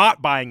he's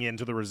not buying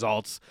into the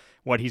results,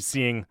 what he's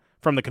seeing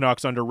from the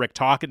Canucks under Rick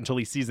Tocchet until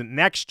he sees it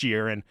next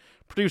year. And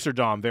producer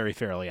Dom very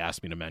fairly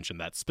asked me to mention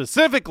that.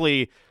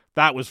 Specifically,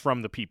 that was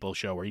from The People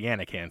Show, where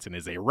Jannik Hansen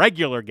is a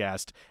regular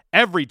guest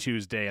every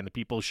Tuesday, and The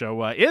People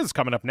Show is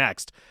coming up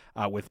next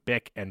with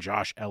Bick and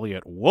Josh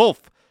Elliott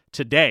Wolf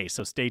today.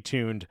 So stay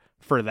tuned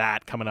for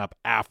that coming up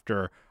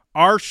after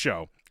our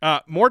show.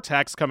 More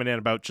texts coming in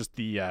about just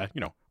the,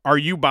 are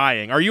you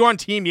buying? Are you on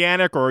Team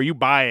Jannik, or are you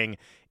buying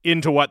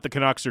into what the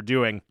Canucks are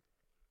doing?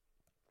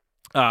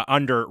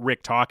 under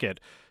Rick Tocchet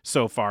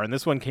so far. And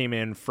this one came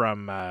in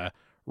from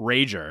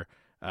Rager.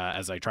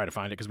 As I try to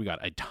find it, because we got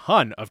a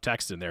ton of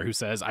text in there, who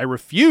says, I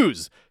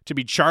refuse to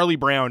be Charlie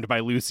Browned by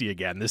Lucy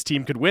again. This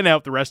team could win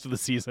out the rest of the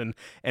season,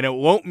 and it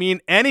won't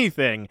mean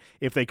anything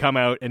if they come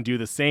out and do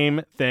the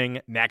same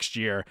thing next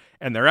year,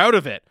 and they're out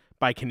of it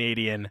by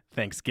Canadian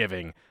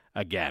Thanksgiving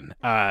again.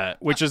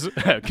 Which is,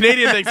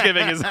 Canadian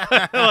Thanksgiving is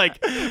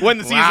like when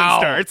the season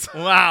starts.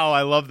 Wow,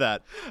 I love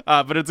that.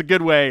 But it's a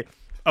good way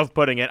of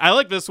putting it. I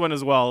like this one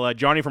as well.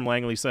 Johnny from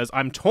Langley says,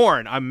 I'm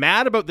torn. I'm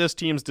mad about this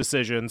team's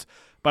decisions,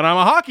 but I'm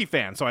a hockey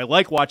fan, so I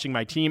like watching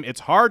my team.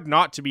 It's hard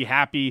not to be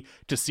happy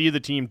to see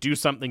the team do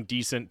something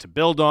decent to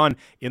build on.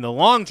 In the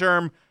long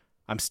term,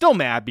 I'm still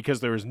mad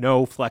because there is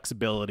no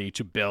flexibility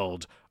to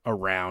build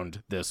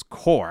around this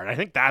core. And I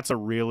think that's a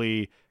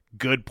really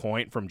good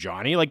point from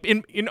Johnny. Like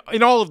in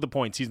all of the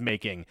points he's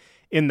making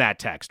in that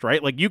text,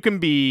 right? Like you can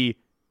be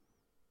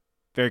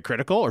very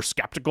critical or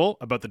skeptical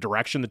about the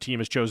direction the team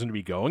has chosen to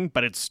be going,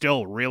 but it's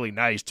still really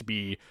nice to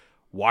be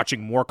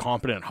watching more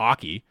competent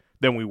hockey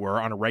than we were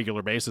on a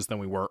regular basis than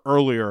we were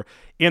earlier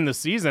in the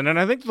season. And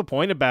I think the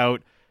point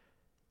about,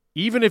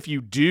 even if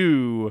you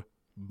do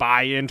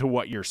buy into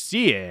what you're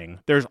seeing,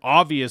 there's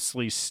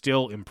obviously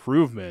still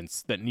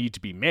improvements that need to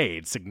be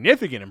made,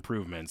 significant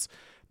improvements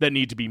that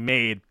need to be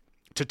made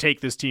to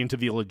take this team to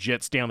the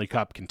legit Stanley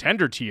Cup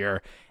contender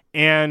tier.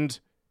 And,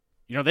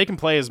 you know, they can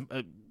play as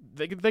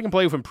they can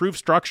play with improved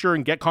structure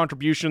and get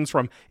contributions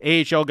from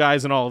AHL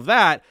guys and all of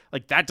that.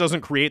 Like, that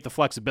doesn't create the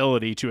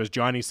flexibility to, as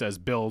Johnny says,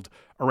 build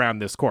around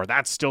this core.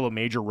 That's still a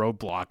major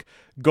roadblock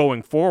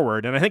going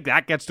forward. And I think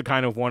that gets to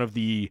kind of one of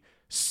the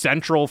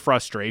central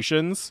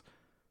frustrations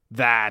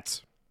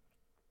that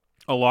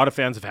a lot of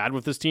fans have had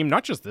with this team,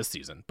 not just this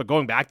season, but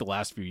going back the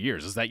last few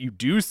years, is that you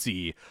do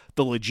see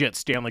the legit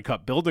Stanley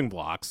Cup building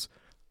blocks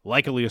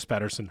like Elias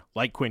Pettersson,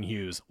 like Quinn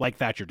Hughes, like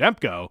Thatcher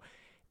Demko.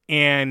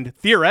 And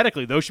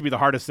theoretically, those should be the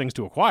hardest things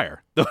to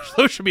acquire.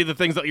 Those should be the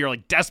things that you're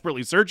like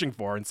desperately searching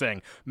for and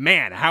saying,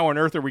 man, how on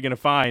earth are we going to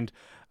find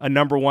a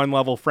number one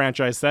level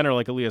franchise center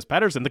like Elias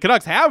Pettersson? The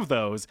Canucks have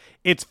those.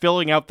 It's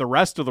filling out the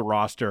rest of the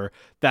roster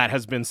that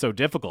has been so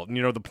difficult. And,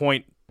 you know, the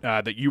point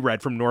that you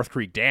read from North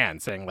Creek Dan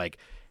saying like,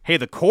 hey,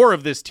 the core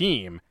of this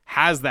team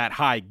has that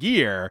high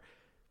gear,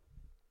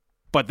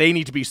 but they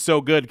need to be so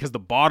good because the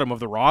bottom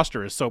of the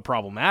roster is so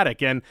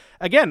problematic. And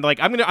again, like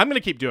I'm gonna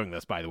keep doing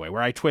this, by the way,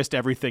 where I twist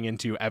everything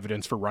into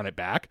evidence for run it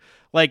back.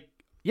 Like,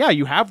 yeah,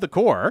 you have the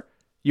core.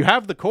 You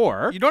have the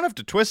core. You don't have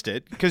to twist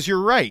it because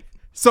you're right.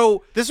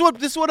 So this is what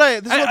bothers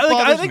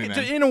I think me,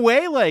 man. In a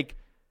way, like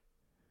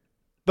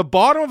the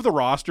bottom of the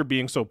roster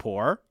being so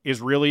poor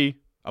is really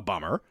a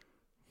bummer.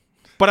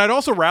 But I'd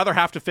also rather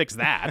have to fix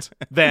that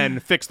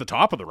than fix the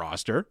top of the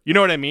roster. You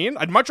know what I mean?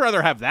 I'd much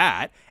rather have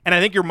that. And I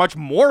think you're much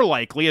more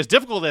likely, as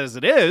difficult as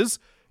it is,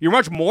 you're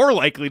much more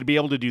likely to be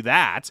able to do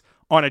that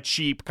on a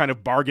cheap kind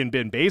of bargain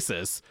bin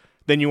basis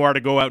than you are to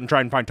go out and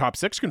try and find top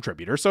six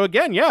contributors. So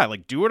again, yeah,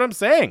 like do what I'm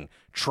saying.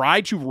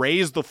 Try to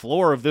raise the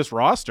floor of this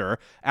roster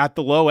at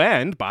the low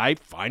end by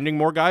finding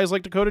more guys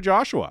like Dakota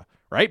Joshua,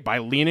 right? By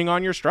leaning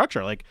on your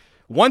structure. Like,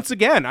 once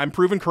again, I'm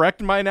proven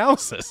correct in my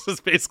analysis is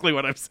basically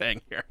what I'm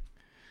saying here.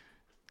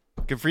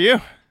 Good for you.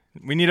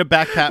 We need a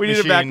backpat we need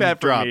machine a backpat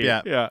drop. Me.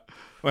 Yeah.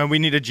 Well, we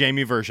need a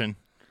Jamie version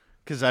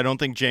because I don't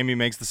think Jamie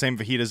makes the same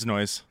fajitas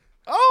noise.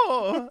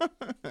 Oh,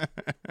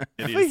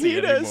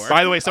 fajitas.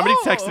 By the way, somebody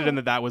texted in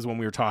that was when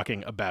we were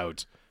talking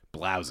about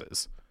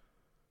blouses.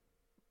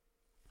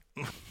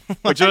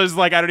 Which was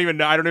like, I don't even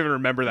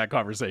remember that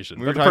conversation.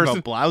 We were talking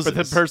about blouses.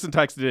 But the person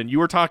texted in, you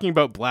were talking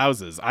about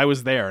blouses. I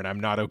was there and I'm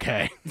not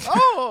okay.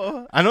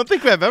 I don't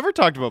think I've ever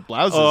talked about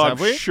blouses, have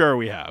we? I'm sure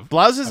we have.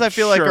 Blouses, I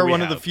feel like, are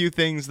one of the few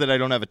things that I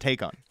don't have a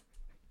take on.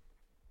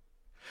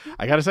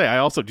 I gotta say, I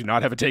also do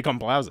not have a take on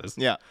blouses.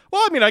 Yeah.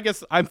 Well, I mean, I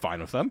guess I'm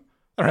fine with them.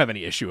 I don't have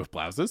any issue with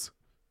blouses.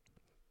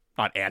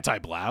 Not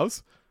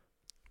anti-blouse.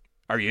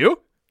 Are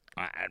you?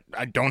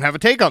 I don't have a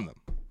take on them.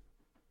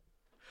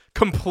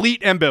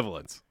 Complete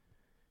ambivalence.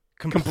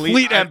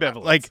 Complete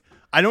ambivalence. Like,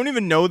 I don't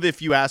even know that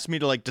if you asked me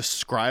to like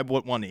describe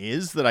what one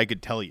is that I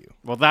could tell you.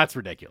 Well, that's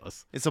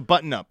ridiculous. It's a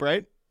button-up,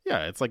 right?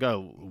 Yeah, it's like a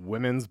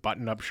women's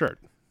button-up shirt.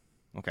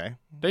 Okay.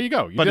 There you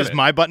go. But is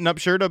my button-up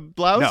shirt a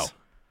blouse?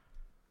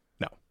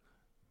 No.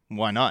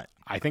 Why not?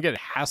 I think it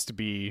has to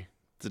be.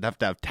 Does it have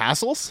to have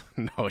tassels?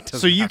 No, it doesn't.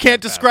 So you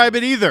can't describe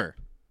it either.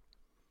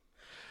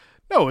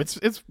 No, it's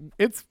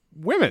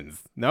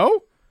women's.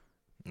 No?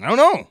 I don't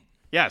know.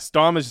 Yes,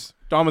 Dom is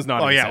nodding.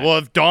 Oh yeah, well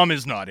if Dom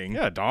is nodding.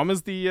 Yeah, Dom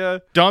is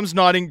the Dom's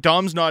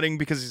nodding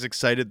because he's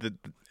excited that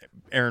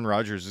Aaron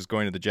Rodgers is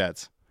going to the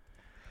Jets.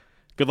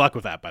 Good luck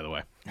with that, by the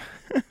way.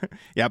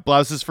 Yeah,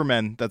 blouses for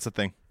men, that's a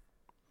thing.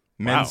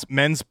 Men's Wow.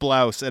 men's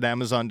blouse at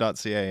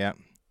amazon.ca, yeah.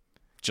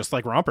 Just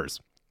like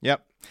rompers.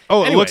 Yep.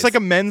 Oh, Anyways. It looks like a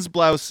men's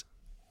blouse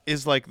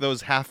is like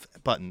those half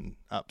button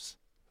ups.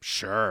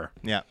 Sure.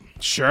 Yeah.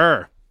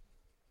 Sure.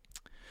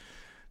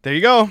 There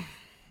you go.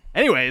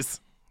 Anyways,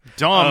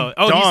 Dom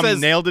he says,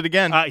 nailed it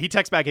again. He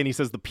texts back in. He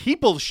says, the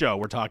People's Show,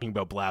 we're talking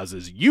about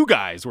blouses. You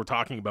guys were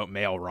talking about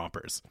male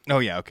rompers. Oh,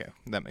 yeah, okay.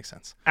 That makes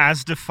sense.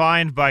 As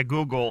defined by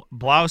Google,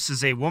 blouse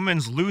is a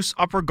woman's loose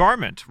upper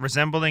garment,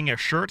 resembling a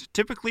shirt,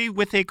 typically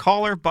with a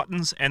collar,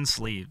 buttons, and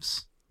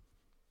sleeves.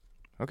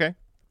 Okay.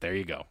 There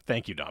you go.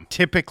 Thank you, Dom.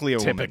 Typically a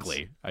woman's.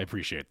 Typically. I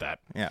appreciate that.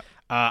 Yeah.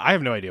 I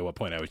have no idea what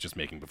point I was just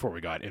making before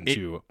we got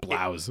into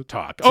blouse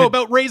talk.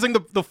 About raising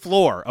the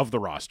floor of the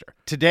roster.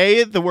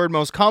 Today, the word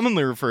most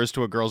commonly refers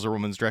to a girl's or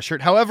woman's dress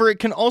shirt. However, it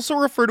can also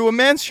refer to a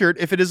man's shirt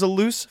if it is a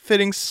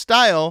loose-fitting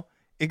style.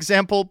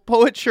 Example,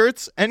 poet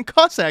shirts and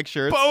Cossack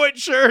shirts. Poet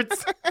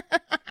shirts!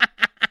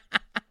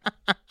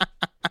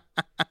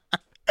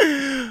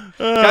 Guys, do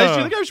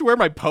you think I should wear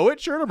my poet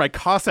shirt or my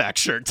Cossack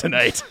shirt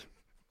tonight?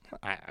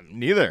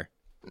 Neither.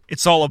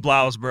 It's all a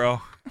blouse,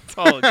 bro.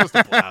 It's just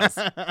a blouse.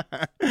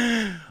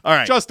 All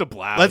right. Just a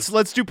blouse.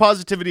 Let's do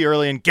positivity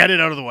early and get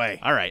it out of the way.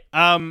 All right.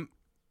 There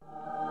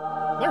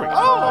we go.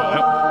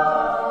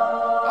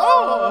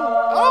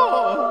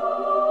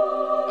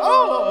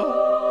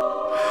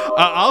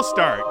 I'll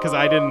start because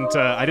I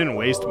didn't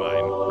waste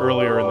mine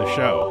earlier in the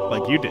show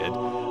like you did.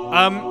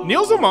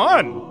 Neil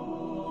Zaman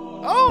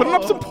putting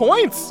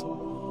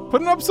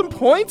up some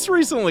points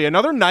recently.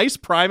 Another nice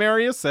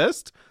primary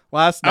assist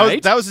last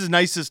night. That was his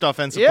nicest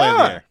offensive play of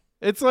the year.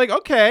 It's like,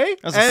 okay.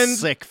 That was a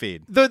sick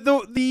feed.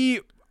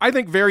 The I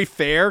think very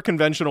fair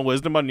conventional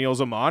wisdom on Neil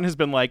Zaman has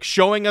been like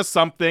showing us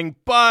something,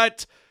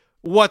 but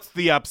what's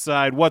the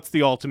upside? What's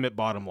the ultimate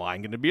bottom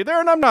line going to be there?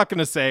 And I'm not going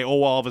to say,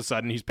 all of a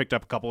sudden he's picked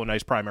up a couple of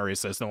nice primary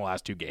assists in the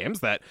last 2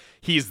 games, that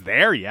he's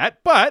there yet.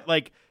 But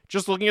like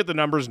just looking at the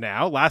numbers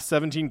now, last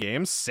 17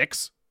 games,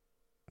 6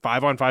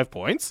 5-on-5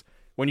 points.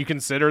 When you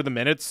consider the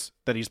minutes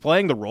that he's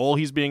playing, the role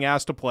he's being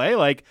asked to play,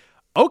 like,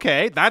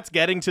 okay, that's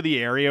getting to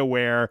the area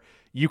where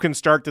you can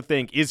start to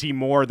think, is he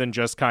more than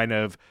just kind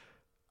of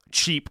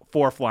cheap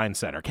fourth line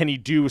center? Can he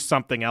do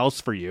something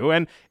else for you?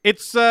 And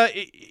it's a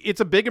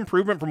big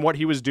improvement from what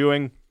he was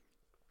doing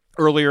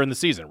earlier in the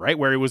season, right?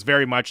 Where it was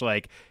very much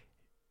like,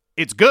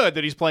 it's good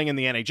that he's playing in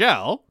the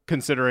NHL,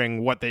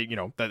 considering what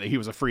that he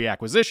was a free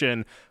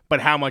acquisition,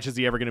 but how much is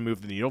he ever going to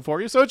move the needle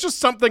for you? So it's just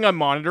something I'm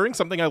monitoring,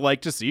 something I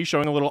like to see,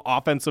 showing a little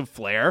offensive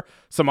flair,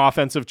 some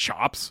offensive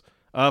chops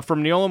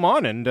from Neil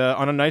Zaman, and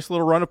on a nice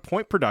little run of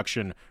point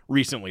production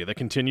recently that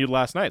continued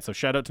last night. So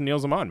shout out to Neil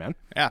Zaman, man.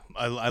 Yeah,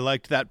 I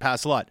liked that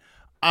pass a lot.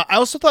 I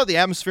also thought the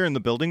atmosphere in the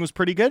building was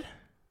pretty good.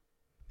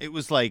 It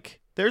was like,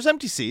 there's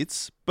empty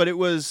seats, but it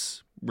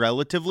was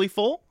relatively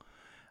full.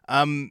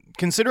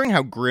 Considering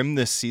how grim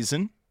this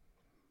season,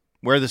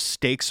 where the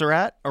stakes are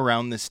at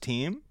around this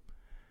team,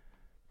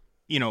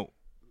 you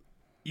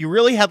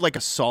really had like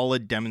a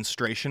solid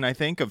demonstration, I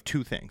think, of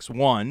 2 things.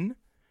 One,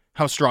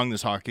 how strong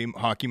this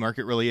hockey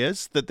market really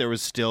is, that there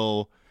was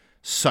still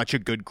such a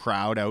good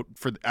crowd out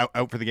for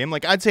the game.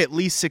 Like, I'd say at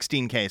least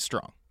 16K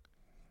strong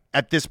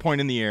at this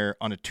point in the year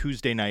on a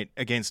Tuesday night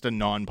against a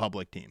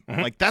non-public team.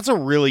 Mm-hmm. Like, that's a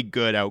really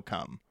good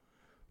outcome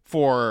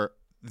for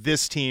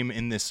this team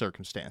in this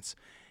circumstance.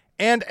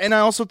 And I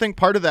also think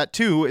part of that,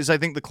 too, is I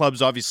think the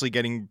club's obviously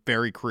getting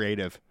very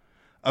creative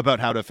about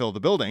how to fill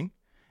the building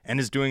and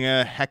is doing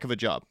a heck of a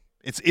job.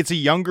 It's a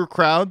younger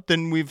crowd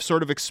than we've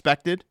sort of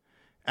expected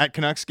at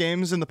Canucks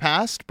games in the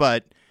past,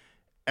 but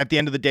at the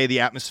end of the day, the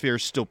atmosphere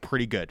is still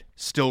pretty good.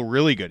 Still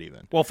really good,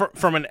 even. Well,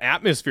 from an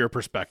atmosphere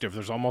perspective,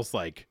 there's almost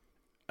like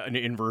an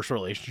inverse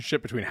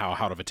relationship between how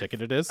out of a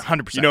ticket it is.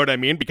 100%. You know what I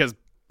mean? Because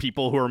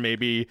people who are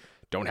maybe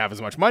don't have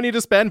as much money to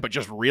spend, but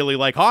just really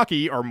like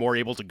hockey are more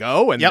able to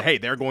go, and hey,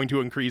 they're going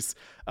to increase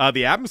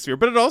the atmosphere.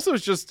 But it also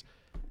is just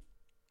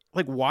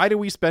like, why do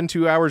we spend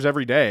 2 hours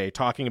every day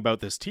talking about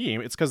this team?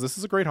 It's because this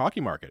is a great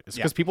hockey market. It's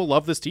because people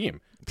love this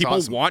team.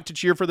 People want to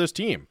cheer for this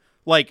team.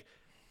 Like,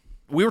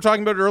 we were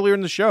talking about it earlier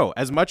in the show.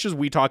 As much as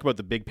we talk about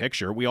the big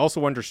picture, we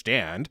also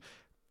understand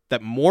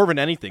that more than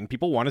anything,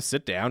 people want to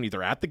sit down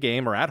either at the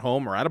game or at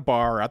home or at a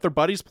bar or at their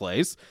buddy's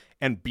place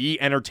and be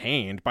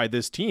entertained by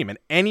this team. And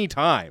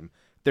anytime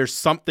there's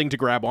something to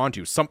grab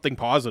onto, something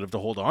positive to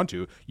hold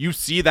onto, you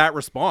see that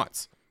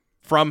response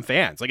from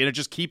fans. Like, and it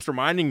just keeps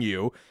reminding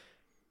you,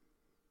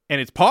 and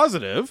it's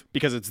positive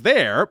because it's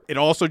there. It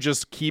also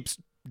just keeps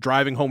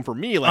driving home for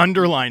me, like,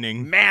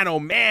 underlining, man, oh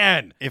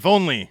man, if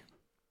only.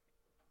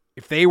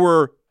 If they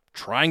were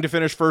trying to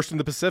finish first in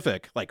the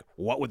Pacific, like,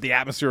 what would the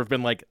atmosphere have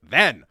been like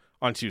then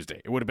on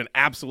Tuesday? It would have been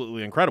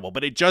absolutely incredible.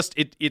 But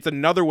it's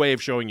another way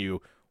of showing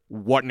you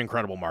what an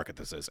incredible market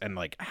this is, and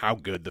like how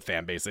good the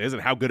fan base is,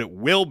 and how good it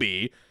will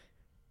be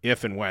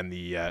if and when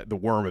the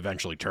worm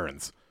eventually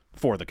turns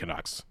for the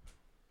Canucks.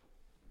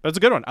 That's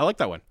a good one. I like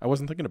that one. I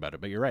wasn't thinking about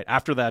it, but you're right.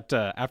 After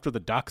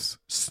the Ducks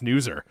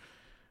snoozer,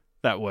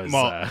 that was.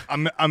 Well,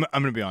 I'm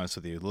gonna be honest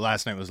with you.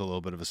 Last night was a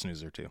little bit of a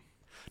snoozer too.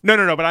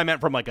 No, but I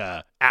meant from like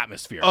a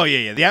atmosphere. Oh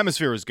yeah, the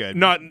atmosphere was good.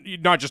 Not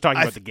just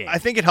talking about the game. I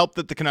think it helped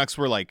that the Canucks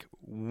were like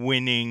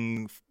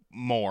winning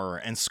more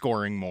and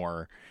scoring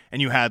more,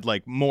 and you had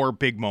like more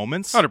big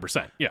moments.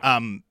 100%. Yeah.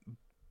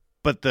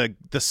 But the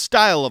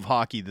style of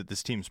hockey that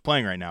this team's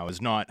playing right now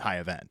is not high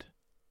event.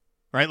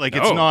 right? Like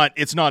No.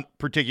 it's not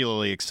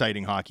particularly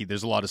exciting hockey.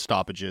 There's a lot of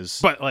stoppages.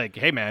 But like,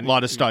 hey man, A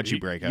lot of stodgy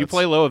breakouts. You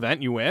play low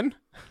event, you win.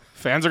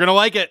 Fans are gonna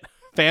like it.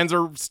 Fans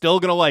are still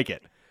gonna like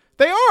it.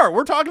 They are.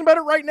 We're talking about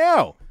it right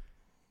now.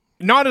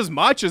 Not as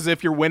much as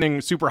if you're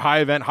winning super high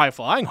event, high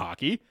flying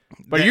hockey.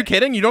 But are you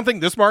kidding? You don't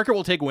think this market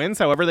will take wins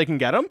however they can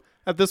get them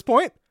at this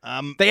point?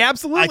 They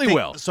absolutely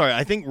will. Sorry,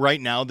 I think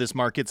right now this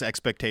market's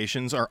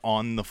expectations are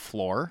on the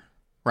floor,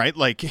 right?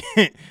 Like,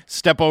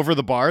 step over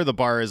the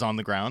bar is on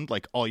the ground.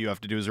 Like, all you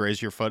have to do is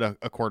raise your foot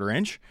a quarter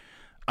inch.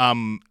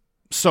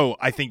 So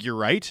I think you're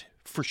right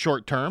for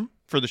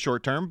the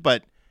short term,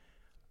 but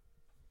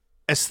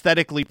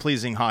aesthetically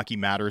pleasing hockey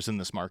matters in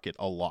this market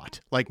a lot,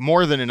 like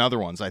more than in other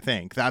ones. I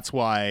think that's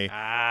why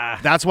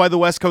the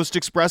West Coast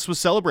Express was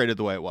celebrated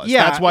the way it was.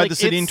 Yeah, that's why like, the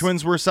Sedin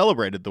Twins were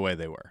celebrated the way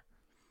they were.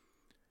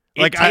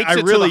 Like, I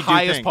really to the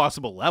highest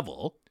possible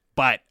level,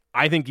 but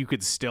I think you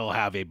could still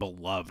have a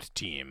beloved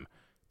team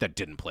that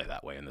didn't play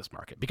that way in this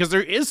market because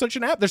there is such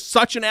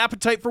an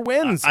appetite for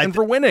wins and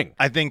for winning.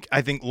 I think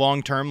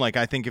long term, like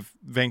I think if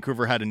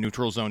Vancouver had a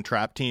neutral zone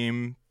trap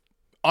team,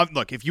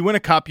 look, if you win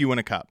a cup, you win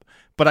a cup.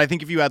 But I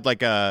think if you had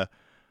like a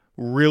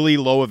really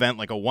low event,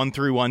 like a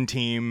 1-3-1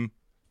 team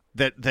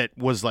that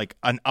was like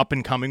an up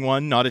and coming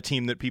one, not a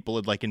team that people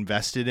had like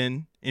invested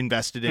in in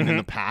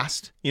the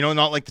past,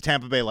 not like the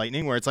Tampa Bay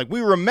Lightning where it's like,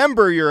 we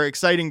remember your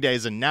exciting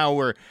days and now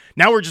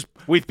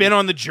we've been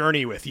on the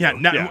journey with you.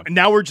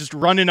 Now we're just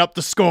running up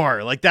the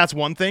score. Like, that's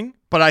one thing.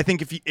 But I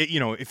think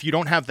if you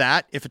don't have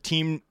that,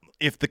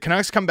 if the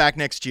Canucks come back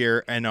next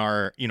year and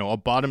are, a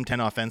bottom 10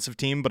 offensive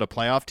team but a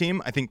playoff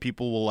team, I think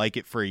people will like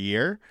it for a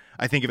year.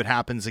 I think if it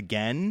happens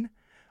again,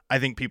 I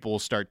think people will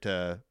start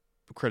to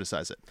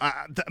criticize it.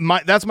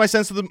 That's my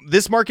sense of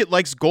this market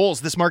likes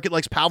goals. This market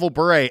likes Pavel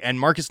Bure and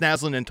Marcus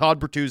Naslund and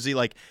Todd Bertuzzi.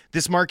 Like,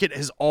 this market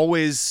has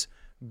always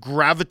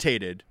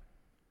gravitated.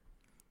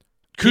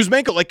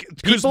 Kuzmenko,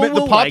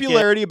 the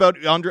popularity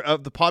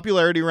the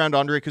popularity around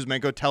Andrei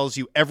Kuzmenko tells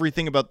you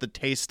everything about the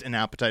taste and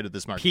appetite of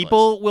this market.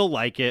 People will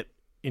like it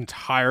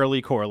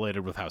entirely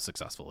correlated with how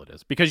successful it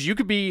is, because you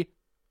could be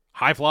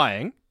high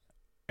flying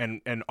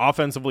and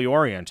offensively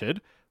oriented,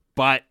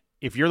 but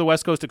if you're the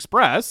West Coast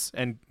Express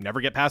and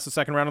never get past the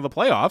second round of the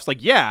playoffs,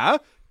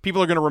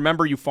 people are going to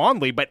remember you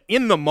fondly, but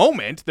in the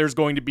moment there's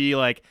going to be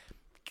like,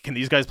 can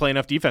these guys play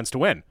enough defense to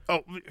win?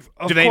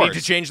 Do they need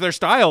to change their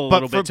style a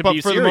little bit to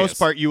be serious? But for the most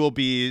part, you'll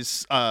be a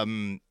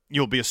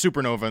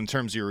supernova in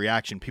terms of your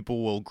reaction.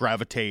 People will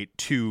gravitate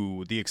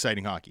to the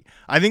exciting hockey.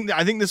 I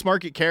think this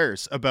market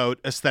cares about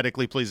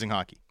aesthetically pleasing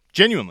hockey.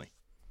 Genuinely.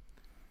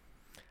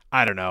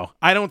 I don't know.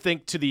 I don't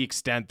think to the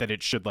extent that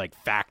it should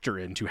factor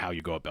into how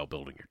you go about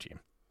building your team.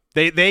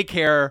 They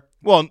care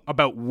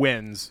about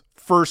wins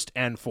first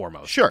and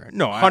foremost. Sure.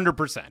 No,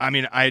 100%.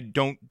 I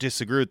don't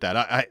disagree with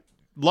that.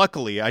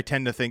 Luckily, I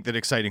tend to think that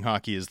exciting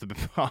hockey is the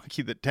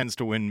hockey that tends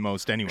to win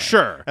most anyway.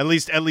 Sure. At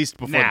least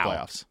before the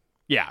playoffs.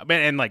 Yeah,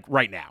 and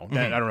right now.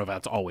 I don't know if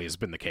that's always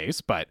been the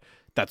case, but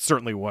that's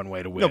certainly one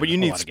way to win. No, but you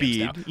need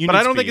speed. But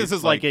I don't think this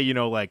is like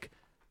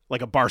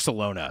a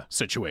Barcelona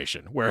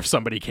situation where if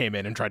somebody came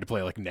in and tried to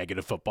play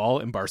negative football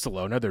in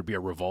Barcelona, there'd be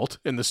a revolt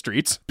in the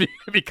streets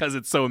because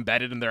it's so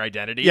embedded in their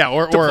identity. Yeah,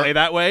 or play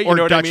that way. Or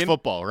know Dutch what I mean?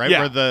 football, right?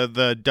 Yeah. Where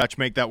the Dutch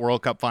make that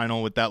World Cup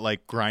final with that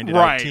grinded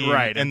out team,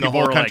 right, and the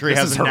whole country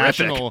has a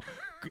national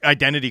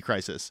identity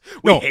crisis.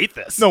 We hate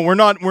this. No, we're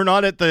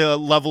not at the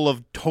level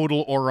of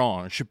total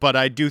orange, but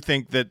I do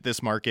think that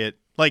this market,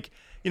 I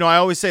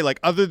always say,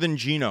 other than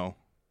Gino,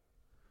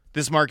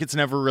 this market's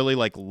never really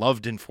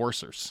loved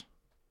enforcers.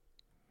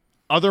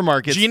 Other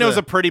markets, Gino's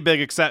a pretty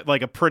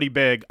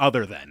big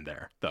other than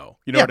there, though.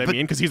 You know what I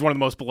mean? Because he's one of the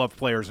most beloved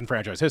players in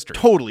franchise history.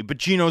 Totally, but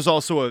Gino's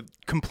also a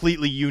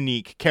completely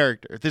unique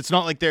character. It's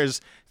not like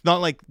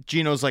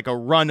Gino's a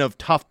run of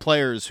tough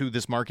players who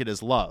this market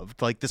has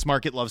loved. This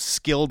market loves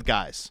skilled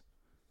guys.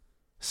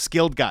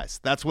 Skilled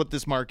guys. That's what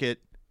this market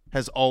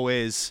has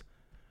always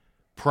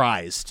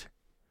prized.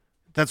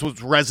 That's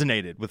what's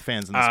resonated with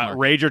fans in this market.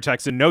 Rager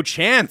texted, no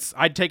chance.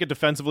 I'd take a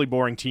defensively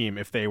boring team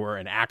if they were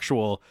an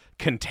actual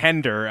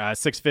contender.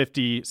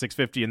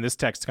 650 in this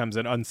text comes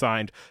in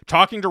unsigned.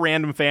 Talking to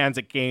random fans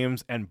at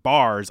games and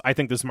bars, I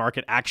think this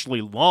market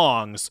actually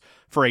longs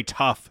for a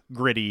tough,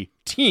 gritty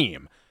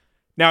team.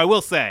 Now, I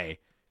will say,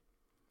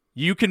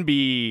 you can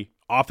be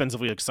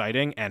offensively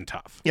exciting and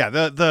tough. Yeah,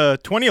 the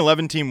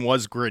 2011 team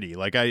was gritty.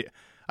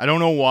 I don't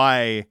know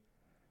why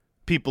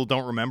people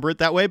don't remember it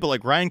that way,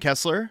 but Ryan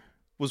Kessler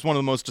was one of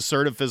the most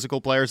assertive physical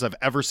players I've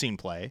ever seen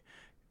play.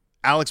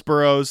 Alex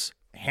Burrows,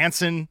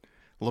 Hansen,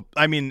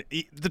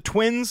 the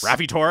Twins.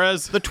 Rafi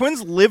Torres. The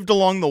Twins lived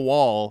along the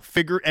wall,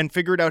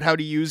 figured out how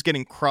to use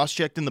getting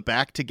cross-checked in the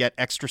back to get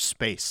extra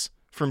space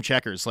from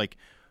checkers.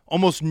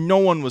 Almost no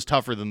one was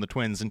tougher than the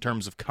Twins in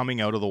terms of coming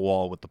out of the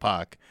wall with the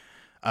puck.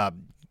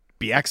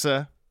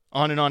 Bieksa,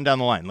 on and on down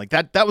the line.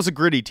 That was a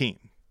gritty team.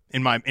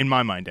 In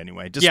my mind,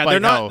 anyway.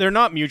 Despite they're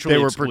not mutually they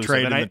were exclusive,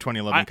 portrayed in the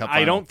 2011 Cup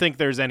final. I don't think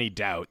there's any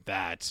doubt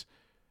that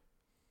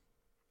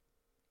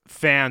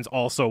fans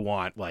also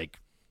want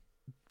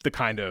the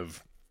kind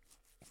of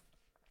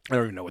I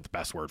don't even know what the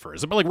best word for it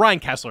is, but like Ryan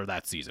Kessler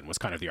that season was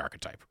kind of the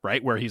archetype,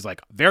 right? Where he's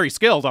like very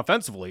skilled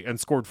offensively and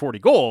scored 40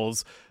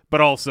 goals,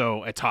 but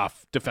also a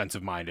tough,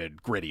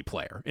 defensive-minded, gritty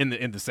player in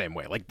the same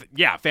way. Like,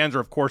 yeah, fans are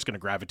of course going to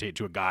gravitate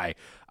to a guy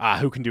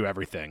who can do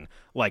everything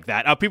like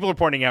that. People are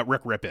pointing out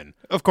Rick Rippon,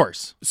 Of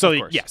course. so Of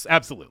course. yes,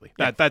 absolutely.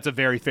 That's a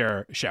very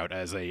fair shout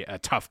as a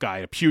tough guy,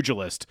 a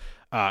pugilist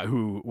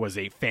who was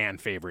a fan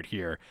favorite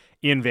here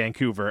in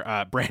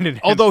Vancouver.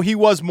 Brandon, Although he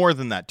was more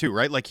than that too,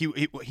 right? Like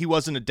he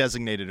wasn't a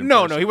designated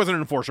enforcer. no, he wasn't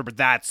an enforcer, but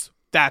that's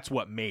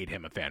what made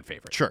him a fan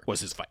favorite. Sure. Was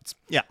his fights.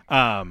 Yeah.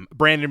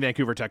 Brandon,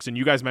 Vancouver, Texan,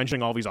 you guys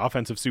mentioning all these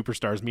offensive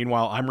superstars.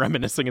 Meanwhile, I'm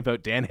reminiscing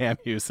about Dan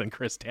Hamhuis and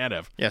Chris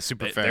Tanev. Yeah,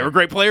 super fair. They were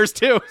great players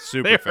too.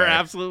 Super They fair. were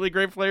absolutely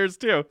great players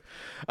too.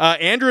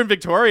 Andrew and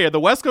Victoria, the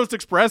West Coast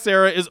Express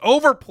era is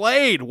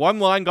overplayed. One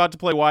line got to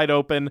play wide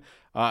open,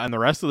 and the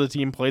rest of the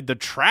team played the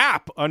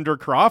trap under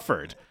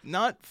Crawford.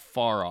 Not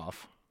far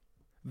off.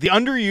 The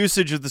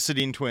underusage of the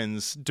Sedin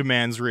twins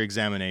demands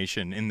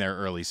re-examination in their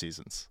early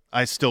seasons.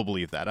 I still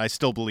believe that. I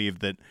still believe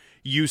that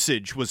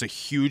usage was a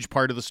huge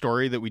part of the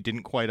story that we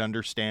didn't quite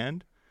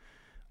understand.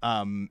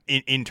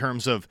 In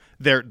terms of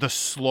the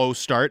slow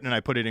start, and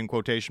I put it in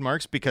quotation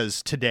marks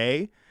because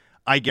today,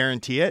 I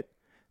guarantee it,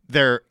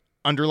 their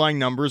underlying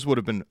numbers would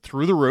have been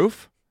through the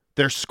roof.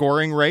 Their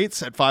scoring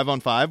rates at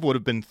 5-on-5 would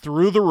have been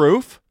through the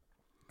roof,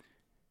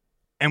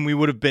 and we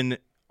would have been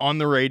on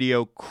the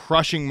radio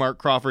crushing Mark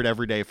Crawford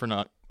every day for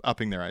not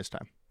upping their ice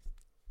time.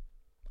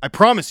 I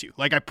promise you.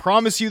 Like, I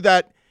promise you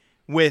that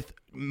with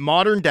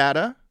modern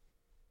data,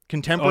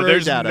 contemporary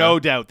there's data.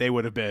 no doubt they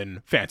would have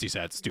been fancy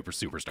sets,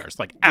 superstars.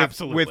 Like,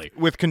 absolutely.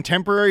 With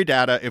contemporary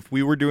data, if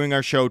we were doing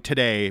our show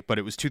today, but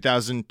it was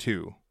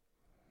 2002,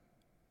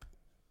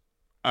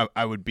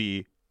 I would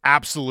be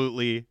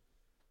absolutely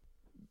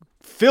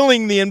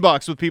filling the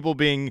inbox with people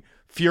being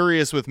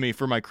furious with me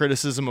for my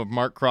criticism of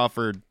Mark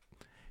Crawford,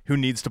 who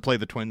needs to play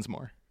the Twins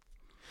more.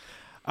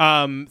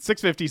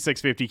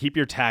 650. Keep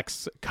your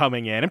texts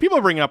coming in, and people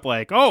are bringing up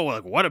like, oh,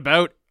 like what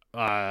about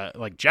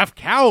like Jeff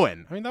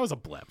Cowan? I mean, that was a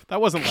blip. That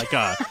wasn't like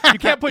you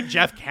can't put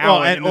Jeff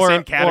Cowan in the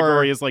same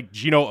category as like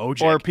Gino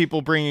Ojic. Or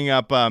people bringing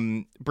up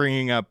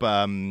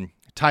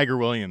Tiger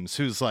Williams,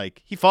 who's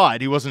like, he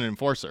fought, he wasn't an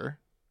enforcer,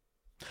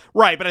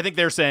 right? But I think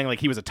they're saying like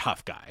he was a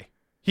tough guy.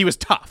 He was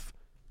tough.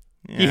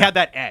 Yeah. He had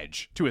that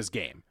edge to his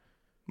game.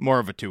 More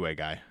of a two-way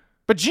guy.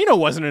 But Gino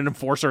wasn't an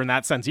enforcer in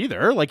that sense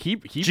either. Like he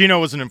Gino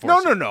was an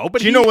enforcer. No.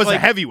 But Gino was like, a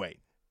heavyweight.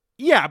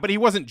 Yeah, but he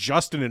wasn't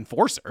just an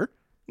enforcer.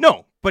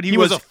 No, but He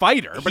was a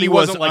fighter, but he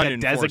wasn't like an a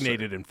enforcer.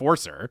 designated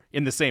enforcer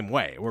in the same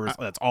way, where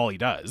that's all he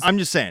does. I'm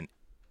just saying,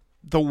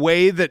 the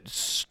way that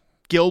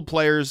skilled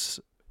players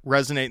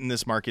resonate in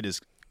this market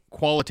is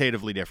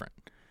qualitatively different.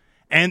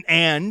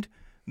 And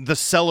the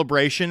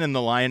celebration and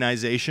the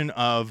lionization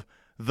of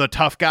the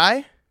tough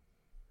guy,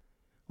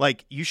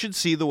 like, you should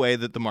see the way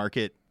that the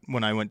market,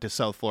 when I went to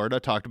South Florida,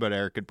 talked about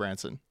Eric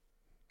Goodbranson.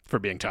 For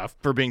being tough.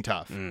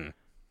 And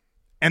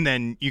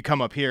then you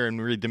come up here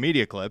and read the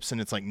media clips,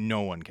 and it's like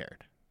no one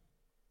cared.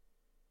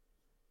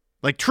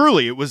 Like,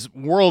 truly, it was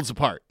worlds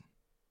apart.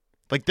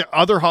 Like, the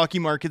other hockey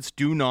markets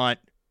do not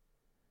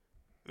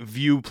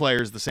view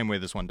players the same way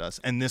this one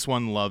does, and this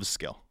one loves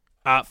skill.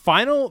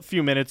 Final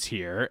few minutes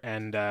here,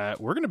 and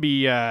we're going to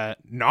be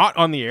not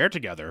on the air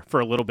together for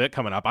a little bit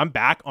coming up. I'm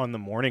back on the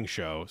morning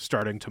show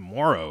starting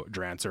tomorrow,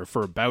 Drancer,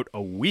 for about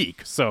a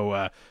week.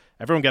 So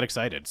everyone get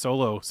excited.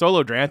 Solo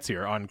Drance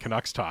here on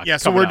Canucks Talk. Yeah,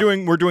 so we're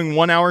doing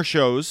 1 hour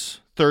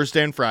shows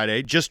Thursday and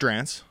Friday. Just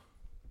Drance.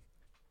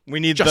 We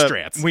need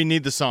Drance. We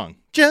need the song.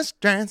 Just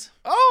Drance.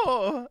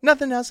 Oh,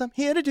 nothing else I'm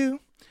here to do.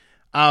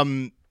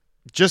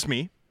 Just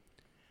me.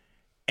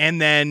 And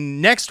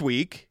then next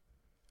week,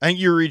 I think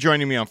you're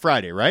rejoining me on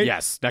Friday, right?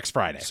 Yes, next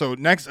Friday. So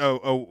next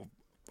a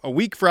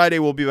week Friday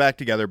we'll be back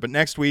together, but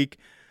next week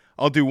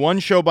I'll do one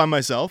show by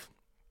myself,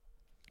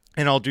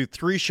 and I'll do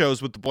 3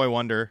 shows with the boy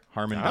wonder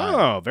Harmon Dye.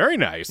 Oh, very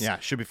nice. Yeah,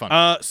 should be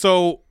fun.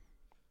 So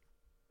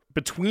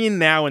between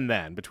now and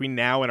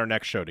our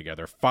next show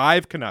together,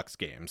 5 Canucks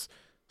games,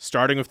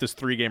 starting with this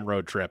 3-game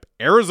road trip.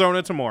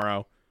 Arizona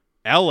tomorrow,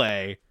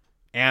 LA,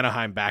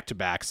 Anaheim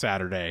back-to-back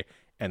Saturday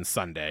and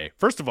Sunday.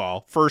 First of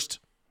all, first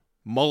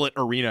Mullet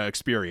Arena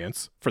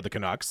experience for the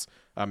Canucks,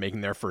 making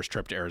their first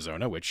trip to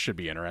Arizona, which should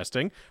be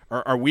interesting.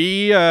 Are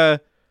we,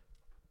 and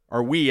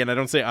I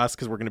don't say us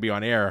because we're going to be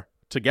on air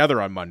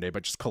together on Monday,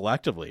 but just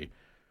collectively,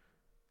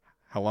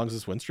 how long is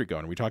this win streak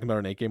going? Are we talking about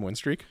an 8-game win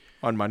streak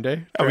on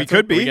Monday? Oh, we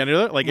could be. We gonna do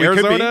that? Like We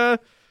could Arizona,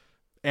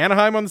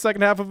 Anaheim on the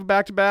second half of a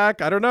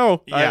back-to-back? I don't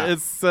know. Yeah.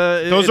 Those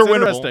are winnable.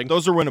 interesting.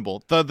 Those are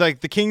winnable.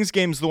 The Kings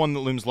game's the one that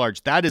looms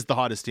large. That is the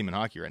hottest team in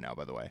hockey right now,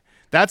 by the way.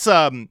 That's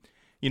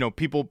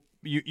people.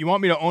 You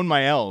want me to own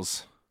my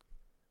L's?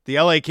 The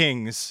LA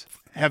Kings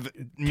have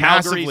Calgary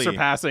massively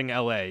surpassing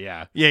LA,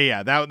 yeah.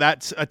 Yeah.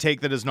 That's a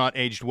take that has not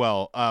aged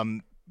well.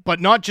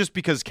 But not just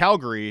because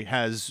Calgary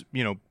has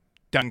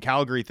done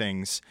Calgary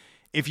things.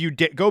 If you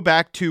go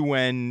back to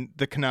when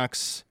the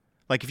Canucks,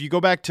 like if you go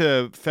back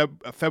to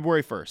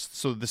February 1st,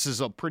 so this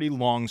is a pretty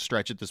long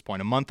stretch at this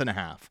point, a month and a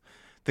half.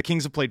 The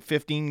Kings have played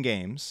 15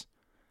 games,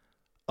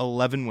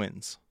 11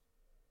 wins.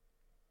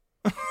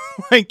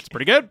 Like,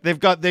 Pretty good. they've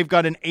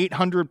got an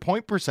 800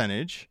 point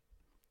percentage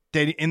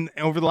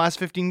over the last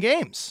 15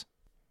 games.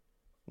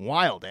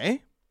 Wild, eh?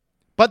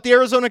 But the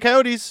Arizona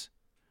Coyotes,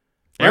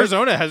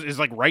 Arizona is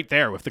like right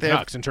there with the They have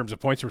Canucks in terms of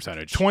points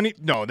percentage. 20.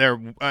 No, they're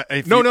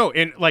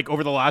in like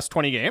over the last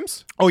 20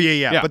 games. Oh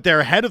yeah. Yeah. But they're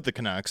ahead of the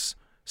Canucks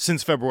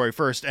since February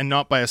 1st, and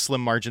not by a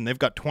slim margin. They've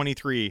got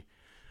 23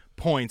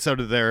 points out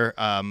of their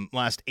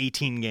last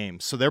 18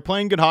 games, so they're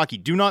playing good hockey.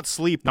 Do not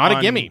sleep. Not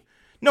a gimme.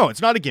 No,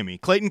 it's not a gimme.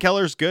 Clayton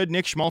Keller's good.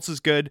 Nick Schmaltz is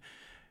good.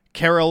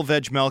 Karel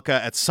Vejmelka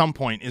at some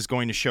point is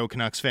going to show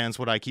Canucks fans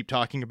what I keep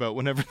talking about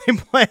whenever they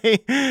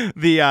play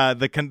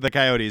the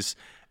Coyotes.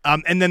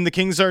 And then the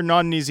Kings are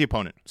not an easy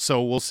opponent,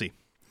 so we'll see.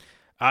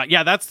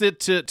 That's it.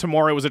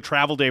 Tomorrow was a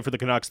travel day for the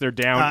Canucks. They're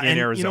down in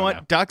Arizona. You know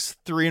what? Ducks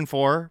 3 and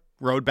 4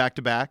 road back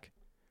to back.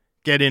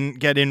 Get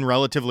in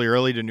relatively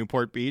early to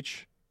Newport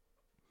Beach.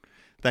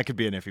 That could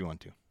be an iffy one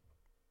too.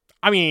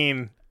 I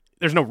mean,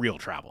 there's no real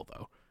travel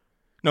though.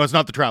 No, it's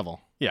not the travel.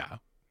 Yeah.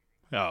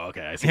 Oh,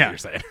 okay. I see what you're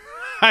saying.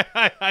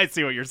 I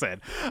see what you're saying.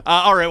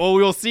 All right. Well,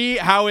 we'll see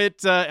how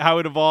it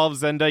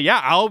evolves. And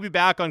I'll be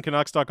back on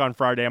Canucks Talk on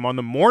Friday. I'm on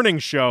the morning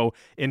show.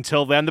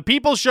 Until then, the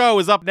People Show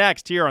is up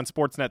next here on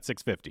Sportsnet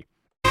 650.